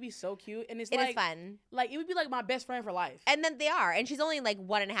mini-me would be so cute. And it's It like, is fun. Like, it would be, like, my best friend for life. And then they are. And she's only, like,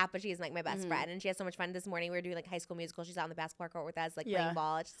 1.5, but she's, like, my best friend. And she has so much fun. This morning we were doing, like, High School Musical. She's out on the basketball court with us, like, playing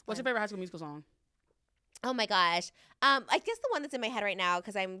ball. It's just What's your fun. favorite High School Musical song? Oh my gosh. I guess the one that's in my head right now,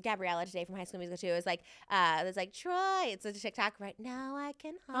 because I'm Gabriella today from High School Musical 2, is like, there's like, Troy, it's a TikTok, right now I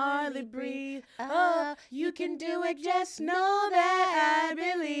can hardly breathe. Oh, you can do it, just know that I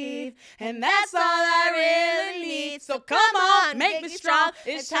believe. And that's all I really need. So come on, make me strong.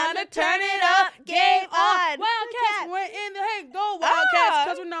 It's time to turn it up. Game on. Wildcats, we're in the, hey, go Wildcats,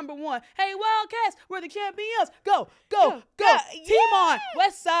 because we're number one. Hey, Wildcats, we're the champions. Go, go, go. Team on,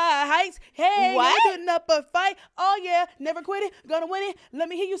 West Side Heights. Hey, What? you're putting up a fight. Oh, yeah, never quit it, gonna win it. Let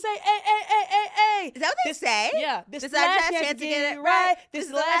me hear you say, hey. Is that what they say? Yeah, this is the last chance to get it right. This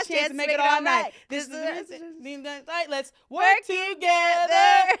is the last chance to make it all night. This is the last chance. Let's work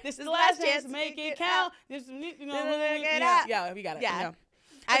together. This is the last chance to make it count. This is, yeah, we got it. Yeah.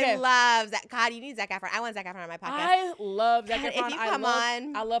 Okay. I love Zac. God, you need Zac Efron. I want Zac Efron on my podcast. I love Zac God, Efron. if you come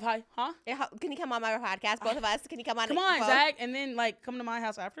on. I love how, huh? Can you come on my podcast? Both of us? Can you come on? Come on, both? Zach, and then like come to my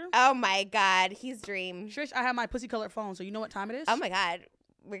house after. Oh my God, he's dream. Trish, I have my pussy colored phone, so you know what time it is? Oh my God,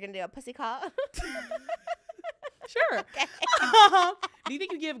 we're gonna do a pussy call. Sure. Okay. Do you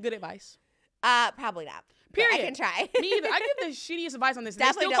think you give good advice? Probably not. But Period. I can try. Me either. I give the shittiest advice on this.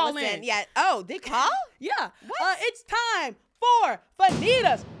 Definitely they still don't call listen. in. Yeah. Oh, they call? Yeah. What? It's time for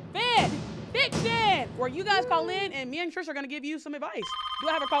Fannita's Fan Fiction, where you guys call in and me and Trish are gonna give you some advice. Do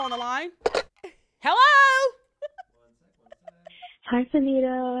I have a call on the line? Hello. Hi,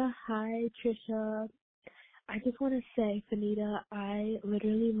 Fannita. Hi, Trisha. I just want to say, Fannita, I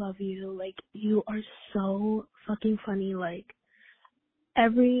literally love you. Like, you are so fucking funny. Like,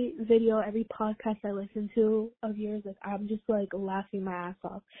 every video, every podcast I listen to of yours, like, I'm just, like, laughing my ass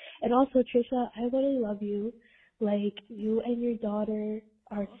off. And also, Trisha, I literally love you. Like, you and your daughter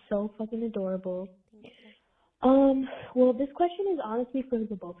are so fucking adorable. Well, this question is honestly for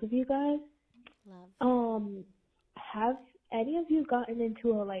the both of you guys. Love. Have any of you gotten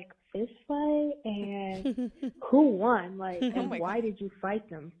into a, like, fist fight, and who won? Like, and why did you fight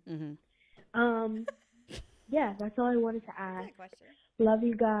them? Yeah, that's all I wanted to ask. Good question. Love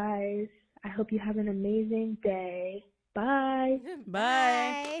you guys. I hope you have an amazing day. Bye.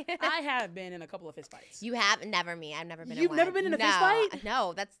 Bye. I have been in a couple of fist fights. You have? Never me. I've never been in You've one. never been in a fist fight?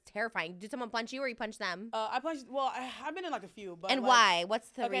 No, that's terrifying. Did someone punch you or you punch them? I punched. Well, I've been in like a few, but And like, why? What's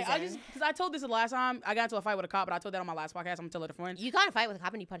the okay, reason? because I told this the last time I got into a fight with a cop, but I told that on my last podcast. I'm gonna tell it a friend. You got in a fight with a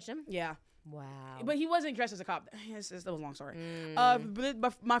cop and you punched him? Yeah. Wow. But he wasn't dressed as a cop. That was a long story.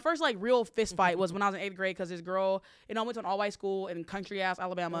 But my first like real fist fight was when I was in 8th grade because this girl, you know, I went to an all-white school in country ass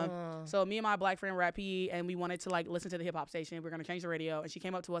Alabama. So me and my black friend were at PE and we wanted to like listen to the hip hop station. We were gonna change the radio, and she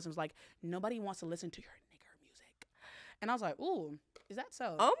came up to us and was like, "Nobody wants to listen to your nigger music." And I was like, "Ooh, is that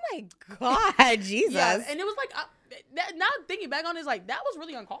so?" Oh my God, Jesus. Yeah, and it was like, now thinking back on it, it's like that was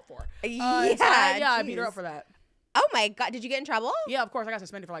really uncalled for. Yeah, so I beat her up for that. Oh my God, did you get in trouble? Yeah, of course. I got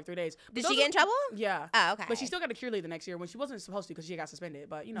suspended for like 3 days. Did she get in trouble? Yeah. Oh, okay. But she still got a cheerlead the next year when she wasn't supposed to because she got suspended.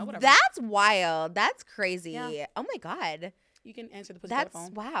 But, you know, whatever. That's wild. That's crazy. Yeah. Oh my God. You can answer the pussy That's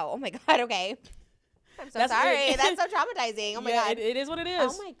phone. Wow. Oh my God. Okay. I'm so That's sorry. it. That's so traumatizing. Oh my yeah, God. it is what it is.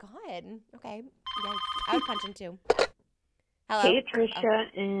 Oh my God. Okay. Yikes. I would punch him too. Hello. Hey,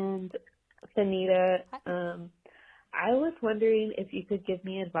 Trisha and Fannita. I was wondering if you could give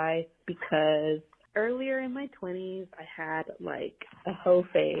me advice because earlier in my 20s, I had like a hoe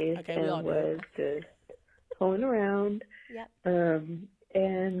phase and was just hoeing around. Yep.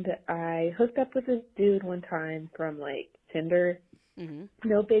 And I hooked up with this dude one time from like Tinder.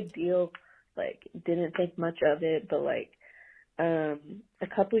 No big deal. Like, didn't think much of it, but like, a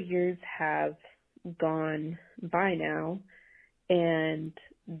couple years have gone by now, and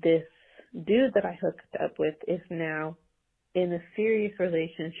this dude that I hooked up with is now in a serious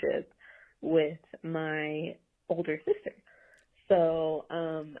relationship with my older sister. So,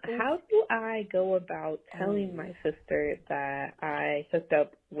 how do I go about telling my sister that I hooked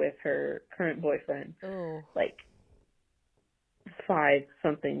up with her current boyfriend, like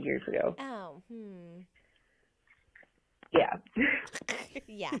 5-something years ago? Oh Yeah.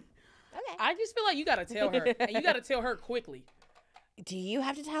 Yeah. Okay. I just feel like you gotta tell her, and you gotta tell her quickly. Do you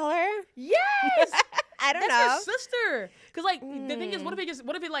have to tell her? Yes. I don't know. That's your sister. Cause like the thing is, what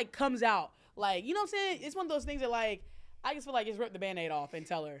if it like comes out? Like, you know what I'm saying? It's one of those things that like I just feel like just rip the Band-Aid ooff and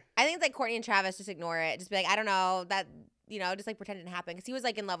tell her. I think it's like Courtney and Travis, just ignore it. Just be like, I don't know, that, you know, just like pretend it didn't happen. Because he was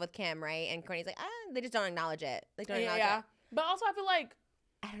like in love with Kim, right? And Courtney's like, they just don't acknowledge it. They don't acknowledge it. But also I feel like,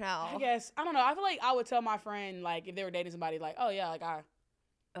 I don't know. I don't know. I feel like I would tell my friend, like, if they were dating somebody, like, oh yeah, like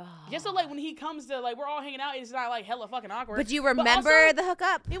just so like when he comes to like we're all hanging out, it's not like hella fucking awkward. But do you remember the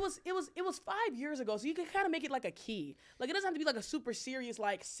hookup? It was 5 years ago, so you can kind of make it like a key. Like it doesn't have to be like a super serious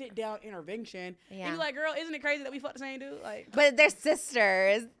like sit down intervention. Yeah. And be like, girl, isn't it crazy that we fucked the same dude? Like, but they're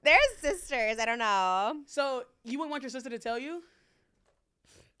sisters. They're sisters. I don't know. So you wouldn't want your sister to tell you?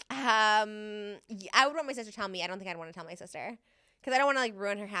 I would want my sister to tell me. I don't think I'd want to tell my sister because I don't want to like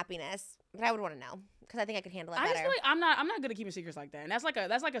ruin her happiness. But I would want to know because I think I could handle it better. I just feel like I'm not good at keeping secrets like that, and that's like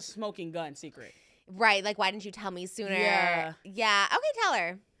a smoking gun secret. Right? Like, why didn't you tell me sooner? Yeah. Yeah. Okay, tell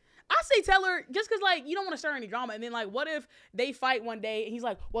her. I say tell her just because like you don't want to stir any drama, and then like what if they fight one day and he's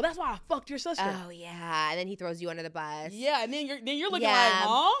like, well, that's why I fucked your sister. Oh yeah, and then he throws you under the bus. Yeah, and then you're looking like,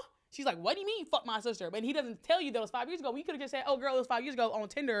 huh? She's like, what do you mean fuck my sister? But he doesn't tell you that it was 5 years ago. We could have just said, oh, girl, it was 5 years ago on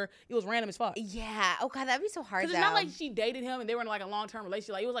Tinder. It was random as fuck. Yeah. Oh, God, that'd be so hard, because it's not like she dated him and they were in like a long-term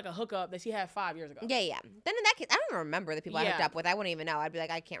relationship. Like, it was like a hookup that she had 5 years ago. Yeah, yeah. Then in that case, I don't even remember the people I hooked up with. I wouldn't even know. I'd be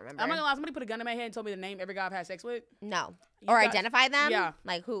like, I can't remember. I'm not gonna lie. Somebody put a gun in my head and told me to name every guy I've had sex with. No. Or identify them? Yeah.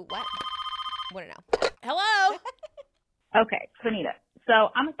 Like who? What? Wouldn't know. Hello? Okay, Fannita. So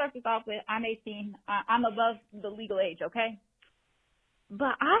I'm going to start this off with, I'm 18. I'm above the legal age, okay?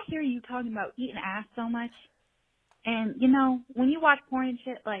 But I hear you talking about eating ass so much. And, you know, when you watch porn and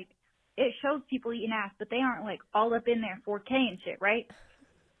shit, like, it shows people eating ass, but they aren't, like, all up in there 4K and shit, right?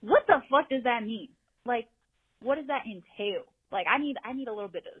 What the fuck does that mean? Like, what does that entail? Like, I need a little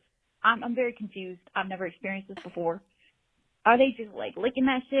bit of, I'm very confused. I've never experienced this before. Are they just, like, licking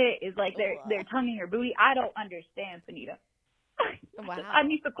that shit? Is, like, their tongue in your booty? I don't understand, Fannita. Wow. I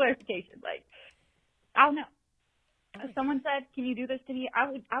need some clarification. Like, I don't know. If someone said, can you do this to me? I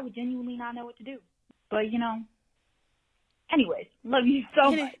would genuinely not know what to do. But, you know, anyways, love you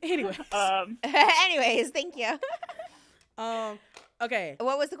so much. Anyways. Anyways, thank you. Okay.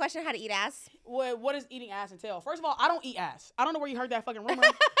 What was the question? How to eat ass? What does eating ass entail? First of all, I don't eat ass. I don't know where you heard that fucking rumor.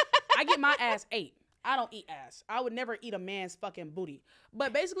 I get my ass ate. I don't eat ass. I would never eat a man's fucking booty.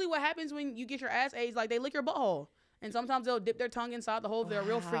 But basically what happens when you get your ass ate is like they lick your butthole. And sometimes they'll dip their tongue inside the hole. They're a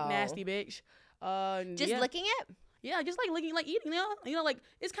real freak nasty bitch. Just licking it? Yeah, just like licking, like eating, you know, like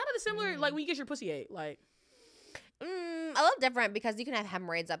it's kind of the similar, like when you get your pussy ate, like. A little different because you can have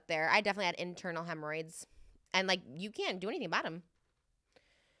hemorrhoids up there. I definitely had internal hemorrhoids, and like you can't do anything about them.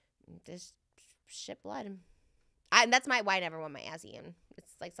 Just shit blood. And that's why I never want my ass eaten.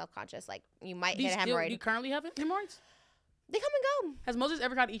 It's like self-conscious. Like you might hit a hemorrhoid. Do you currently have hemorrhoids? They come and go. Has Moses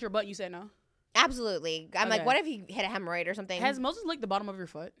ever tried to eat your butt? And you said no. Absolutely. I'm like, what if he hit a hemorrhoid or something? Has Moses licked the bottom of your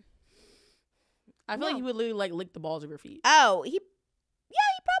foot? I feel like he would literally like lick the balls of your feet. Oh, he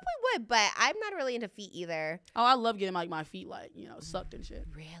probably would, but I'm not really into feet either. Oh, I love getting like my feet like, you know, sucked and shit.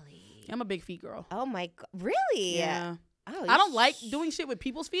 Really? I'm a big feet girl. Oh my god. Really? Yeah. Oh, I don't like doing shit with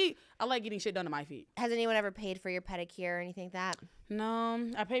people's feet. I like getting shit done to my feet. Has anyone ever paid for your pedicure or anything like that? No,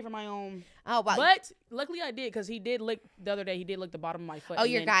 I pay for my own. Oh, wow. But luckily I did because he did lick the other day. He did lick the bottom of my foot. Oh,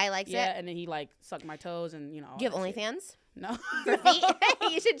 your guy likes it? Yeah, and then he like sucked my toes and, you know. Do you have OnlyFans? No. For feet?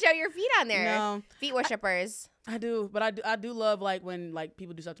 You should show your feet on there. No. Feet worshippers. I do, but I do love like when like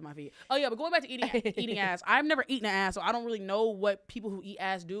people do stuff to my feet. Oh yeah, but going back to eating ass, I've never eaten an ass, so I don't really know what people who eat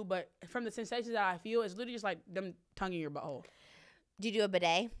ass do. But from the sensations that I feel, it's literally just like them tongue in your butthole. Do you do a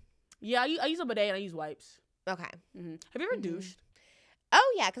bidet? Yeah, I use a bidet and I use wipes. Okay. Mm-hmm. Have you ever douched?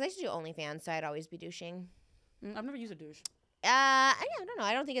 Oh yeah, because I used to do OnlyFans, so I'd always be douching. I've never used a douche. I don't know.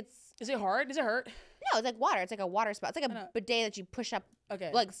 I don't think it's. Is it hard? Does it hurt? No, it's like water. It's like a water spout. It's like a bidet that you push up.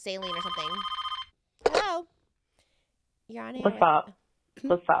 Okay. Like saline or something. Hello. You're on air. What's up?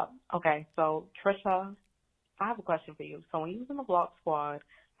 What's up? Okay, so Trisha, I have a question for you. So when you was in the vlog squad,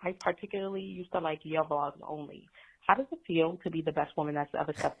 I particularly used to like your vlogs only. How does it feel to be the best woman that's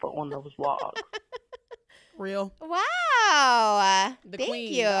ever stepped foot on those vlogs? Real. Wow. The Thank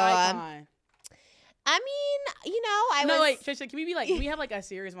queen, you. the icon. I mean, you know, No, wait, Trisha, can we be like, can we have like a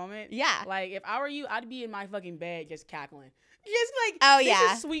serious moment? Yeah. Like, if I were you, I'd be in my fucking bed just cackling. Just like, oh, this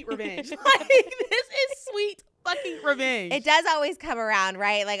yeah. is sweet revenge. Like, this is sweet fucking revenge. It does always come around,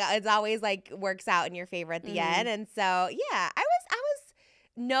 right? Like, it's always like works out in your favor at the end. And so, yeah, I was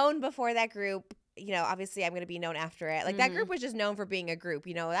known before that group. You know, obviously I'm going to be known after it. Like, that group was just known for being a group.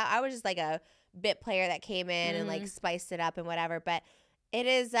 You know, I was just like a bit player that came in and like spiced it up and whatever. But it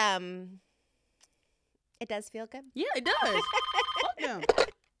is it does feel good. Yeah, it does.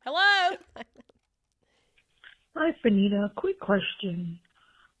 Hello. Hi, Fannita. Quick question.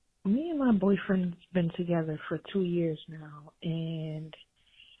 Me and my boyfriend's been together for 2 years now, and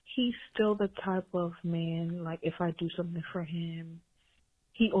he's still the type of man, like, if I do something for him,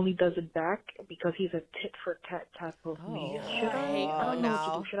 he only does it back because he's a tit-for-tat type of man. Should I don't know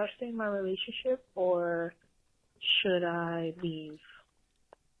what to do. Should I stay in my relationship, or should I leave?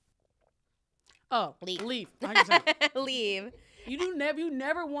 Oh, leave. 100%. Leave. You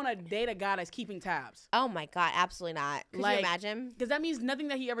never want to date a guy that's keeping tabs. Oh my God, absolutely not. Could you imagine? Because that means nothing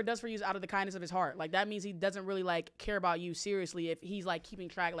that he ever does for you is out of the kindness of his heart. Like, that means he doesn't really like care about you seriously if he's like keeping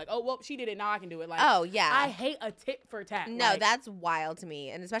track. Like, oh well, she did it, now I can do it. Like, oh yeah, I hate a tit for tat. No, like, that's wild to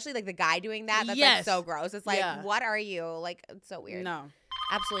me, and especially like the guy doing that. That's like so gross. It's like, what are you? Like, it's so weird. No,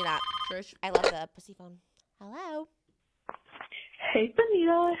 absolutely not. Trish, I love the pussy phone. Hello. Hey,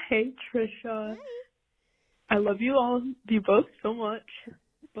 Fannita. Hey, Trisha. Hi. I love you both so much,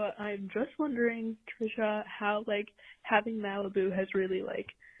 but I'm just wondering, Trisha, how, like, having Malibu has really, like,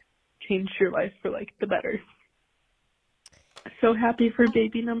 changed your life for, like, the better. So happy for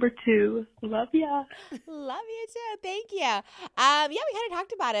baby number 2. Love ya. Love you too. Thank you. Yeah, we kind of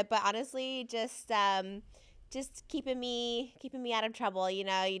talked about it, but honestly, just keeping me out of trouble. You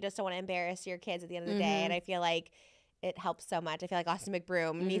know, you just don't want to embarrass your kids at the end of the day, and I feel like it helps so much. I feel like Austin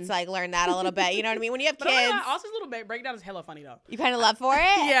McBroom needs to like learn that a little bit. You know what I mean? When you have kids, Austin's little breakdown is hella funny though. You kind of love for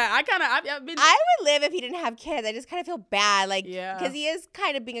it. Yeah, I would live if he didn't have kids. I just kind of feel bad, like, because he is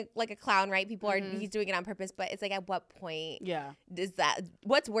kind of being like a clown, right? People are he's doing it on purpose, but it's like, at what point? Is that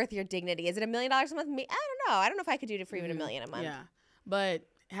what's worth your dignity? Is it $1 million a month? I don't know. I don't know if I could do it for even $1 million a month. Yeah, but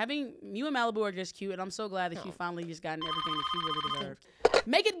having you and Malibu are just cute, and I'm so glad that you finally just gotten everything that you really deserved.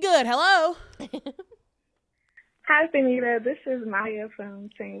 Make it good. Hello. Hi, Fannita. This is Maya from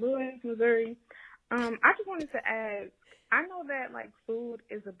St. Louis, Missouri. I just wanted to add, I know that, like, food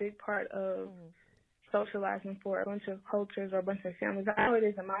is a big part of socializing for a bunch of cultures or a bunch of families. I know it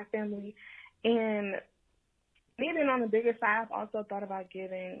is in my family. And me being on the bigger side, I've also thought about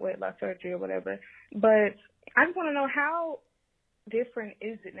getting weight loss surgery or whatever. But I just want to know, how different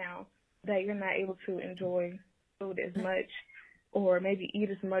is it now that you're not able to enjoy food as much, or maybe eat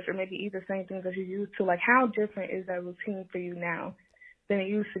as much, or maybe eat the same things as you used to? Like, how different is that routine for you now than it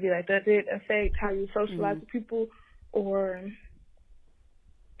used to be? Like, does it affect how you socialize with people, or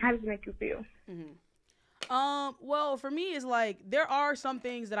how does it make you feel? Well, for me, it's like, there are some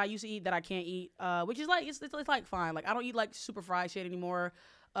things that I used to eat that I can't eat, which is like, it's like fine. Like, I don't eat like super fried shit anymore.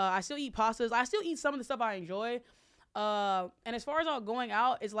 I still eat pastas. I still eat some of the stuff I enjoy. And as far as all going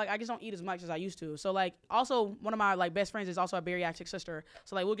out, it's like, I just don't eat as much as I used to. So like, also one of my like best friends is also a bariatric sister.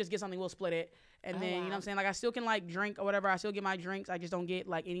 So like, we'll just get something, we'll split it. And then, you know what I'm saying? Like, I still can like drink or whatever. I still get my drinks. I just don't get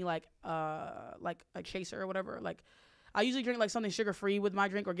like any like a chaser or whatever. Like, I usually drink like something sugar-free with my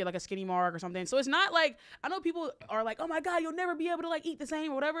drink, or get like a Skinny Marg or something. So it's not like, I know people are like, oh my God, you'll never be able to like eat the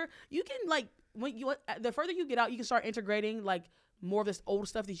same or whatever. You can like, the further you get out, you can start integrating like more of this old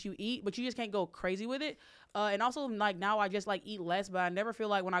stuff that you eat, but you just can't go crazy with it. And also, like, now I just like eat less, but I never feel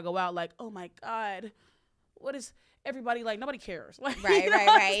like when I go out, like, oh my God, what is everybody like? Nobody cares. Like,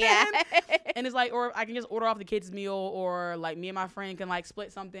 right, yeah. And it's like, or I can just order off the kids' meal, or like me and my friend can like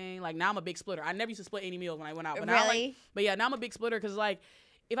split something. Like, now I'm a big splitter. I never used to split any meals when I went out, but now, like, but yeah, now I'm a big splitter, because like,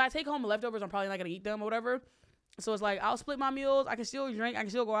 if I take home leftovers, I'm probably not gonna eat them or whatever. So it's like, I'll split my meals. I can still drink. I can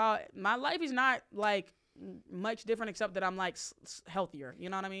still go out. My life is not like much different, except that I'm like healthier. You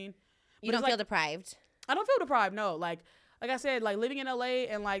know what I mean? You don't feel deprived? I don't feel deprived. No, like I said, like, living in LA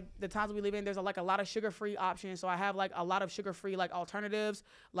and like the times we live in, there's like a lot of sugar-free options. So I have like a lot of sugar-free like alternatives.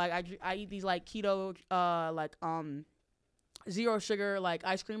 Like, I eat these like keto zero sugar like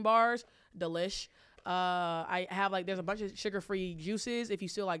ice cream bars. Delish. I have like, there's a bunch of sugar-free juices if you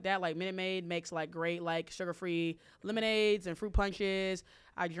still like that. Like, Minute Maid makes like great like sugar-free lemonades and fruit punches.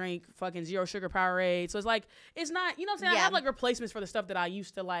 I drink fucking zero sugar Powerade. So it's like, it's not, you know what I'm saying? I have like replacements for the stuff that I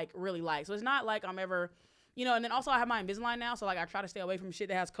used to like really like. So it's not like I'm ever, you know. And then also I have my Invisalign now, so like I try to stay away from shit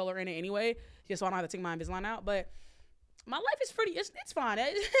that has color in it anyway, just so I don't have to take my Invisalign out. But my life is pretty, it's fine. I've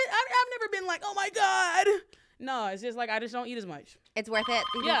never been like, oh my God. No, it's just like, I just don't eat as much. It's worth it?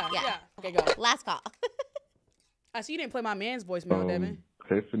 Yeah. Okay, go. Last call. I see you didn't play my man's voicemail, Devin.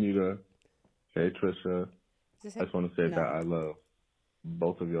 Hey, Fannita. Hey, Trisha. I just want to say that I love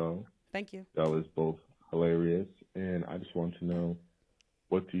both of y'all. Thank you. Y'all is both hilarious. And I just want to know,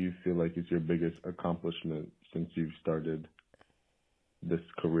 what do you feel like is your biggest accomplishment since you've started this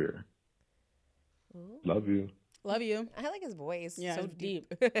career? Love you. Love you. I like his voice. Yeah, so it's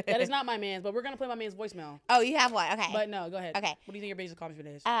deep. That is not my man's, but we're gonna play my man's voicemail. Oh, you have one. Okay. But no, go ahead. Okay. What do you think your biggest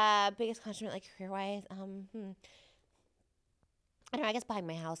accomplishment is? Biggest accomplishment, like career-wise. I don't know. I guess buying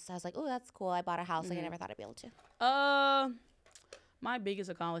my house. I was like, oh, that's cool. I bought a house. Like I never thought I'd be able to. My biggest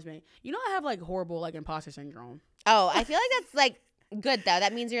accomplishment. You know, I have like horrible like imposter syndrome. Oh, I feel like that's like good though.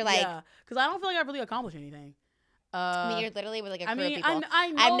 That means you're like. Yeah, because I don't feel like I've really accomplished anything. I mean, you're literally with like a crew of people.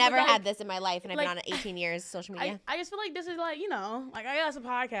 I know, I've never like, had this in my life, and I've like, been on it 18 years. Social media. I just feel like this is like, you know, like I got some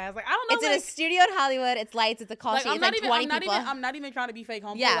podcast. Like I don't know. It's like, in a studio in Hollywood. It's lights. It's a call sheet. It's like 20 people. I'm not even trying to be fake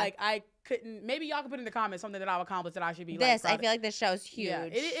humble. Yeah. Like I couldn't. Maybe y'all can put in the comments something that I've accomplished that I should be. This, like, I feel like this show's huge. Yeah,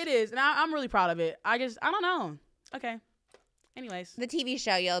 it is, and I'm really proud of it. I don't know. Okay. Anyways. The TV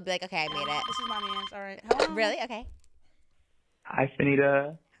show, you'll be like, okay, I made it. This is my man's. All right. Hello. Really? Okay. Hi,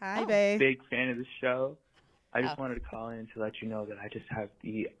 Fannita. Hi, babe. Big fan of the show. I just wanted to call in to let you know that I just have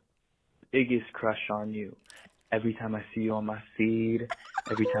the biggest crush on you. Every time I see you on my feed,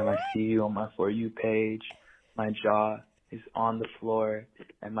 every time I see you on my For You page, my jaw is on the floor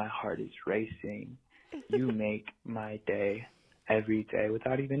and my heart is racing. You make my day every day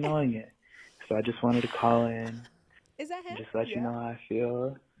without even knowing it. So I just wanted to call in Is that him? and just let you know how I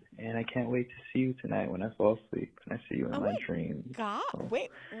feel. And I can't wait to see you tonight when I fall asleep and I see you in my dreams. God, So, wait,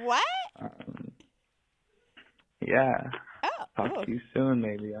 what? Yeah. Oh. Talk to you soon,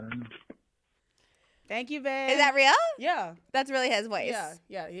 maybe. I don't know. Thank you, babe. Is that real? Yeah. That's really his voice.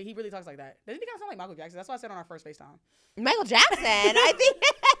 Yeah. He really talks like that. Doesn't he kind of sound like Michael Jackson? That's what I said on our first FaceTime. Michael Jackson? I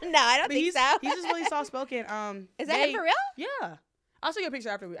think. No, I don't think so. He's just really soft spoken. Is that him for real? Yeah. I'll show you a picture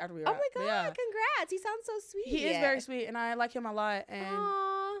after we Oh wrap. my God! Yeah. Congrats. He sounds so sweet. He is very sweet, and I like him a lot. And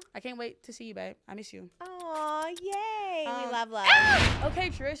Aww. I can't wait to see you, babe. I miss you. Aw, yay. We love love. Okay,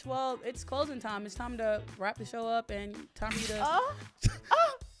 Trish. Well, it's closing time. It's time to wrap the show up, and time for you to. Oh.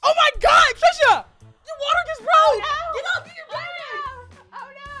 Oh my God, Trisha! Your water just broke. Oh, no. Get up! Get your